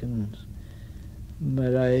vision weakens.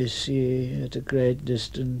 But I see at a great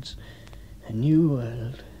distance a new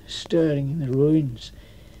world stirring in the ruins,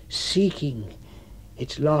 seeking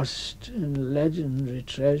its lost and legendary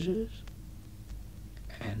treasures.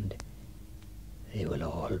 And they will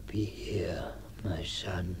all be here, my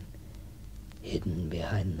son, hidden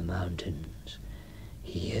behind the mountains,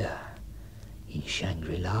 here in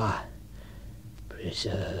Shangri-La,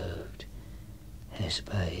 preserved as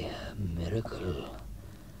by a miracle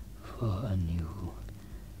for a new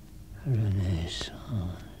renaissance.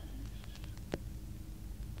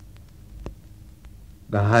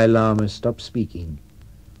 The High Lama stopped speaking,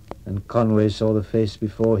 and Conway saw the face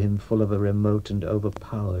before him full of a remote and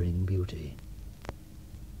overpowering beauty.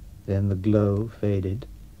 Then the glow faded,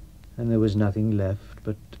 and there was nothing left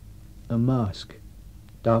but a mask,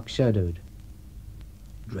 dark-shadowed,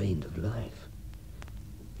 drained of life.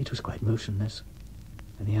 It was quite motionless,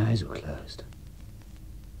 and the eyes were closed.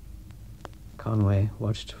 Conway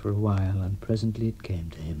watched for a while, and presently it came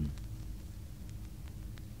to him.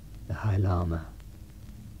 The High Lama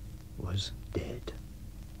was dead.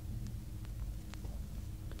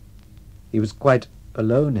 He was quite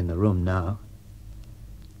alone in the room now.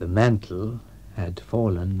 The mantle had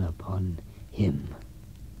fallen upon him.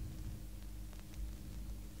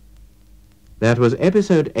 That was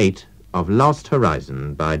episode 8 of Lost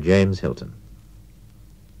Horizon by James Hilton.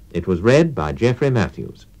 It was read by Geoffrey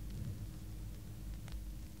Matthews.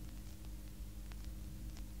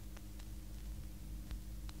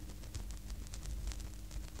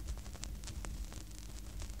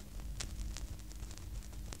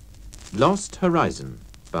 Lost Horizon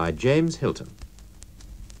by James Hilton.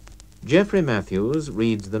 Geoffrey Matthews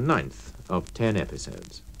reads the 9th of 10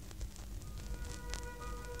 episodes.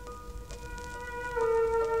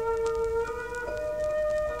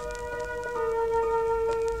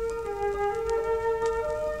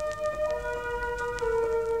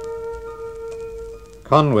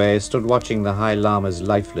 Conway stood watching the High Lama's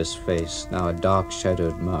lifeless face, now a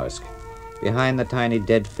dark-shadowed mask. Behind the tiny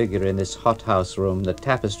dead figure in this hothouse room, the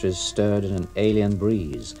tapestries stirred in an alien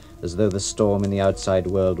breeze, as though the storm in the outside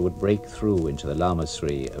world would break through into the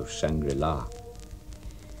lamasery of Shangri-La.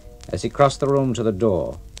 As he crossed the room to the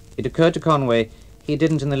door, it occurred to Conway he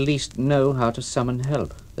didn't in the least know how to summon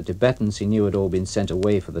help. The Tibetans he knew had all been sent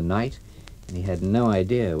away for the night, and he had no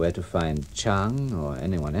idea where to find Chang or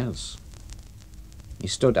anyone else. He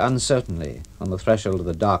stood uncertainly on the threshold of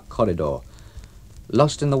the dark corridor,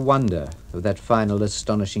 lost in the wonder of that final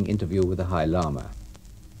astonishing interview with the High Lama.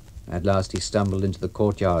 At last he stumbled into the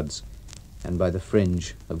courtyards and by the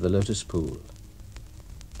fringe of the lotus pool.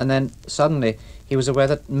 And then, suddenly, he was aware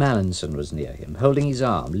that Mallinson was near him, holding his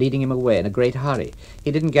arm, leading him away in a great hurry.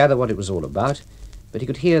 He didn't gather what it was all about, but he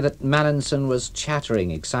could hear that Mallinson was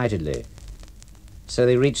chattering excitedly. So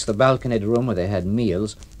they reached the balconied room where they had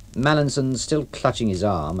meals, Mallinson still clutching his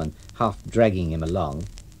arm and half dragging him along.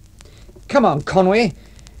 "Come on, Conway.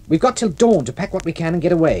 We've got till dawn to pack what we can and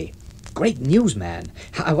get away. Great news, man.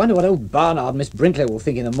 I wonder what old Barnard and Miss Brinkley will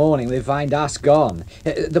think in the morning when they find us gone.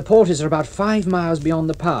 The porters are about 5 miles beyond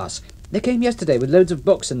the pass. They came yesterday with loads of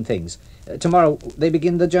books and things. Tomorrow they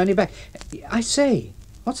begin the journey back. I say,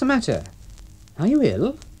 what's the matter? Are you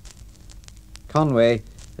ill?" Conway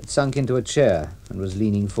had sunk into a chair and was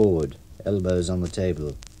leaning forward, elbows on the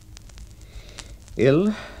table.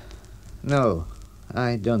 "Ill? No,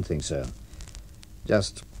 I don't think so.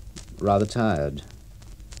 Just rather tired."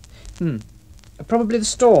 Probably the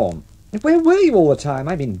storm. Where were you all the time?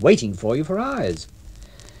 I've been waiting for you for hours."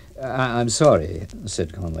 I'm sorry,"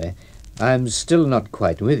 said Conway. "I'm still not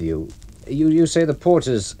quite with you. You say the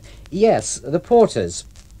porters—" "Yes, the porters.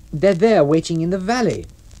 They're there waiting in the valley.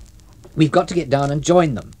 We've got to get down and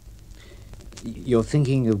join them." "You're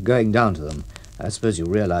thinking of going down to them. I suppose you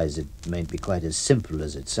realize it mayn't be quite as simple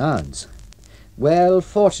as it sounds." "Well,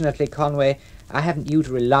 fortunately, Conway, I haven't you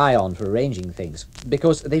to rely on for arranging things,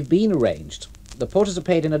 because they've been arranged. The porters are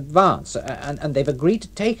paid in advance, and they've agreed to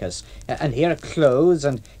take us, and here are clothes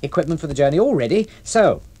and equipment for the journey all ready,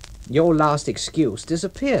 so your last excuse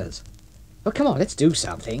disappears. Well, come on, let's do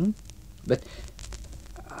something." "But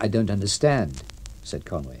I don't understand," said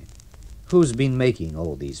Conway. "Who's been making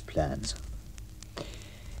all these plans?"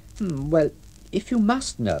 "Well, if you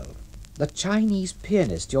must know, the Chinese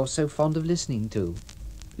pianist you're so fond of listening to,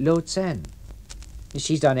 Lo Tsen.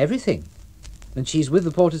 She's done everything. And she's with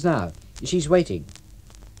the porters now. She's waiting.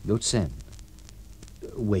 Lord Sen.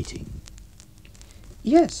 Waiting.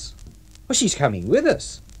 Yes. Well, she's coming with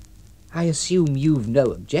us. I assume you've no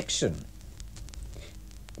objection.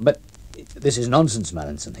 But this is nonsense,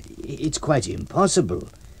 Mallinson. It's quite impossible.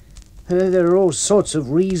 There are all sorts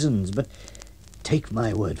of reasons, but take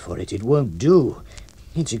my word for it, it won't do.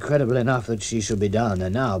 It's incredible enough that she should be down there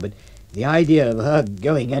now, but the idea of her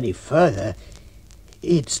going any further,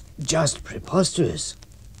 it's just preposterous.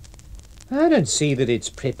 I don't see that it's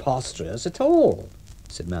preposterous at all,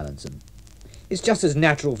 said Mallinson. It's just as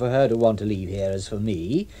natural for her to want to leave here as for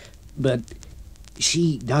me. But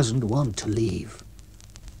she doesn't want to leave.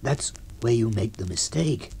 That's where you make the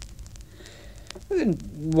mistake. Then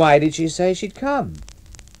why did she say she'd come?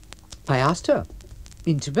 I asked her,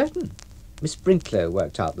 in Tibetan. Miss Brinklow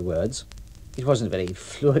worked out the words. It wasn't a very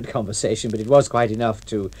fluid conversation, but it was quite enough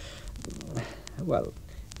to, well,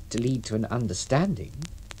 to lead to an understanding.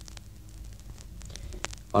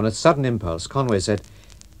 On a sudden impulse, Conway said,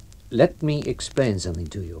 "Let me explain something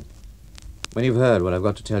to you. When you've heard what I've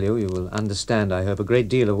got to tell you, you will understand, I hope, a great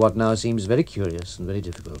deal of what now seems very curious and very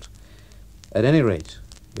difficult. At any rate,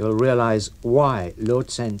 you'll realize why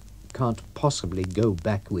Lord Sen can't possibly go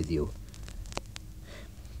back with you."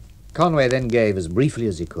 Conway then gave, as briefly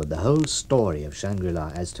as he could, the whole story of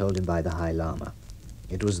Shangri-La as told him by the High Lama.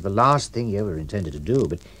 It was the last thing he ever intended to do,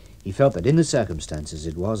 but he felt that in the circumstances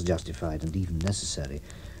it was justified and even necessary.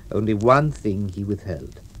 Only one thing he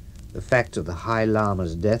withheld, the fact of the High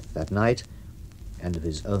Lama's death that night and of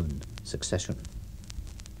his own succession.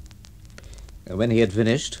 And when he had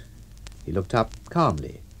finished, he looked up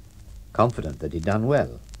calmly, confident that he'd done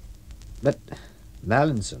well. But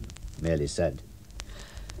Mallinson merely said,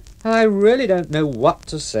 "I really don't know what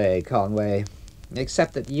to say, Conway,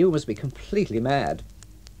 except that you must be completely mad.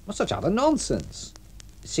 What's such other nonsense?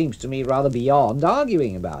 It seems to me rather beyond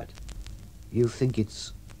arguing about." You think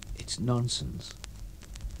it's nonsense?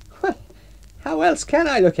 Well, how else can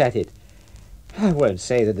I look at it? I won't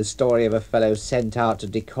say that the story of a fellow sent out to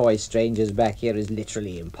decoy strangers back here is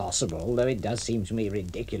literally impossible, though it does seem to me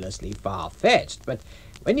ridiculously far-fetched, but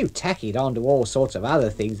when you tack it on to all sorts of other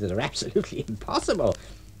things that are absolutely impossible,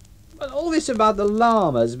 but all this about the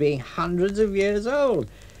llamas being hundreds of years old,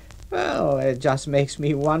 well, it just makes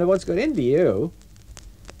me wonder what's got into you.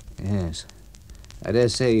 Yes, I dare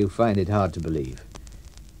say you find it hard to believe.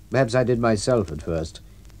 Perhaps I did myself at first.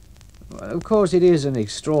 Well, of course it is an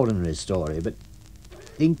extraordinary story, but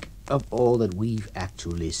Think of all that we've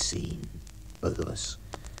actually seen, both of us.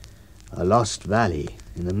 A lost valley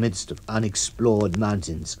in the midst of unexplored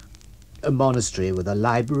mountains. A monastery with a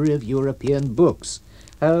library of European books.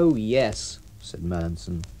 "Oh, yes," said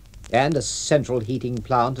Mallinson. "And a central heating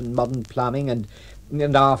plant and modern plumbing and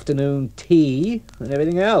afternoon tea and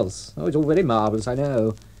everything else. Oh, it's all very marvellous, I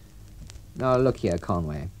know. Now, look here,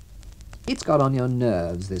 Conway. It's got on your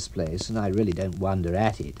nerves, this place, and I really don't wonder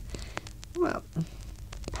at it. Well,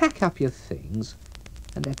 pack up your things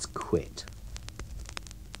and let's quit."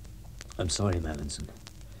 I'm sorry, Mallinson.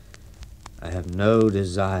 I have no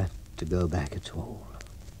desire to go back at all.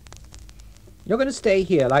 You're going to stay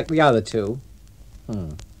here like the other two?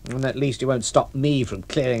 And at least you won't stop me from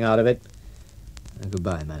clearing out of it.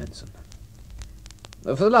 Goodbye, Mallinson.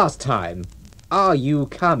 For the last time, are you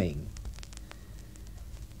coming?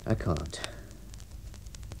 I can't.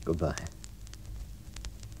 Goodbye.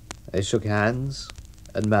 They shook hands,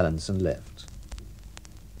 and Mallinson left.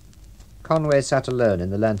 Conway sat alone in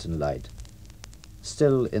the lantern light,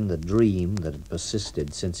 still in the dream that had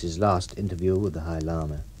persisted since his last interview with the High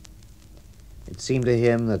Lama. It seemed to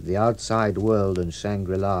him that the outside world and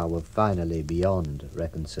Shangri-La were finally beyond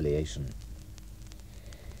reconciliation.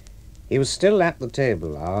 He was still at the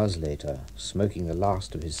table hours later, smoking the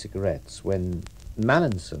last of his cigarettes, when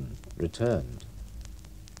Mallinson returned.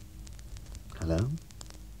 Hello?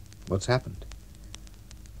 What's happened?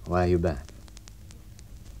 Why are you back?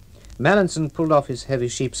 Mallinson pulled off his heavy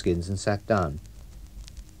sheepskins and sat down.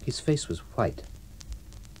 His face was white.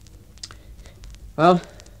 "Well,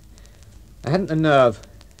 I hadn't the nerve,"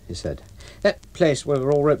 he said. "That place where we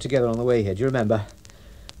were all roped together on the way here, do you remember?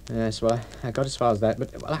 Yes, well, I got as far as that,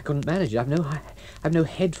 but I couldn't manage it. I've no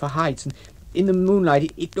head for heights, and in the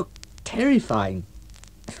moonlight it looked terrifying.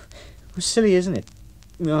 It was silly, isn't it?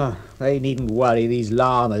 Oh, they needn't worry, these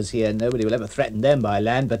llamas here. Nobody will ever threaten them by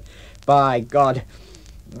land, but by God,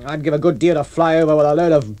 I'd give a good deal to fly over with a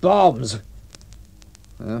load of bombs."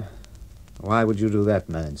 Why would you do that,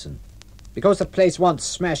 Mallinson? "Because the place wants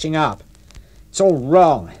smashing up. It's all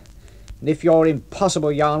wrong. And if your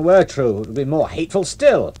impossible yarn were true, it would be more hateful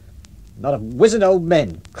still. Not of wizened old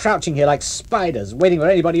men, crouching here like spiders, waiting for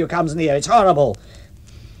anybody who comes near. It's horrible.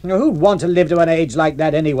 Who'd want to live to an age like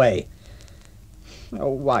that anyway? Oh,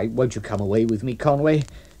 why won't you come away with me, Conway?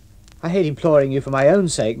 I hate imploring you for my own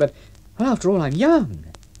sake, but after all, I'm young.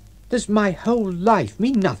 Does my whole life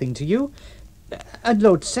mean nothing to you? And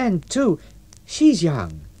Lord Sen, too. She's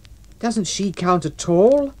young. Doesn't she count at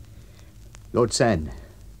all? Lord Sen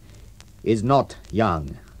is not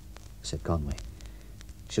young, said Conway.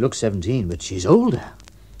 She looks 17, but she's older.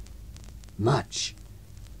 Much,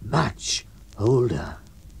 much older.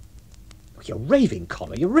 You're raving,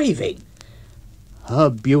 Conway, you're raving. Her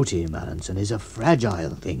beauty, Mallinson, is a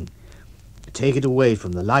fragile thing. Take it away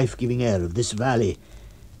from the life-giving air of this valley,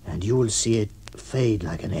 and you will see it fade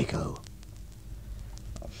like an echo.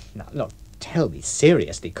 Now, tell me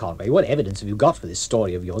seriously, Conway, what evidence have you got for this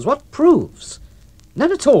story of yours? What proofs?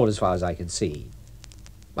 None at all, as far as I can see.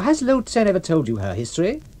 Has Lord Sen ever told you her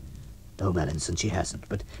history? No, Mallinson, she hasn't,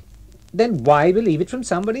 but... Then why believe it from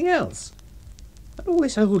somebody else? And all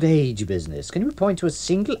this old age business, can you point to a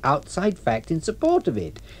single outside fact in support of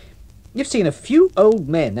it? You've seen a few old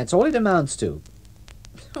men, that's all it amounts to.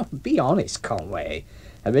 Oh, be honest, Conway.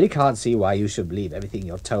 I really can't see why you should believe everything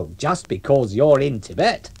you're told just because you're in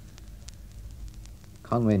Tibet.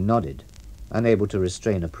 Conway nodded, unable to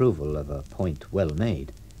restrain approval of a point well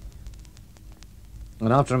made.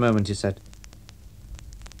 And after a moment he said,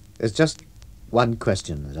 "There's just one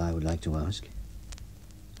question that I would like to ask.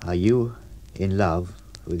 Are you in love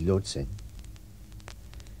with Lord Sen?"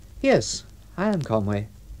 Yes, I am, Conway.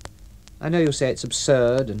 I know you say it's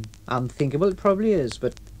absurd and unthinkable. It probably is,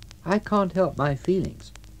 but I can't help my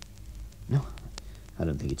feelings. No, I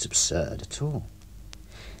don't think it's absurd at all.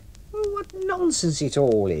 What nonsense it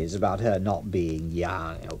all is about her not being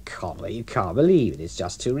young. Oh, Conway, you can't believe it. It's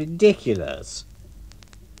just too ridiculous.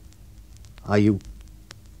 Are you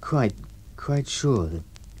quite sure that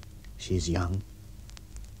she's young?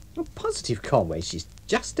 Oh, positive, Conway. She's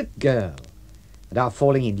just a girl. And our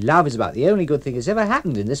falling in love is about the only good thing that's ever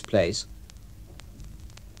happened in this place.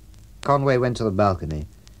 Conway went to the balcony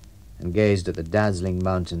and gazed at the dazzling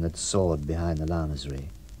mountain that soared behind the Lamasery.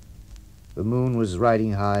 The moon was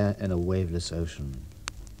riding high in a waveless ocean.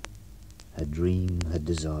 Her dream had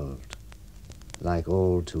dissolved, like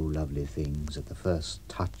all too lovely things at the first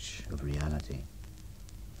touch of reality.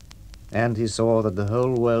 And he saw that the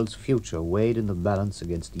whole world's future, weighed in the balance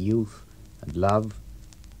against youth and love,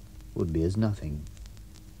 would be as nothing.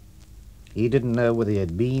 He didn't know whether he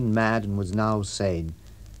had been mad and was now sane,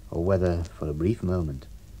 or whether, for a brief moment,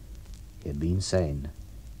 he had been sane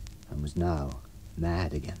and was now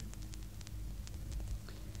mad again.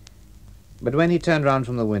 But when he turned round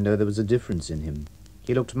from the window, there was a difference in him.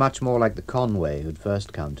 He looked much more like the Conway who'd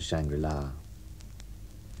first come to Shangri-La.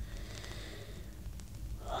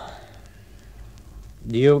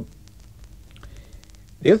 Do you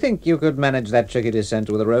think you could manage that tricky descent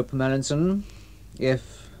with a rope, Mallinson?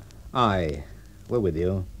 If I were with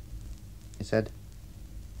you, he said.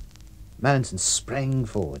 Mallinson sprang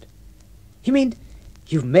forward. You mean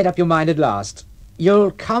you've made up your mind at last? You'll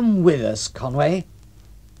come with us, Conway?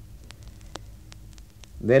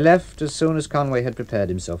 They left as soon as Conway had prepared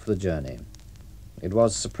himself for the journey. It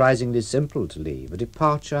was surprisingly simple to leave, a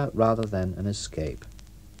departure rather than an escape.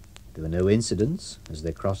 There were no incidents as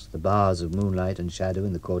they crossed the bars of moonlight and shadow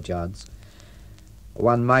in the courtyards.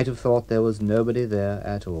 One might have thought there was nobody there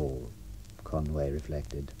at all, Conway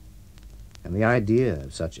reflected, and the idea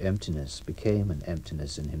of such emptiness became an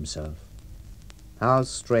emptiness in himself. How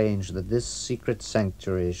strange that this secret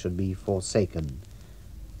sanctuary should be forsaken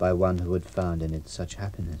by one who had found in it such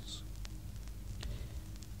happiness.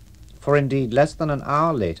 For indeed, less than an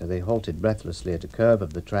hour later they halted breathlessly at a curve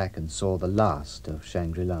of the track and saw the last of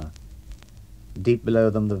Shangri-La. Deep below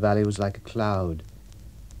them the valley was like a cloud,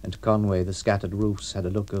 and to Conway the scattered roofs had a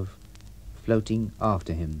look of floating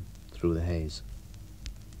after him through the haze.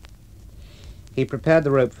 He prepared the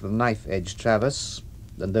rope for the knife-edged traverse,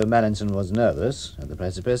 and though Mallinson was nervous at the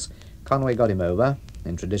precipice, Conway got him over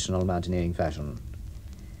in traditional mountaineering fashion.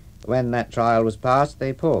 When that trial was past,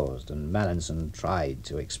 they paused, and Mallinson tried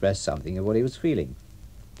to express something of what he was feeling.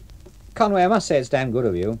 Conway, I must say it's damn good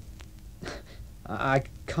of you. I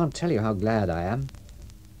can't tell you how glad I am.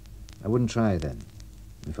 I wouldn't try then,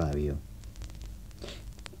 if I were you.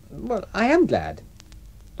 Well, I am glad.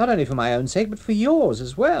 Not only for my own sake, but for yours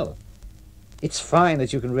as well. It's fine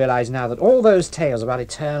that you can realize now that all those tales about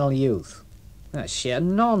eternal youth are sheer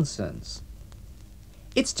nonsense.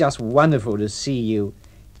 It's just wonderful to see you,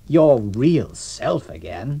 your real self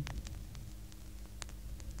again.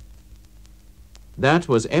 That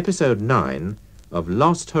was episode 9 of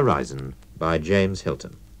Lost Horizon by James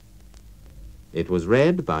Hilton. It was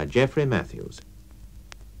read by Geoffrey Matthews.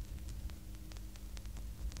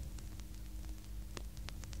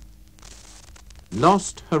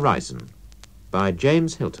 Lost Horizon by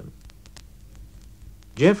James Hilton.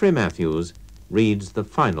 Geoffrey Matthews reads the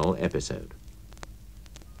final episode.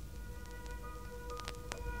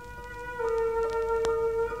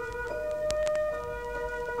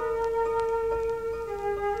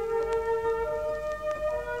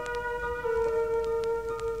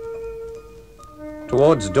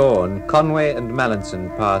 Towards dawn, Conway and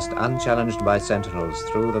Mallinson passed unchallenged by sentinels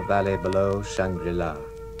through the valley below Shangri-La.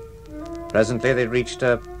 Presently they reached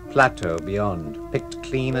a plateau beyond, picked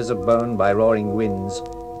clean as a bone by roaring winds,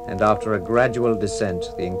 and after a gradual descent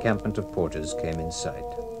the encampment of porters came in sight.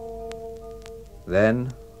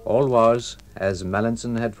 Then all was as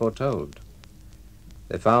Mallinson had foretold.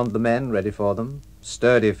 They found the men ready for them,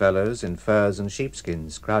 sturdy fellows in furs and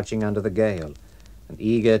sheepskins crouching under the gale, and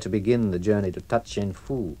eager to begin the journey to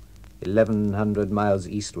Fu, 1,100 miles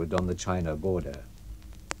eastward on the China border.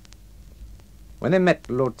 When they met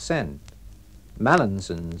Lord Sen,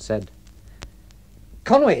 Mallinson said,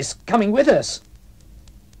 "Conway is coming with us,"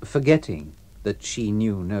 forgetting that she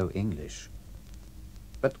knew no English.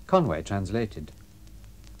 But Conway translated.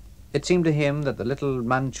 It seemed to him that the little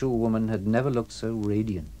Manchu woman had never looked so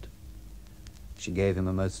radiant. She gave him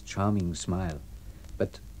a most charming smile,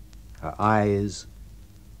 but her eyes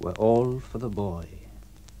were all for the boy.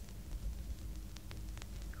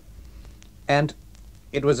 And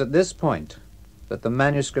it was at this point that the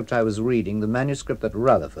manuscript I was reading, the manuscript that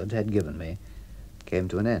Rutherford had given me, came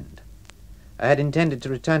to an end. I had intended to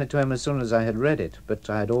return it to him as soon as I had read it, but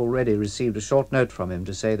I had already received a short note from him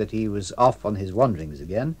to say that he was off on his wanderings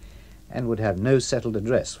again, and would have no settled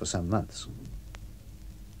address for some months.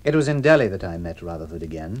 It was in Delhi that I met Rutherford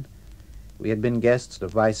again. We had been guests at a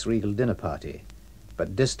vice-regal dinner party,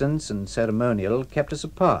 but distance and ceremonial kept us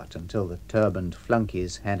apart until the turbaned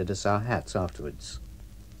flunkies handed us our hats afterwards.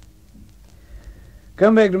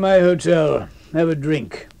 "Come back to my hotel. Have a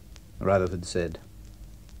drink," Rutherford said.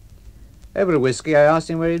 Over a whiskey, I asked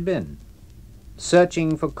him where he'd been.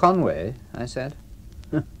 "Searching for Conway," I said.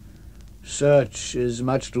 "Search is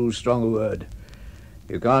much too strong a word.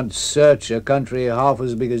 You can't search a country half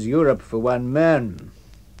as big as Europe for one man.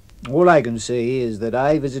 All I can say is that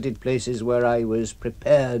I visited places where I was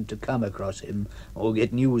prepared to come across him or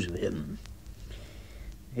get news of him.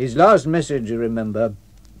 His last message, you remember,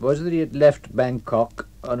 was that he had left Bangkok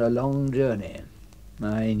on a long journey.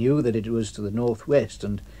 I knew that it was to the northwest,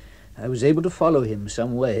 and I was able to follow him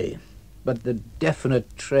some way. But the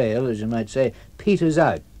definite trail, as you might say, peters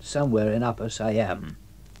out somewhere in Upper Siam.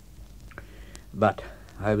 But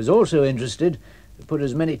I was also interested to put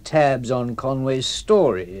as many tabs on Conway's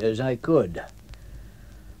story as I could.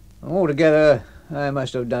 Altogether, I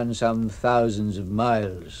must have done some thousands of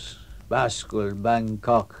miles. Baskul,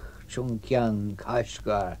 Bangkok, Chungkyang,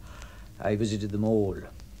 Kashgar. I visited them all,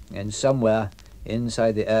 and somewhere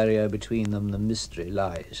inside the area between them the mystery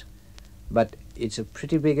lies. But it's a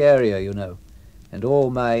pretty big area, you know, and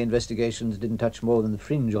all my investigations didn't touch more than the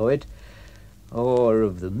fringe of it, or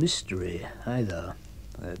of the mystery either,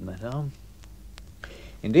 for that matter.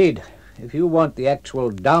 Indeed, if you want the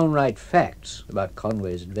actual downright facts about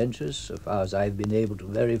Conway's adventures, so far as I've been able to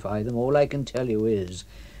verify them, all I can tell you is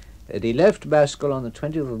that he left Baskul on the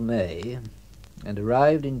 20th of May and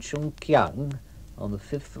arrived in Chungkyang on the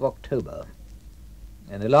 5th of October.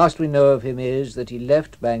 And the last we know of him is that he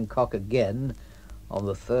left Bangkok again on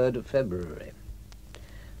the 3rd of February.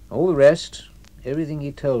 All the rest, everything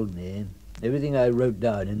he told me, everything I wrote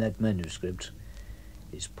down in that manuscript,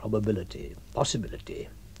 is probability, possibility,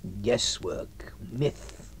 guesswork,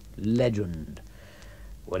 myth, legend,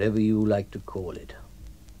 whatever you like to call it.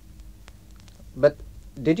 But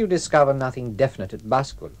did you discover nothing definite at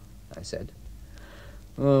Baskul? I said.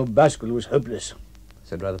 Oh, Baskul was hopeless,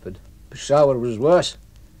 said Rutherford. Peshawar was worse.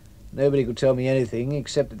 Nobody could tell me anything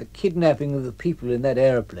except that the kidnapping of the people in that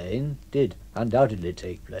aeroplane did undoubtedly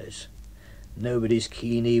take place. Nobody's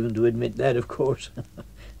keen even to admit that, of course.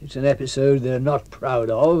 It's an episode they're not proud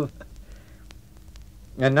of.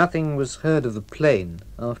 And nothing was heard of the plane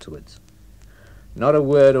afterwards? Not a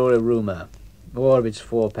word or a rumour, or of its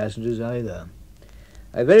 4 passengers either.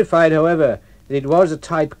 I verified, however, that it was a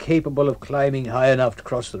type capable of climbing high enough to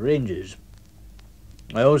cross the ranges.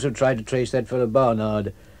 I also tried to trace that fellow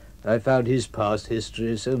Barnard. I found his past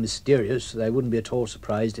history so mysterious that I wouldn't be at all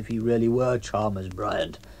surprised if he really were Chalmers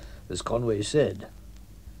Bryant, as Conway said.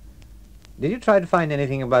 Did you try to find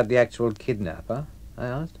anything about the actual kidnapper? I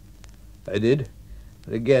asked. I did,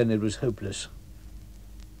 but again it was hopeless.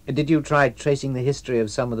 Did you try tracing the history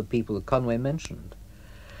of some of the people that Conway mentioned?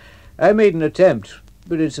 I made an attempt,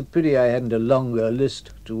 but it's a pity I hadn't a longer list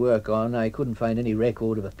to work on. I couldn't find any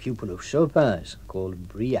record of a pupil of Chopin's called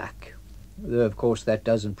Briac, though of course that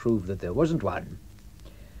doesn't prove that there wasn't one.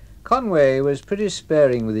 Conway was pretty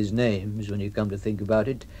sparing with his names when you come to think about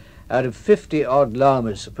it. Out of 50-odd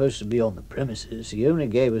llamas supposed to be on the premises, he only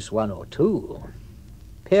gave us 1 or 2.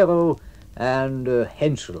 Perrault and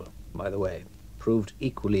Henschel, by the way, proved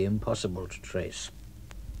equally impossible to trace.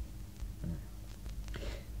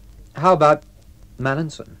 How about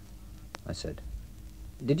Mallinson? I said.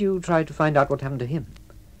 Did you try to find out what happened to him?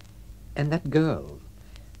 And that girl,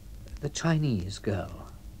 the Chinese girl?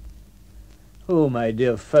 Oh, my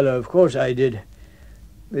dear fellow, of course I did.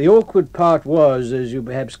 The awkward part was, as you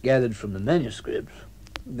perhaps gathered from the manuscript,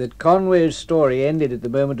 that Conway's story ended at the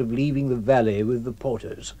moment of leaving the valley with the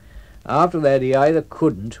porters. After that he either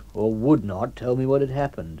couldn't or would not tell me what had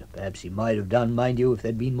happened. Perhaps he might have done, mind you, if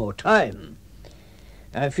there'd been more time.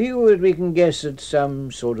 I feel that we can guess at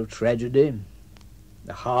some sort of tragedy.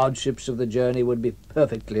 The hardships of the journey would be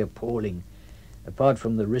perfectly appalling, apart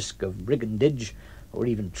from the risk of brigandage or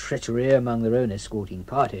even treachery among their own escorting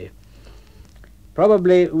party.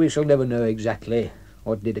 Probably we shall never know exactly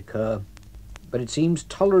what did occur, but it seems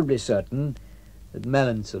tolerably certain that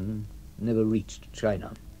Mallinson never reached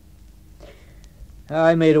China.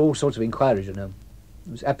 I made all sorts of inquiries, you know.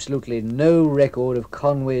 There was absolutely no record of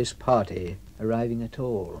Conway's party arriving at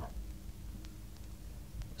all.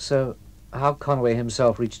 So how Conway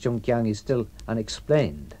himself reached Chongqiang is still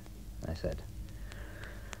unexplained, I said.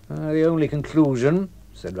 The only conclusion,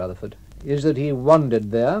 said Rutherford, is that he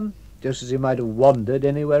wandered there, just as he might have wandered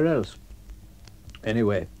anywhere else.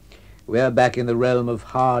 Anyway, we're back in the realm of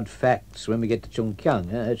hard facts when we get to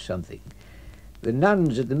Chongqiang. That's something. The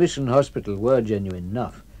nuns at the mission hospital were genuine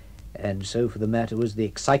enough, and so for the matter was the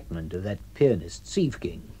excitement of that pianist,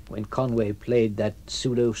 Siefking, when Conway played that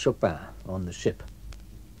pseudo-Chopin on the ship.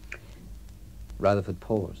 Rutherford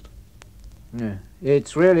paused. Yeah,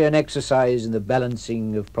 it's really an exercise in the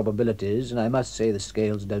balancing of probabilities, and I must say the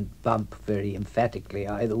scales don't bump very emphatically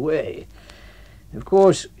either way. Of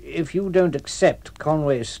course, if you don't accept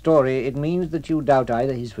Conway's story, it means that you doubt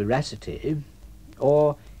either his veracity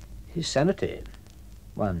or his sanity.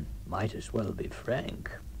 One might as well be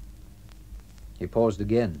frank. He paused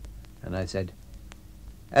again, and I said,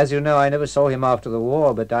 As you know, I never saw him after the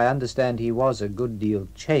war, but I understand he was a good deal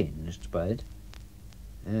changed by it.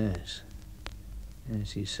 Yes.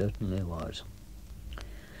 Yes, he certainly was.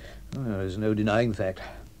 Well, there's no denying the fact.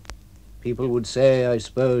 People would say, I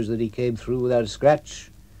suppose, that he came through without a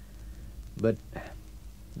scratch, but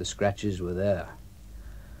the scratches were there,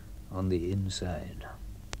 on the inside.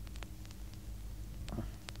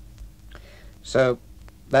 So,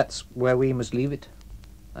 that's where we must leave it,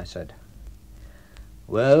 I said.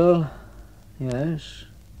 Well, yes,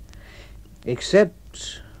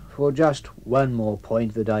 except for just one more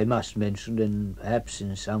point that I must mention, and perhaps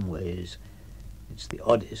in some ways it's the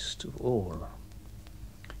oddest of all.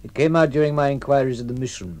 It came out during my inquiries at the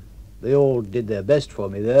mission. They all did their best for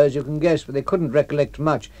me there, as you can guess, but they couldn't recollect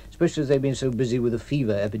much, especially as they'd been so busy with the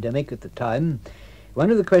fever epidemic at the time.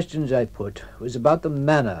 One of the questions I put was about the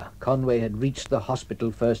manner Conway had reached the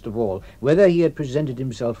hospital first of all, whether he had presented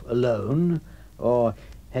himself alone or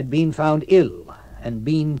had been found ill and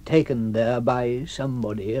been taken there by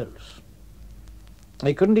somebody else.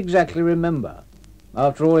 I couldn't exactly remember.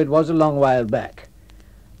 After all, it was a long while back.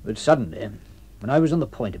 But suddenly, when I was on the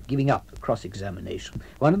point of giving up the cross-examination,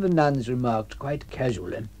 one of the nuns remarked quite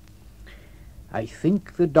casually, I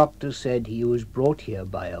think the doctor said he was brought here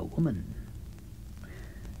by a woman.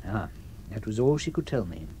 That was all she could tell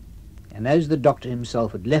me. And as the doctor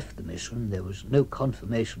himself had left the mission, there was no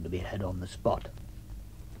confirmation to be had on the spot.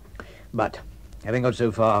 But, having got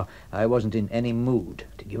so far, I wasn't in any mood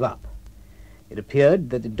to give up. It appeared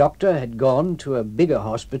that the doctor had gone to a bigger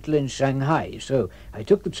hospital in Shanghai, so I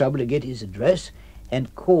took the trouble to get his address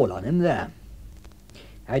and call on him there.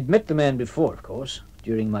 I'd met the man before, of course,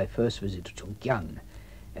 during my first visit to Chongqiang,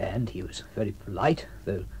 and he was very polite,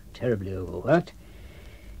 though terribly overworked.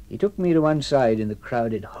 He took me to one side in the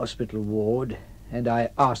crowded hospital ward, and I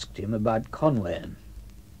asked him about Conway.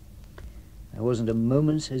 There wasn't a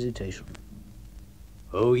moment's hesitation.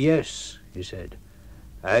 Oh, yes, he said.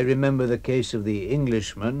 I remember the case of the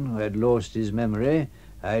Englishman who had lost his memory.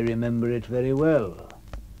 I remember it very well.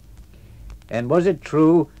 And was it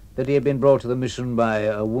true that he had been brought to the mission by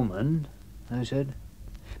a woman? I said.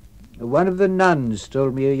 One of the nuns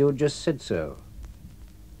told me you had just said so.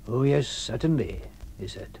 Oh, yes, certainly, he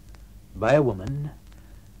said. By a woman,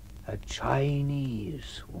 a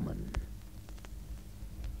Chinese woman.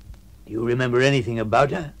 Do you remember anything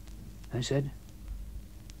about her? I said.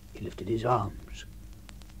 He lifted his arms.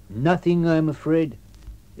 Nothing, I'm afraid,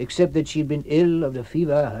 except that she'd been ill of the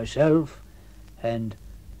fever herself and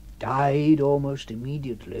died almost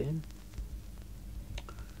immediately.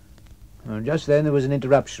 Just then there was an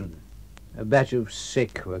interruption. A batch of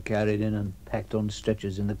sick were carried in and packed on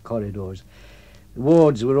stretchers in the corridors. The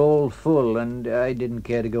wards were all full, and I didn't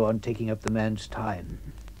care to go on taking up the man's time.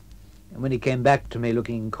 And when he came back to me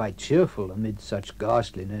looking quite cheerful amid such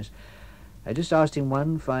ghastliness, I just asked him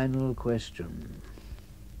one final question.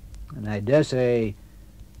 And I dare say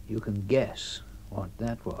you can guess what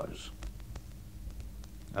that was.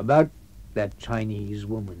 About that Chinese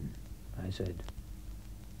woman, I said.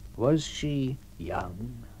 Was she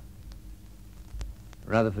young?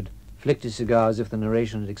 Rutherford flicked his cigar as if the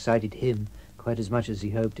narration had excited him quite as much as he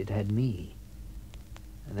hoped it had me.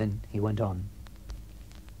 And then he went on.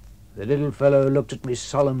 The little fellow looked at me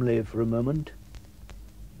solemnly for a moment,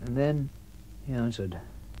 and then he answered,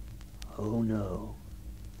 "Oh no.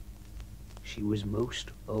 She was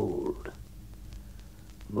most old.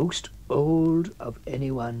 Most old of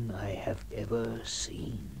anyone I have ever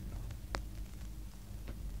seen."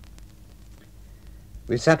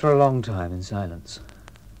 We sat for a long time in silence,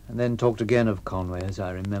 and then talked again of Conway as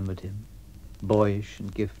I remembered him, boyish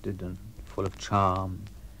and gifted and full of charm,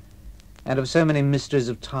 and of so many mysteries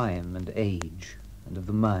of time and age, and of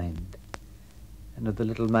the mind, and of the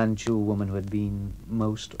little Manchu woman who had been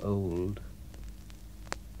most old,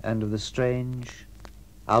 and of the strange,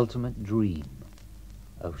 ultimate dream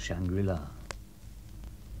of Shangri-La.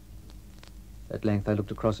 At length I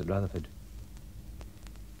looked across at Rutherford.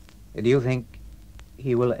 "Do you think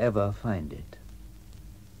he will ever find it?"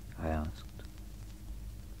 I asked.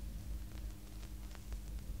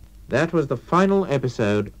 That was the final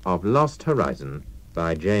episode of Lost Horizon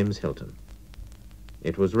by James Hilton.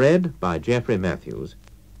 It was read by Geoffrey Matthews,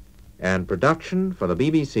 and production for the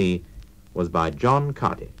BBC was by John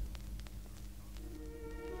Cardy.